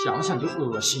想想就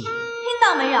恶心。听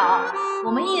到没有？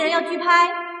我们艺人要拒拍，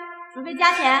除非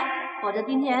加钱，否则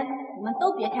今天你们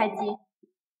都别开机。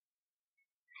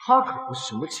他可不是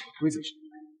什么潜规则生，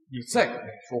你再敢乱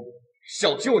说，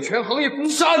小心我全行业封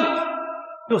杀你！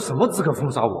有什么资格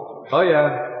封杀我？导演，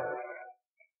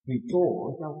你说我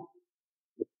王家宝，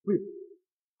为什么？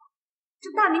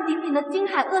这大名鼎鼎的金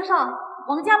海恶少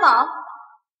王家宝，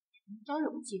招惹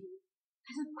不起，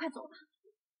还是快走吧。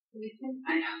哎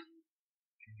呀，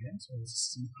原来是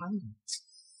他的名字。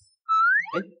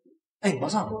哎，王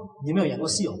少，你有没有演过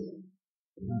戏哦？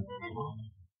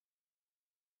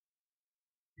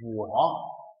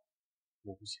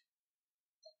我不行，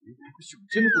你拍个戏我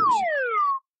真的不行。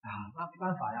啊，那没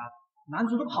办法呀，男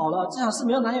主都跑了，这场戏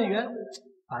没有男演员。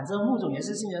反正穆总也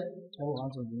是新人，托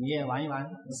王总你也玩一玩，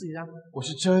试一下。我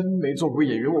是真没做过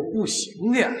演员，我不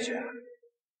行的呀，这。先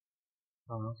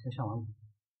上王总。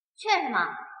劝什么？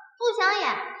不想演，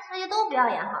那就都不要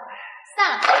演好了，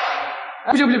散了吧。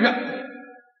不行，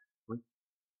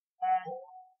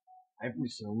还不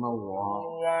行吗？我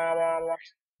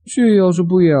这要是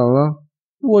不演了，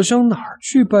我上哪儿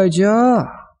去败家啊？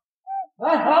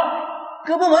哎，好，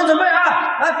各部门准备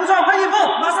啊！来，服装换衣服，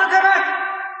马上开拍。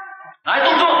来，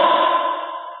动作！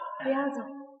不要走，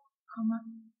好吗？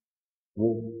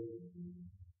我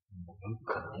们不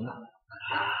可能的。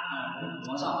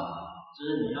王少，就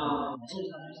是你要感受一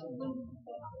下剧情的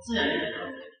自然一点。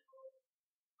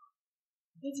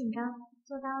别紧张，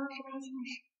做刀是开心的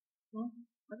事。来，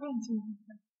我带你进去。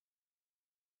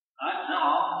来，很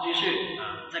好，继续，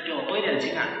再给我多一点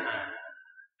情感，来，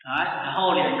然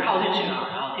后脸靠进去啊，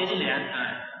然后贴近脸，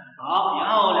好，然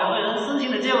后两个人深情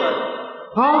的接吻。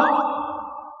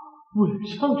吻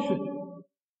上去。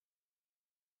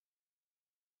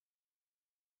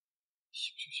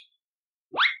行。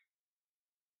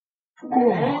不过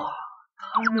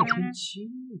他那根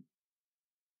亲密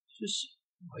是什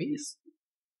么意思？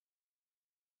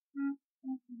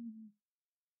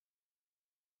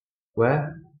喂，那个，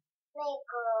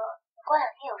过2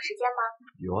天有时间吗？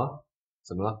有啊，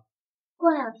怎么了？过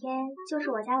2天就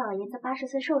是我家老爷子80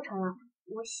岁寿辰了，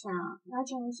我想邀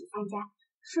请你一起参加，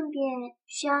顺便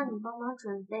需要你帮忙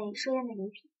准备寿宴的礼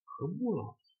品。和穆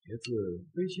老爷子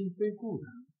非亲非故的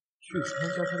去参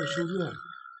加他的寿宴。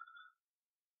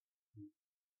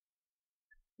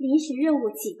临时任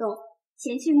务启动，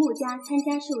前去穆家参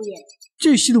加寿宴。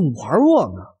这系统玩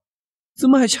我呢？怎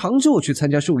么还强制我去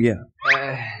参加寿宴？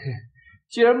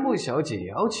既然穆小姐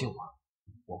邀请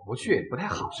我不去也不太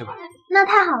好，是吧？那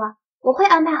太好了，我会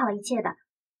安排好一切的。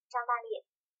张大力，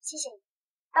谢谢你，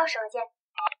到时候见。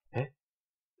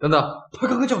等等，他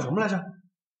刚刚叫什么来着？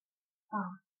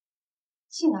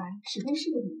杏儿始终是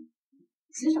个女人，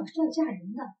迟早是要嫁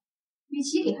人的。与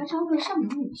其给她招个上门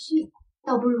女婿，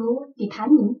倒不如给谭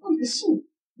明换个姓，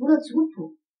除了族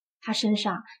谱，她身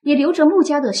上也流着穆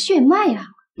家的血脉啊。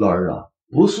老儿啊，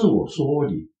不是我说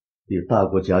你大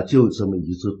国家就这么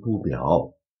一只布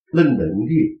表，论能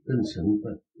力，论身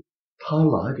份，他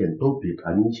哪点都比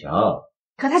谭明强。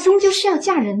可她终究是要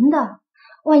嫁人的，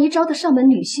万一招的上门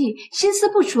女婿心思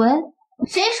不纯，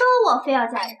谁说我非要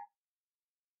嫁人？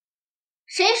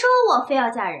谁说我非要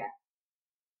嫁人？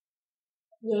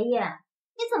爷爷，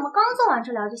你怎么刚做完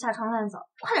治疗就下床乱走？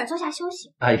快点坐下休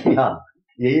息。哎呀，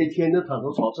爷爷天天躺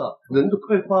在床上，人都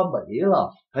快发霉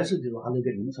了，还是得拿那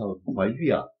个临场怀玉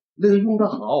啊，那个用得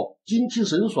好，精气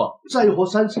神爽，再活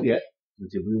30年，这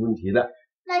就没问题的。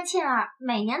那庆儿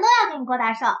每年都要给你过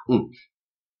大寿。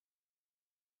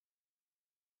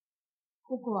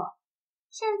姑姑，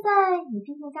现在你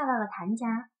毕竟嫁到了谭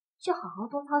家，就好好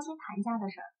多操心谭家的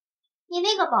事儿。你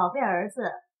那个宝贝儿子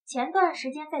前段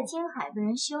时间在金海被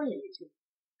人修理了一顿，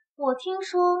我听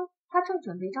说他正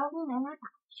准备招兵买马打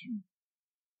去。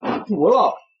服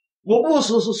了，我不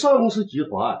是上市集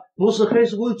团，不是黑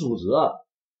社会组织，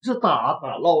这打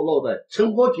打闹闹的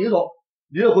成波结党，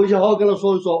你要回去好好跟他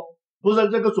说一说，不然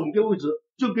这个总监位置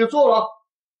就别做了。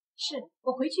是，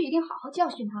我回去一定好好教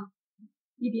训他。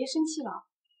你别生气了。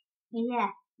爷爷，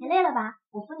你累了吧？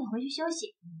我扶你回去休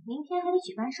息，明天还得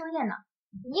举办寿宴呢，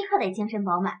你可得精神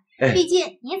饱满，毕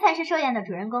竟您才是寿宴的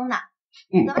主人公呢。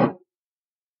走吧。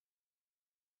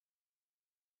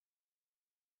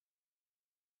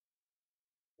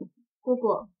姑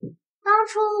姑，当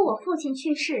初我父亲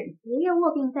去世，爷爷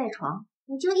卧病在床，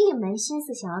你就一门心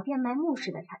思想要变卖穆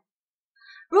氏的产业。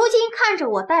如今看着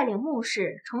我带领穆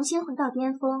氏重新回到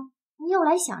巅峰，你又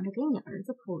来想着给你儿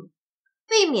子铺路，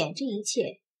未免这一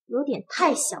切有点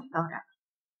太想当然了。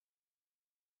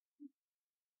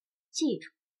记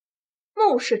住，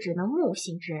穆氏只能穆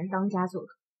姓之人当家做主。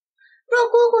若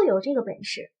姑姑有这个本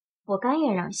事，我甘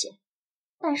愿让贤，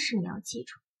但是你要记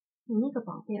住，你那个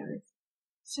宝贝儿子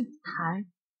姓谭。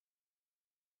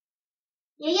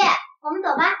爷爷，我们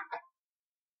走吧。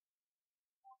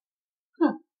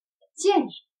哼，贱人！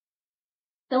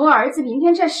等我儿子明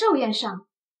天在寿宴上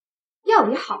料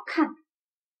理好看。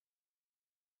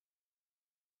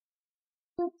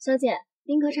小姐，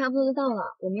宾客差不多都到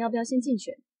了，我们要不要先进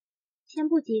去？先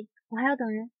不急，我还要等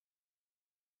人。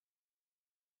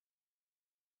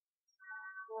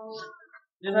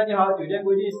先生你好，酒店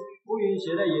规定不允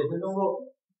携带野生动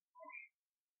物。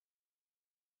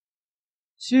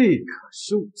这可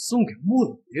是我送给穆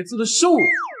老爷子的寿宴，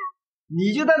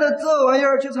你就带着这玩意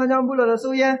儿去参加穆老的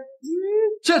寿宴？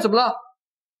这怎么了？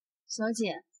小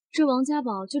姐，这王家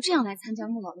宝就这样来参加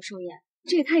穆老的寿宴，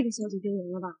这也太给小姐丢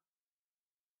人了吧？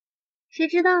谁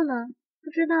知道呢？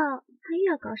不知道他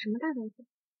又要搞什么大动作。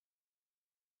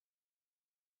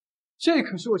这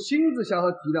可是我亲自向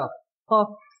他提的啊！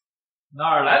哪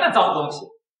儿来的脏东西？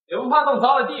也不怕弄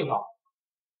脏了地方？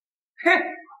嘿，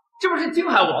这不是京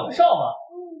海王少吗？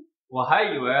我还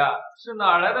以为是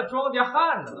哪儿来的庄稼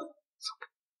汉子呢。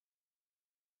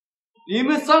你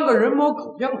们3个人模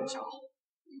狗样的家伙，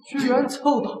居然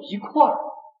凑到一块儿，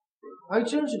还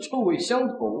真是臭味相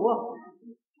投啊！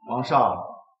王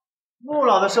少，穆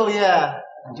老的寿宴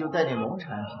你就带点农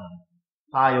产品，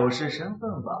怕有失身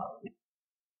份吧？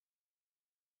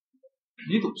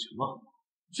你懂什么？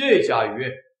这甲鱼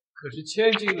可是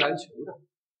千金难求的，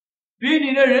比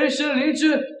你的人参灵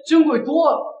芝珍贵多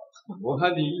了。我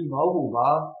看你1毛5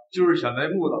毛，就是想来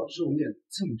穆老寿宴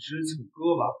蹭吃蹭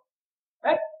喝吧？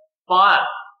哎，保安，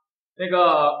那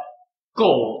个狗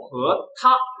和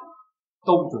他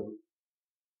都不准。我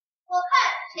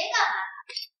看谁干嘛？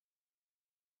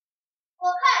我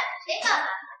看谁干嘛？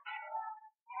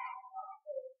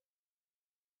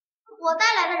我带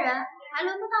来的人还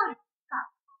轮不到你。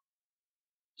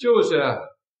就是，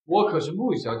我可是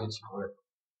穆小姐情人，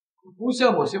不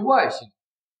像某些外姓，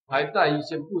还带一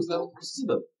些不三不四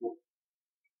的礼物。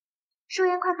寿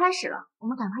宴快开始了，我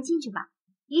们赶快进去吧。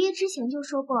爷爷之前就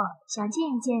说过，想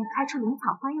见一见开出灵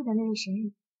草花药的那位神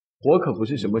人。我可不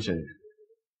是什么神人，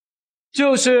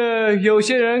就是有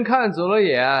些人看走了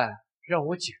眼，让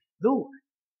我捡漏了。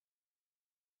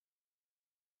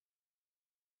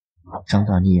张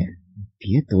大孽，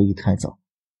别得意太早。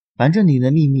反正你的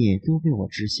秘密都被我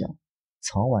知晓，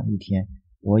早晚一天，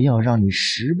我要让你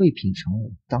10倍品尝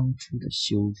我当初的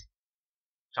羞辱。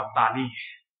张大力，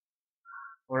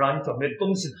我让你准备的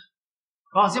东西呢？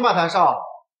放心吧，谭少，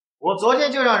我昨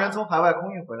天就让人从海外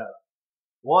空运回来了。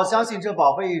我相信这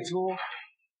宝贝一出，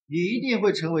你一定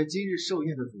会成为今日寿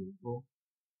宴的主人公。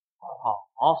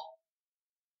好，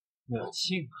穆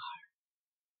庆儿，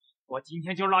我今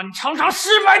天就让你尝尝失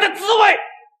败的滋味。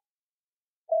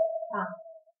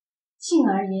庆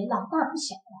儿也老大不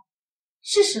小了，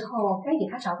是时候该给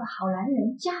他找个好男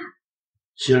人嫁了。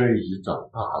庆儿已经长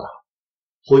大了，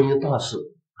婚姻大事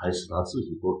还是他自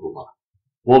己做主吧。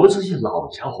我们这些老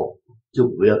家伙就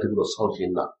不要跟着操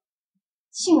心了。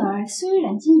庆儿虽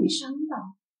然精于商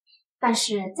道，但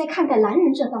是在看待男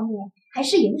人这方面还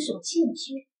是有所欠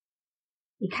缺。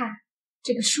你看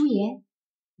这个叔爷，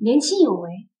年轻有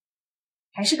为，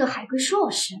还是个海归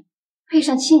硕士，配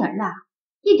上庆儿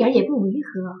一点也不违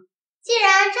和。既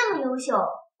然这么优秀，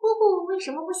姑姑为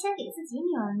什么不先给自己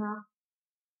女儿呢？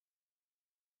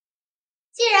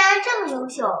既然这么优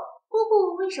秀，姑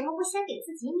姑为什么不先给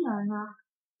自己女儿呢？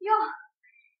哟，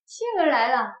庆儿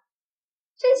来了，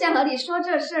正想和你说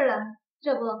这事了，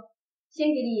这不，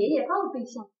先给你爷爷报对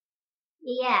象。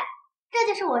爷爷，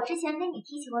这就是我之前跟你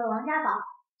提起过的王家宝，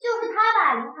就是他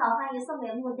把灵草翻译送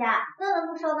给穆家，乐乐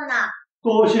不收的呢。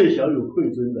多谢小友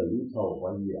馈赠的灵草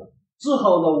翻译啊，只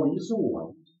好让我一送完。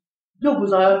要不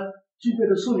然今天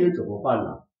的寿宴怎么办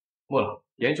呢？穆老，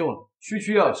严重了，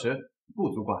区要迟，不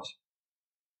足挂齿。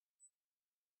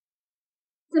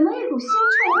怎么一股腥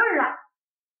臭味啊？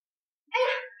哎呀，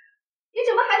你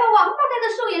怎么还把王八带到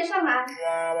寿宴上来？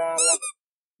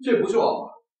这不是王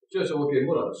八，这是我给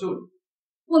穆老的寿礼。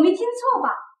我没听错吧？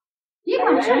你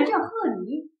管这叫贺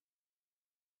礼？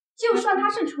就算它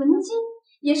是纯金，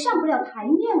也上不了台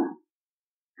面啊！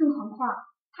更何况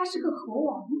它是个猴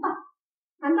王八。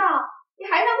难道你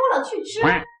还让穆老去吃？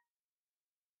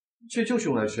这就是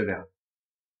用来吃的呀。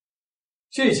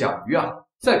这甲鱼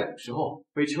在古时候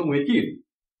被称为地驴，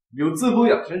有滋补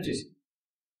养生之性。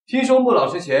听说穆老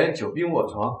之前久病卧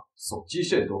床，所积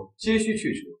甚多，皆需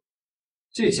去除。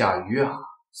这甲鱼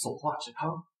所化之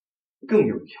汤，更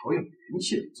有调养元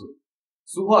气的作用。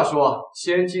俗话说，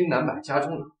千金难买家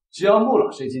中老，只要穆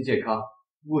老身心健康，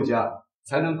穆家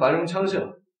才能繁荣昌盛。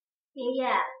爷爷，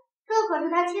这可是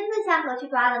他亲自下河去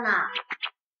抓的呢。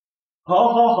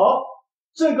好，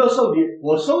这个寿礼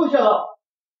我收下了。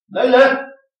来人，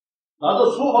拿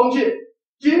到厨房去，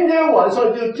今天晚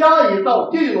上就加一道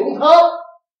地笼汤。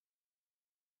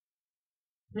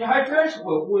你还真是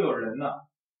会忽悠人呢！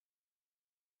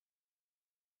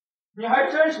你还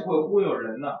真是会忽悠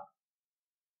人呢！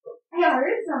哎呀，儿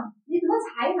子，你怎么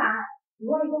才来？你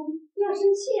外公要生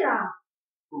气了。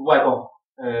外公，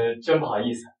真不好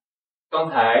意思，刚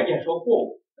才验收货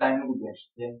物耽误一点时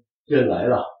间。进来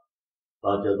了，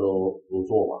大家都入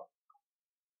座吧。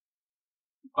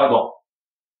外公，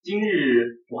今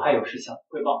日我还有事向你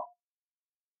汇报。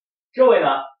这位呢，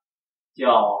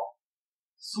叫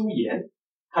苏岩，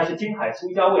他是金海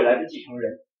苏家未来的继承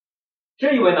人。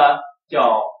这一位呢，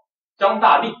叫张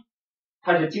大力，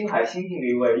他是金海新晋的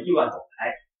一位亿万总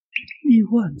裁。亿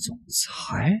万总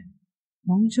裁？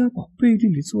王家宝背地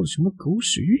里做了什么狗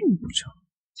屎运不成？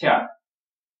亲儿，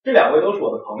这两位都是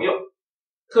我的朋友，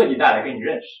特地带来给你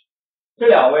认识。这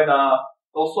两位呢，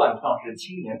都算得上是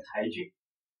青年才俊，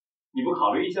你不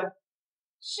考虑一下？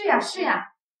是呀是呀，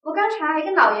我刚才还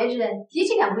跟老爷子提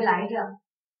起两位来着。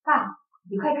爸，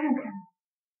你快看看，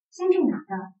相中哪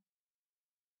个？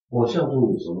我相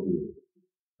中你什么地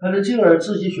方？还是静儿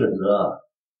自己选择啊？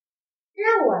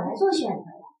让我来做选择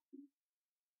呀。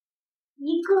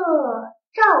一个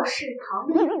肇事逃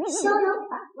逸，逍遥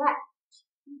法外；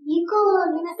一个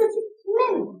连自己的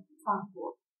妹妹都不放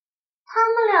过。他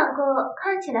们两个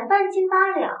看起来半斤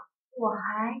八两，我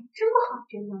还真不好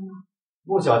抉择呢。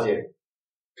穆小姐，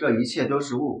这一切都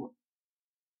是误会。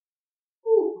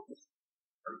误会？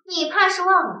你怕是忘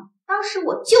了，当时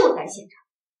我就在现场，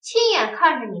亲眼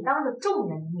看着你当着众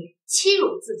人的面欺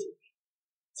辱自己，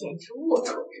简直龌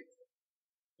龊之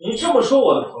极。你这么说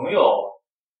我的朋友，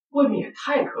未免也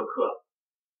太苛刻了。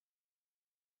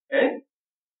哎，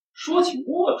说起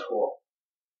龌龊，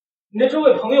你的这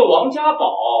位朋友王家宝，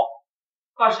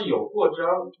怕是有过之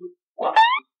而无不及。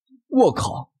我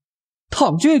靠，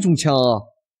躺这种枪啊！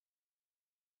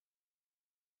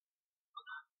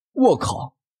我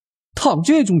靠，躺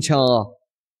这种枪啊！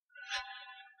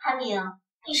韩明，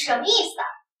你什么意思啊？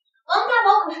王家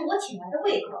宝可是我请来的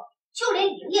贵客，就连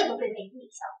爷爷都会陪你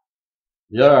笑。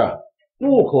爷儿，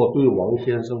不可对王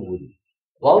先生无礼。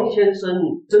王先生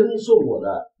真是我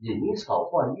的灵草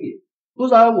换玉，不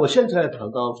然我现在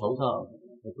躺到床上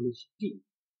还不能起地。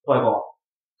外公，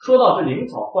说到这灵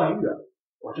草换玉啊，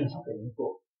我正想跟您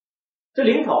说，这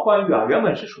灵草换玉啊，原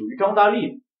本是属于张大力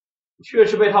的，却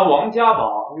是被他王家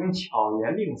宝用巧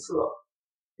言令色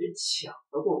给抢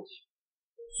了过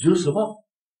去。有什么？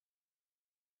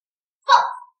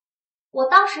我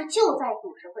当时就在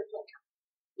董事会现场，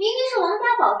明明是王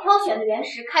家宝挑选的原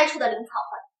石开出的灵草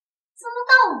换玉，怎么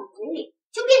到你嘴里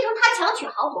就变成他强取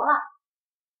豪夺了？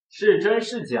是真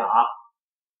是假，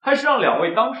还是让两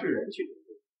位当事人去决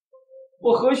定，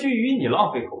我何须与你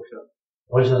浪费口舌？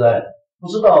王先生，不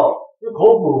知道你可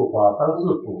否把当日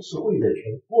董事会的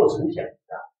全过程讲一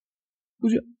下？不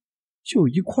是，就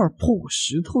一块破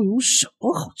石头，有什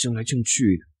么好争来争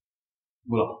去的？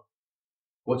穆老，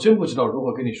我真不知道如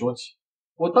何跟你说起。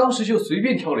我当时就随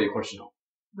便挑了一块石头，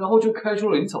然后就开出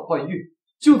了灵草换玉，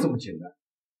就这么简单。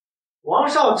王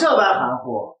少这般含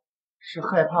糊，是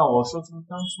害怕我说出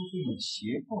当初对你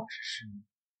胁迫之事吗？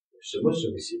什么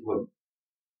时候胁迫你？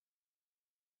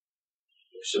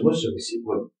什么时候胁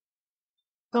迫你？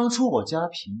当初我家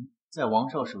贫，在王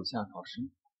少手下讨生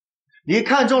活，你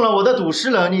看中了我的赌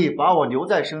师能力，把我留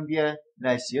在身边，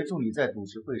来协助你在赌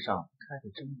石会上开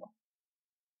的珍宝。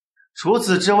除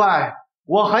此之外，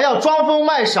我还要装疯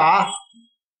卖傻，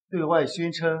对外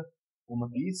宣称我们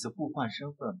彼此互换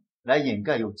身份，来掩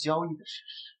盖有交易的事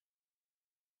实。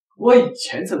我以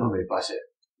前怎么没发现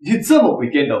你这么会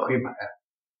颠倒黑白啊？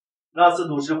那次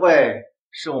赌石会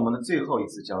是我们的最后一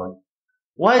次交易，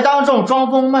我还当众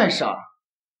装疯卖傻，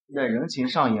在人情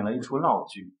上演了一出闹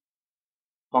剧，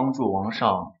帮助王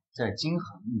少在金海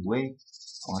立威。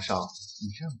王少，你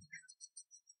认不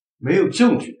认？没有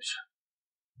证据的事，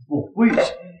我为什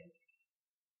么？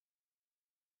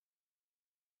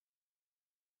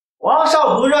王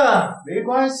少不认没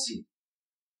关系，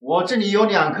我这里有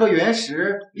2颗原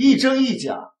石，一真一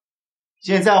假，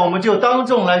现在我们就当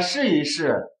众来试一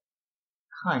试，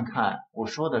看看我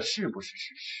说的是不是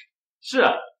事实。是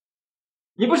啊，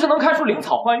你不是能开出灵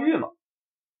草换玉吗？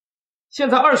现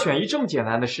在2选1这么简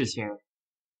单的事情，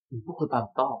你不会办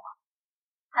不到吧？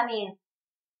韩明，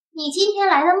你今天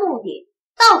来的目的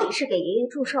到底是给爷爷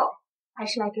祝寿，还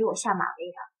是来给我下马威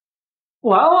的？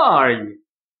玩玩而已，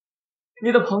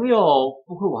你的朋友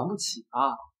不会玩不起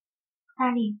啊。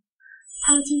大力，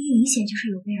他们今天明显就是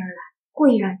有备而来，故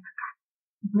意让你难看，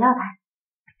你不要担心。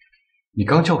你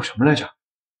刚叫我什么来着？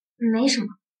没什么，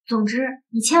总之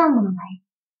你千万不能答应。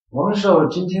王少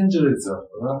今天这是怎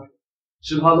么了？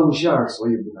是怕露馅儿，所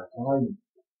以不敢答应。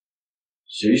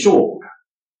谁说我不敢？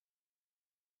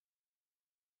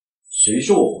谁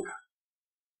说我不敢？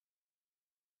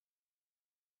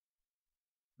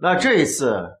那这一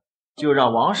次就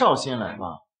让王少先来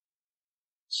吧，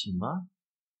请吧。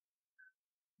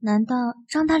难道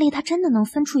张大力他真的能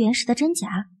分出原石的真假？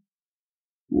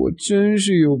我真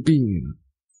是有病啊！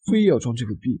非要装这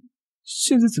个逼，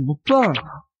现在怎么办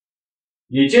啊？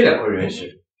你这2块原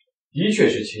石的确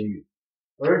是青玉，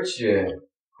而且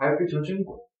还非常珍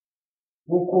贵。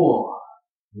不过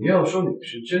你要说哪个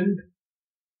是真的，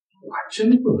我还真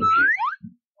不能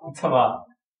辨。怎么？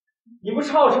你不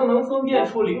是号称能分辨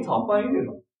出灵草换玉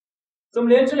吗？怎么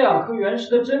连这2颗原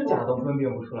石的真假都分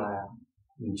辨不出来啊？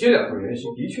你这2块原石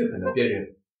的确很难辨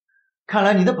认。看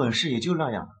来你的本事也就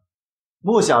那样了。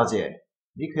穆小姐，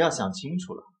你可要想清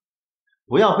楚了，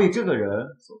不要被这个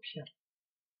人所骗。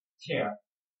庆儿，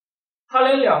他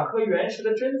连2颗原石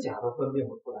的真假都分辨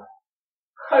不出来，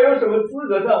还有什么资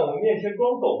格在我们面前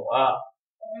装懂啊？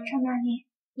张大力，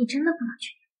你真的不能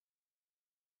去。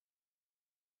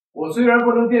我虽然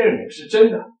不能辨认哪个是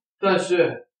真的，但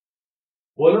是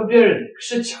我能辨认哪个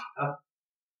是假的。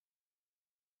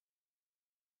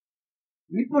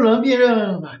你不能辨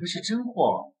认哪个是真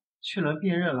货，却能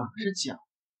辨认哪个是假，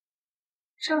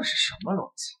这是什么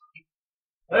逻辑？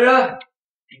来人，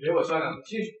给我上2盆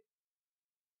清水。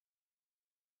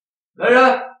来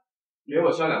人，给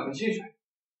我上2盆清水。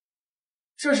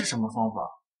这是什么方法？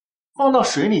放到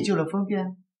水里就能分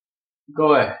辨？各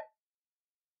位，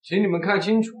请你们看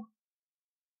清楚，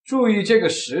注意这个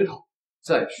石头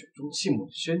在水中浸没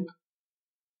的深度。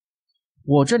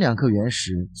我这2颗原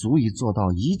石足以做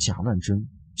到以假乱真，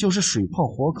就是水泡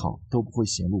火烤都不会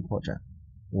显露破绽。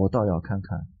我倒要看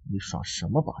看你耍什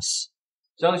么把戏。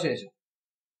张先生，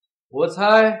我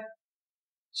猜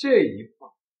这一块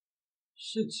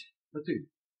是假的，对吗？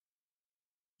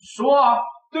说啊，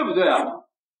对不对啊？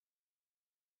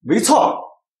没错。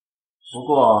不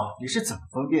过你是怎么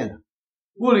分辨的？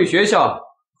物理学上，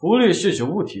浮力是指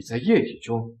物体在液体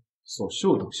中所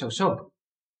受到向上的，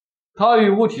它与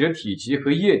物体的体积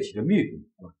和液体的密度有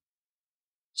关。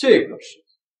这个石头，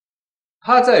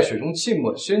它在水中浸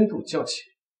没的深度较浅，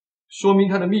说明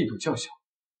它的密度较小，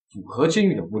符合真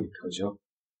玉的物理特征。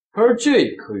而这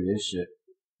一颗原石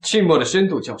浸没的深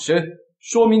度较深，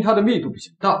说明它的密度比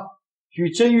较大，与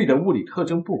真玉的物理特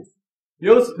征不符。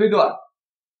由此推断，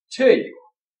这一块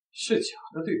是假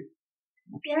的，对吗？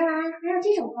原来还有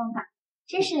这种方法，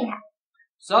真是厉害。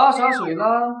洒水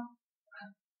啦！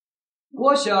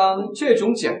我想这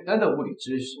种简单的物理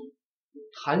知识，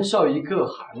韩少一个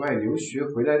海外留学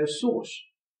回来的硕士，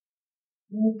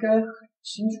应该很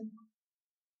清楚。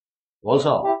王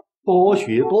少，多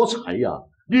学多才呀，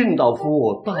令导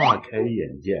夫大开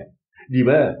眼界。你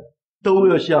们都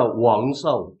要向王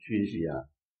少学习呀，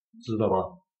知道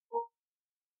吗？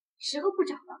时候不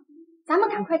早了，咱们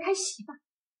赶快开席吧。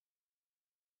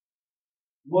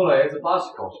莫老爷子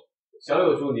80高手，小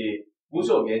友助你不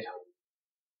受勉强。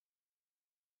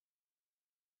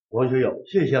王学友，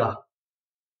谢谢了。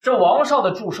这王少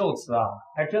的祝寿词啊，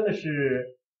还真的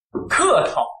是客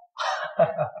套，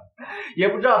也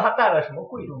不知道他带了什么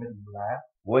贵重的礼物来。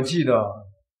我记得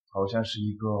好像是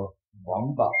一个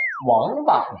王八，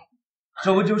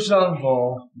这不就是那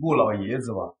种穆老爷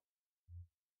子吧？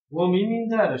我明明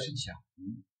带的是假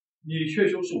鱼，你却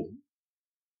说是我，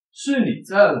是你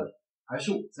赞了还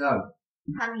是我赞了？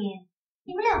唐明，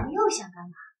你们两个又想干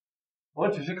嘛？我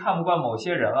只是看不惯某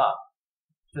些人啊，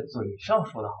这嘴上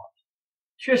说的好听，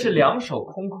却是两手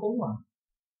空空啊。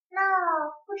那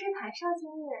不知谭少今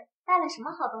日带了什么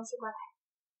好东西过来？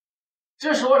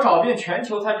这是我找遍全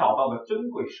球才找到的珍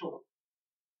贵兽物。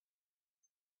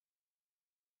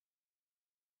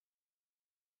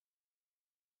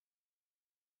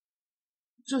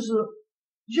这是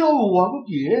药王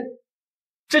碟，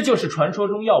这就是传说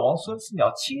中药王孙思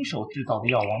邈亲手制造的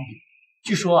药王碟，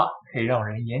据说啊可以让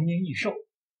人延年益寿。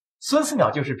孙思邈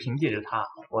就是凭借着它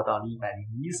活到了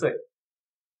101岁。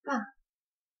爸，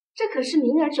这可是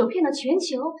名儿走遍了全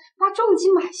球，花重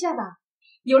金买下的，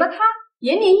有了它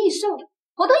延年益寿，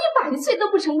活到100岁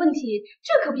都不成问题，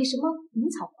这可比什么灵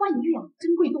草换玉啊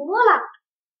珍贵多了。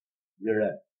女人，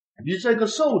你这个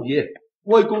寿碟，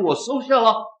外公我收下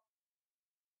了。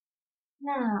那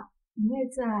明儿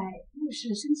在墓室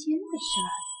升迁的事儿，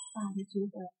爸就觉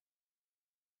得。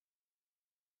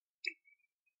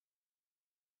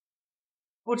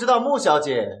不知道穆小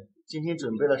姐今天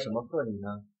准备了什么贺礼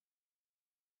呢？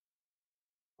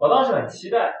我倒是很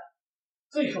期待，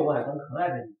最受外公疼爱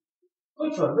的你会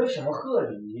准备什么贺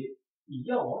礼以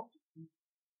药王？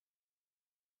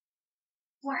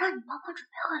我让你帮我准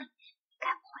备贺礼，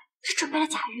该不会是准备了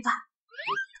甲鱼吧？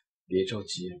别着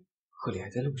急，贺礼还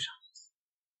在路上。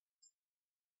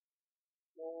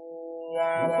不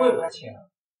会吧，倩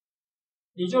儿？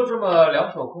你就这么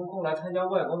两手空空来参加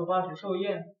外公的80寿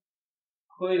宴？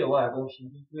亏得外公行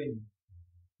医对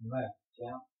你外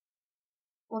家。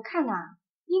我看呐，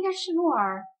应该是诺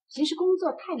儿平时工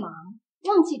作太忙，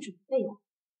忘记准备了。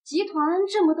集团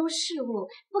这么多事务，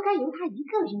不该由他一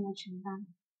个人来承担。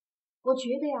我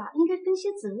觉得呀，应该分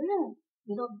些责任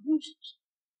回到你身上。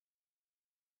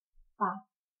爸，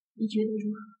你觉得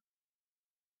如何？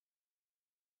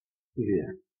丽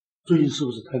丽，最近是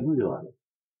不是太累了？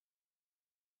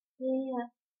爷爷，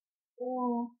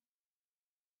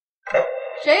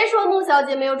谁说穆小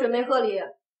姐没有准备贺礼？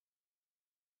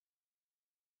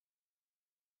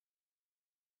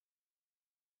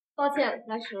抱歉，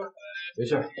来迟了。没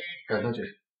事，赶上去。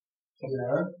小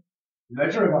人，你来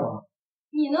这儿干嘛？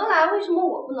你能来，为什么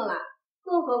我不能来？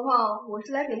更何况我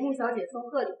是来给穆小姐送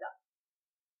贺礼的。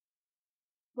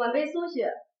晚辈苏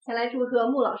雪前来祝贺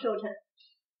穆老寿辰。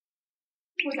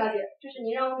穆小姐，这是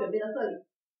您让我准备的贺礼。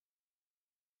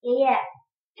爷爷，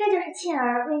这就是倩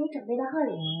儿为你准备的贺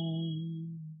礼。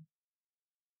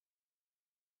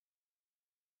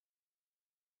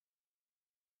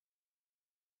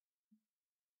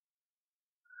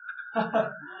哈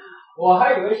哈，我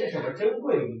还以为是什么珍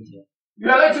贵的物件，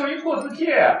原来就一破字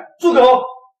帖。住口！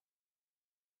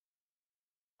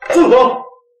住口！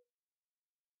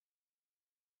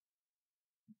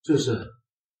这是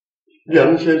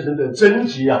梁先生的真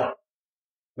迹啊！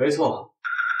没错，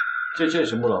这正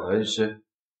是穆老的恩师，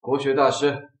国学大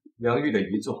师梁玉的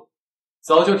遗作。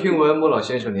早就听闻穆老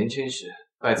先生年轻时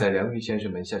拜在梁玉先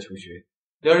生门下求学，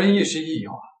两人亦师亦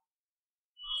友啊。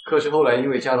可是后来因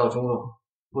为家道中落，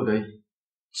不得已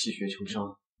弃学求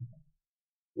商。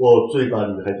我最大的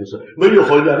遗憾就是没有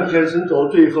和梁先生做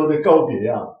最后的告别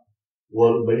啊！我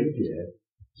没脸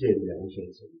见梁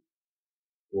先生，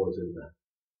我真的。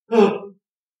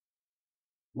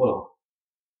穆老，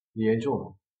你言重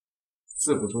了。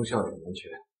自古忠孝两难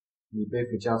全，你背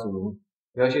负家族荣誉，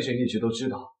梁先生一直都知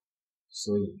道，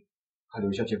所以他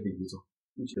留下这份遗作，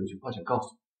一直有句话想告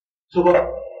诉你。什么？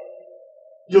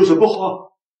有什么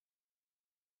话？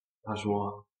他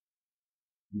说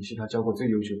你是他教过最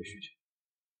优秀的学生。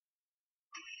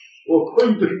我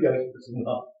愧对梁先生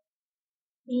了。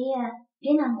爷爷，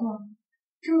别难过，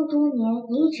这么多年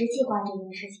你一直记挂这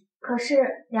件事情。可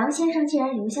是梁先生既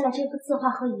然留下了这幅字画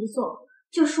和遗作，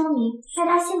就说明在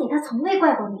他心里他从未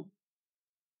怪过你。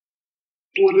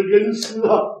我的恩师啊！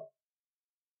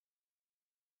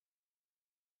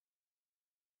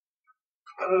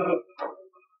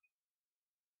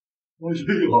我觉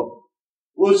得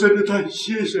我真的太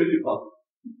谢谢你了，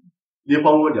你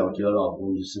帮我了解了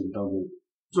我一生当中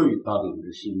最大的一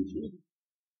个心结。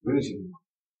不用谢我，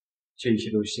这一切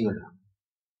都是幸运的。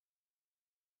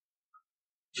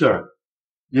倩儿，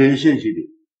也谢谢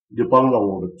你，你帮了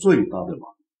我们最大的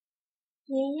忙。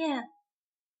爷爷，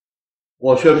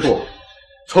我宣布，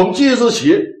从即日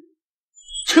起，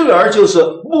倩儿就是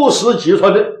穆氏集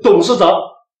团的董事长，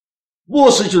穆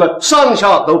氏集团上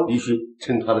下都必须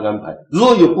听他的安排，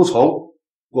若有不从，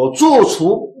我做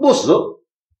出不实。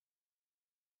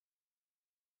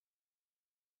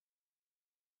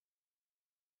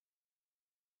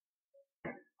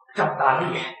张大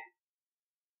力，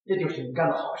这就是你干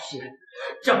的好事。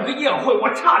整个宴会我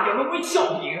差点沦为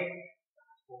笑柄，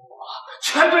我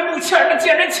全被穆倩儿的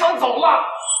贱人抢走了。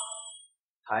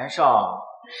谭少，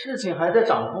事情还在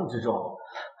掌控之中，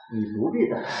你不必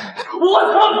担心。我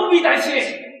可不必担心。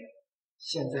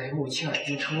现在穆倩儿已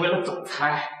经成为了总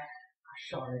裁，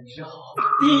他上任之后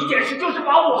第一件事就是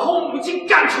把我和我母亲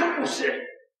赶出穆氏。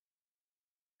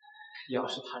要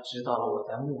是他知道了我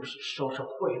在穆氏收受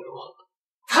贿赂，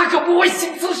他可不会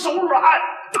心慈手软。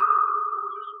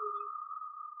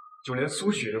就连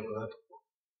苏雪都和他赌，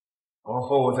往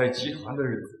后我在集团的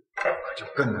日子可就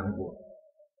更难过了。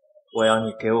我要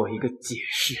你给我一个解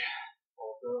释，否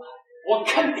则我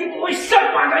肯定不会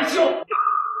善罢甘休。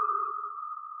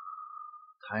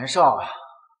谭少啊，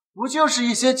不就是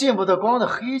一些见不得光的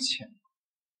黑钱吗？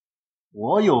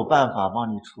我有办法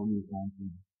帮你处理干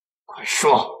净。快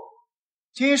说！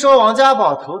听说王家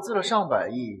宝投资了上百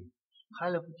亿，拍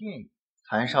了部电影，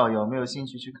谭少有没有兴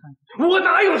趣去看？我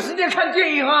哪有时间看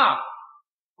电影啊？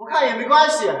不看也没关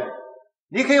系，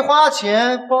你可以花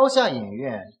钱包下影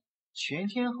院，全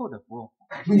天候的播。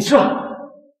你说，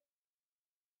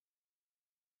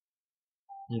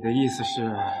你的意思是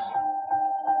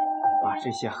把这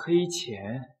些黑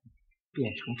钱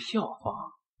变成票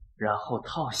房，然后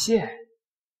套现？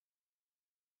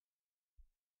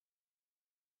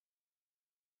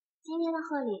今天的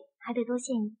贺礼还得多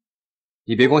谢你。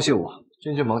你别光谢我，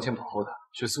真正忙前跑后的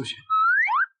是苏雪，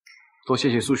多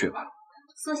谢谢苏雪吧。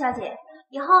苏小姐，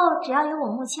以后只要有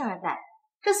我穆庆儿在，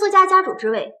这苏家家主之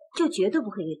位就绝对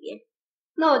不会给别人。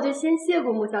那我就先谢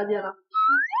过穆小姐了。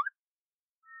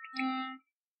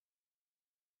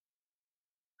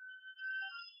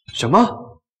什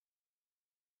么？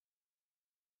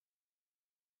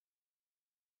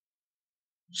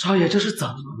少爷，这是怎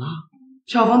么了？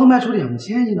票房都卖出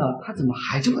2000亿了，他怎么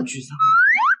还这么沮丧？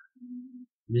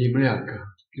你们两个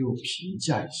给我评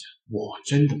价一下，我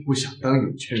真的不想当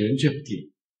有钱人这部电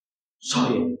影。少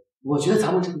爷，我觉得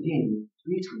咱们这部电影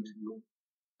非常成功，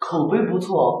口碑不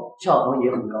错，票房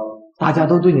也很高，大家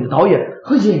都对你的导演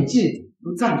和演技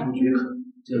都赞同绝口，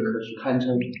这可是堪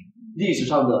称历史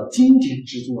上的经典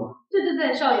之作啊！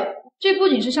对，少爷，这不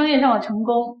仅是商业上的成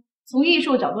功，从艺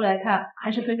术角度来看，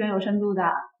还是非常有深度的。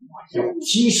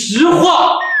听实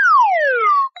话。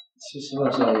其实呢，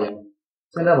少爷，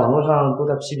现在网络上都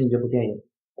在批评这部电影，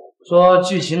说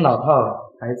剧情老套，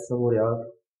台词无聊，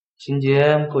情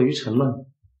节过于沉闷。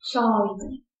少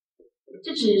爷，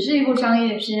这只是一部商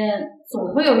业片，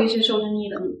总会有一些受争议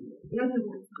的。不要太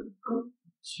过分。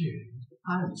既然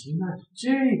他已经卖到这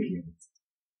个样子，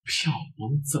票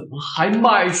房怎么还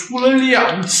卖出了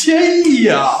2000亿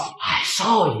呀？哎，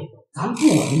少爷，咱不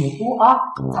管那么多啊，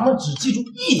咱们只记住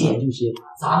一点就行，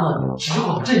咱们只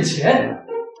管挣钱。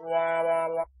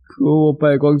可我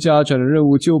败光家产的任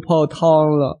务就泡汤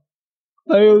了，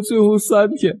还有最后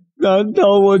3天，难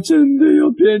道我真的要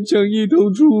变成一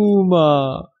头猪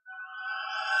吗？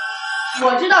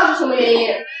我知道是什么原因。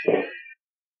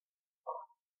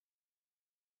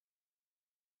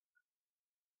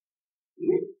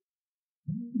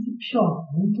票房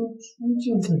都出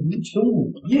现在凌晨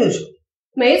5夜上。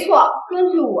没错，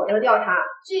根据我的调查，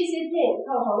这些电影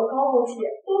票房的高峰期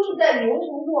都是在凌晨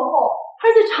过后，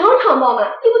而且场场爆满，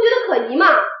你不觉得可疑吗？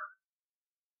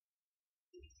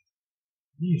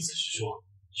意思是说，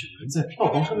有人在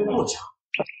票房上面落奖？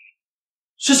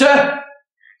是谁？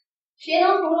谁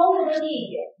能从中获得利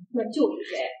益，那就是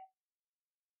谁。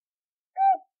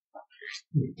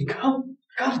你看我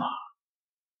干嘛？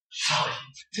少爷，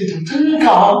这场真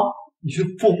高！你是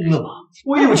疯了吗？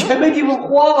我有钱没地方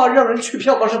花吗？让人去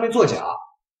票房上面作假。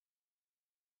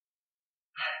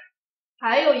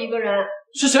还有一个人。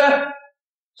是谁？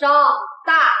张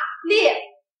大力。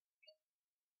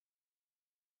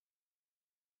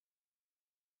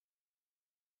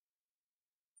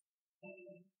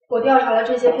我调查了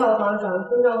这些票房转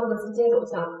分账户的资金走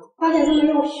向，发现他们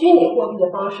用虚拟货币的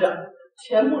方式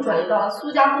全部转移到了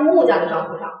苏家和穆家的账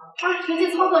户上，而实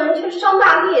际操作人却是张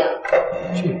大力。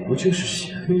这不就是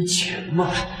洗黑钱吗？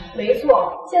没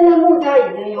错，现在穆家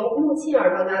已经由穆庆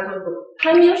儿当家做主，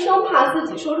韩明生怕自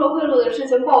己收受贿赂的事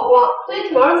情曝光，所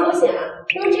以铤而走险，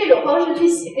用这种方式去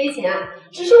洗黑钱。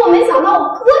只是我没想到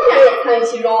我哥竟然也参与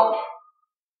其中。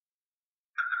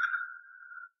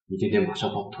你今天马上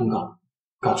发布通告，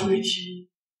告知媒体。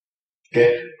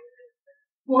给。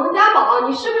王家宝，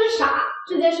你是不是傻？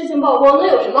这件事情曝光能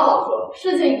有什么好处？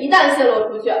事情一旦泄露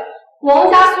出去，王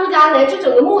家、苏家乃至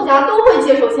整个穆家都会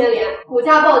接受牵连，股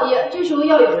价暴跌，这时候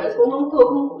要有人从中做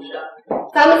空股市，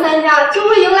咱们3家就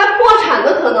会迎来破产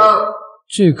的可能。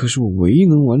这可是我唯一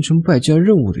能完成败家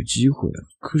任务的机会啊！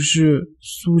可是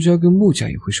苏家跟穆家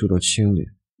也会受到牵连，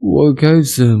我该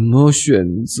怎么选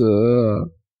择？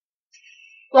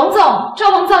王总，赵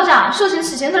王造假，涉嫌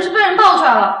洗钱的事被人爆出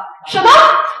来了。什么？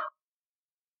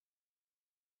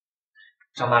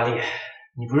张大力，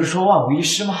你不是说万无一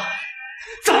失吗？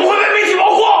怎么会被媒体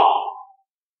曝光？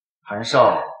韩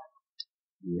少，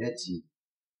别急，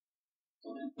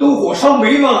都火烧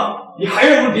眉毛了，你还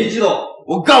让我们别激动？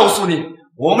我告诉你，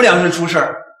我们2人出事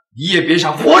儿，你也别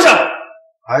想活着。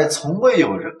还从未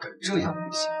有人敢这样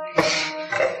威胁。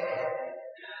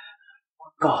我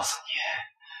告诉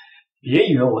你，别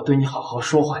以为我对你好好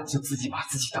说话，你就自己把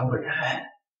自己当个人。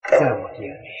在我眼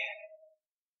里，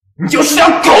你就是条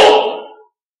狗。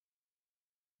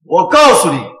我告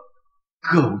诉你，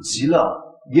狗急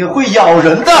了也会咬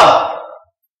人的。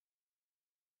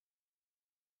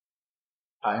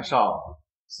韩少、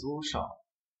苏少，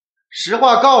实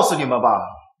话告诉你们吧，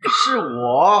是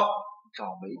我找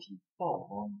媒体曝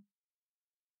光。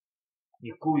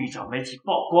你故意找媒体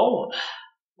曝光我们？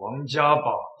王家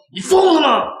宝，你疯了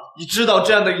吗？你知道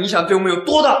这样的影响对我们有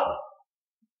多大？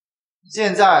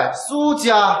现在苏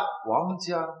家、王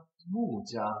家、穆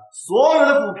家所有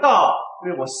的股票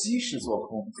被我稀释做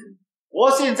空，我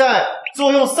现在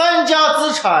坐拥3家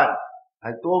资产，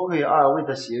还多亏2位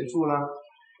的协助了。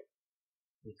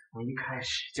你从一开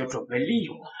始就准备利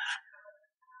用我们，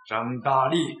张大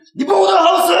力，你不得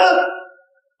好死！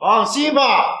放心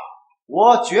吧，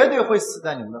我绝对会死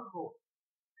在你们的后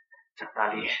面。张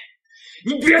大力，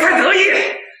你别太得意，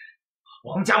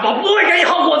王家宝不会给你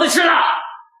好果子吃的。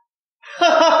哈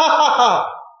哈哈哈！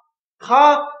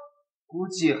他估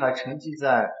计还沉浸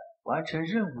在完成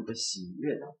任务的喜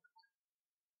悦当中，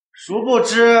殊不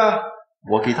知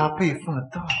我给他备份了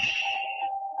大礼。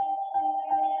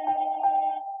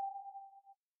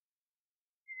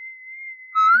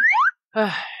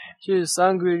唉，这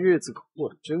3个月日子可过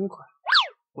得真快，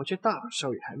我这大本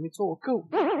少爷还没做够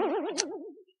呢。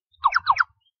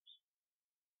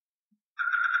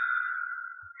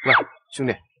喂，兄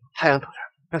弟，太阳头这儿，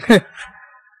让开！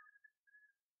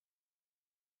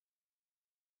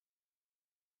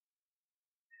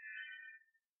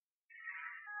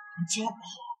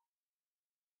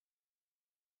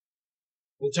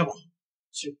王家宝，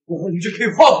这过后你就可以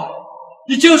换我了，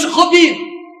你这又是何必？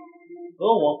和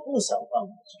我不想办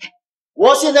的事。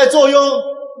我现在坐拥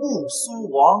穆苏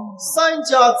王3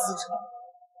家资产，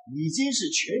已经是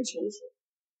全球首富。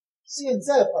现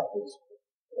在换回去，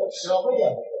我什么也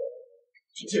没有。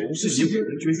这不是你我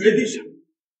人决约定上，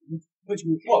你为什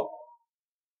么换我？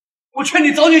我劝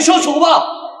你早点收手吧。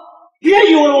别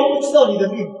以为我不知道你的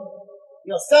秘密，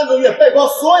要3个月败光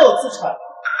所有资产，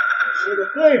你说的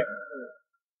对不对？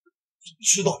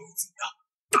知道又怎样？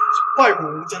败光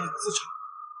我们家的资产，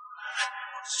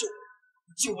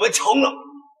就完成了。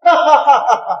哈哈哈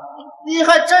哈哈！你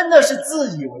还真的是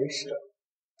自以为是，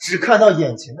只看到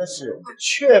眼前的事，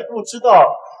却不知道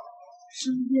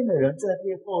身边的人在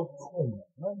背后捅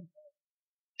了你。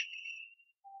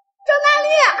张大力，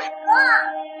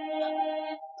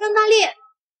张大力，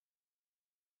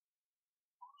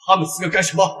他们4个干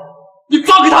什么？你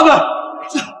放开他们！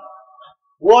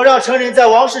我让陈林在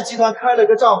王氏集团开了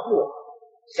个账户，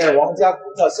在王家股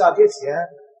票下跌前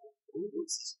流入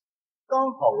资金，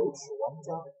刚好维持王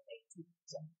家的每股股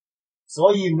价，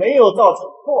所以没有造成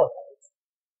破产。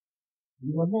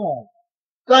你们呢？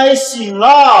该醒了！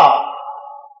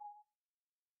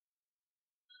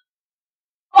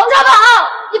王家宝，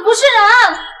你不是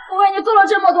人！我为你做了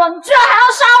这么多，你居然还要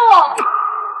杀我！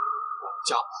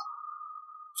家宝，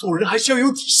做人还是要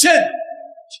有底线的。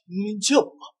你这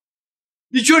么，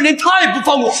你居然连他也不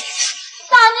放过！大逆，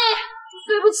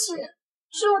对不起，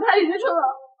是我太愚蠢了，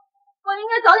我应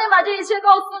该早点把这一切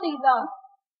告诉你的。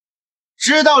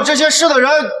知道这些事的人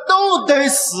都得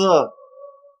死！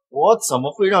我怎么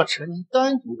会让陈宁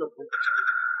单独的分？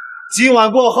今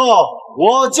晚过后，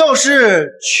我就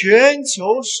是全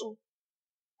球首富，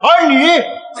而你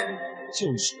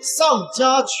就是丧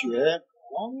家犬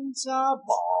王家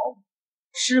宝，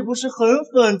是不是很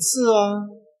讽刺啊？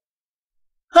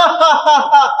哈哈哈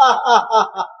哈哈哈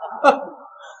哈！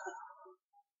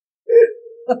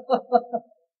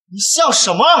你笑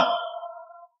什么？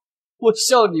我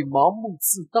笑你盲目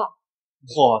自大。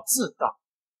我自大。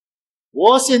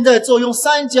我现在坐拥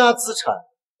3家资产，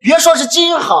别说是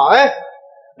金海，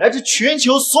来自全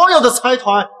球所有的财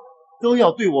团都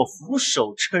要对我俯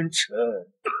首称臣。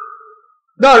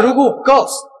那如果我告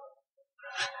诉你，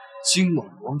今晚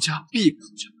王家必不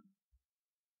成，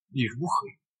你如何？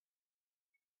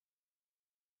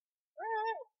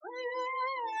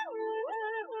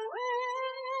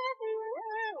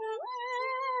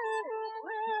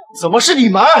怎么是你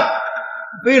们？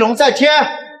飞龙在天，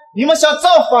你们想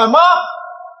造反吗？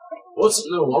我只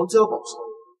认王家宝少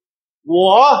爷，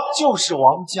我就是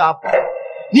王家宝，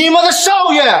你们的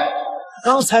少爷。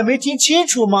刚才没听清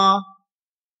楚吗？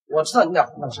我知道你俩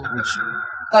胡闹是故事，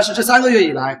但是这3个月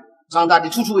以来，张大力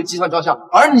处处为集团着想，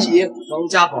而你王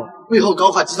家宝背后搞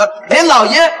垮集团，连老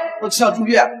爷都吃药住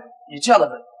院，你这样的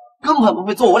人根本不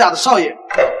配做我俩的少爷。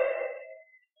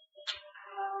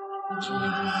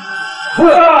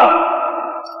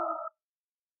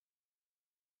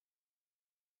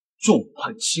众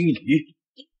叛亲离，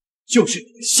就是你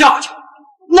的下场。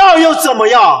那又怎么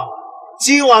样？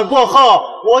今晚过后，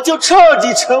我就彻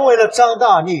底成为了张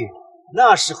大力。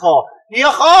那时候，你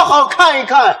要好好看一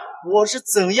看我是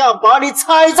怎样把你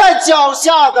踩在脚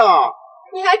下的。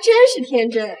你还真是天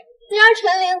真。你让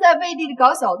陈玲在背地里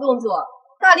搞小动作，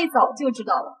大力早就知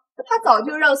道了，他早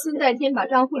就让孙代天把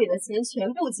账户里的钱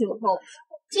全部清空。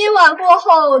今晚过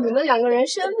后，你们2个人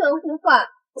身份互换，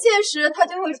届时他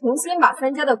就会重新把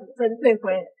3家的股份退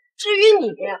回。至于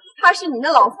你，怕是你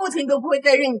的老父亲都不会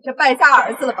再认你这败家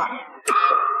儿子了吧？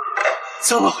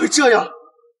怎么会这样？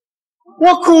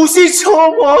我苦心筹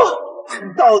谋，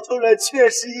到头来却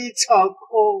是一场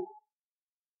空。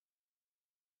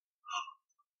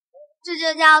这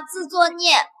就叫自作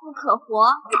孽不可活。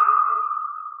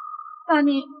大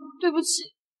逆，对不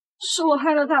起，是我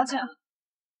害了大家。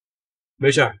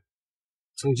没事，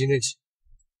从今天起，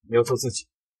你要做自己，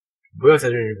不要再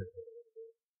认人。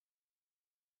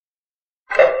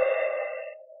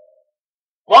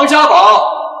王家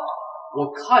宝，我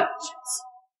看你这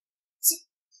次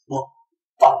怎么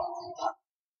办？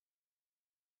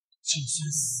就算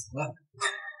死了，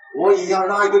我也要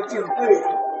拉一个正队。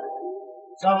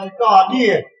张大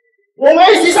弟，我们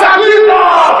一起下去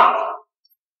吧！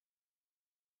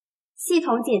系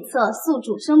统检测宿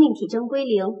主生命体征归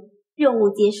0，任务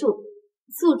结束，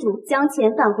宿主将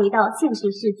遣返回到现实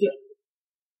世界。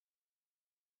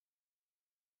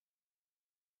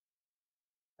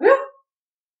哎，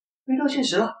回到现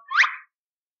实了。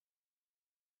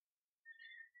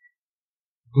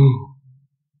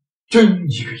真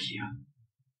一个遗憾。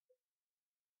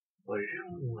我任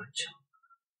务完成。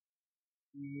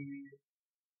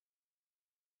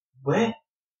喂，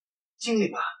经理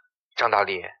吧。张大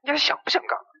力，你还想不想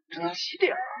干？这才几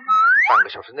点了？半个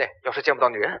小时内要是见不到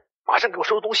女人，马上给我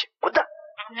收拾东西，滚蛋！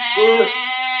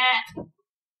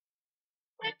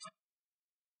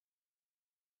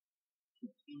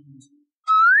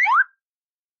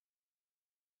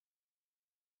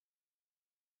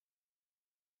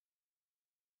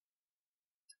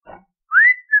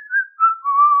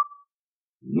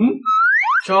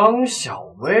张小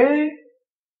薇、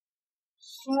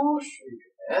苏雪、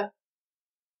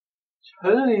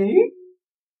陈琳、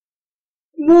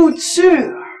穆静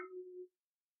儿，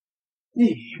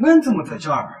你们怎么在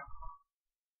这儿？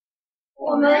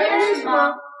我们认识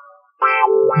吗？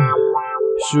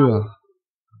是啊，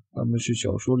他们是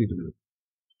小说里的人，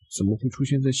怎么会出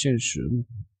现在现实呢？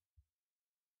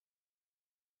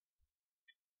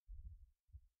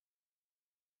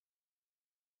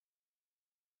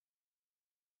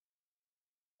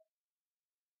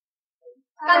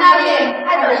张大力，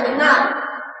还等什么呢？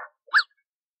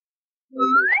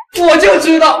我就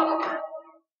知道，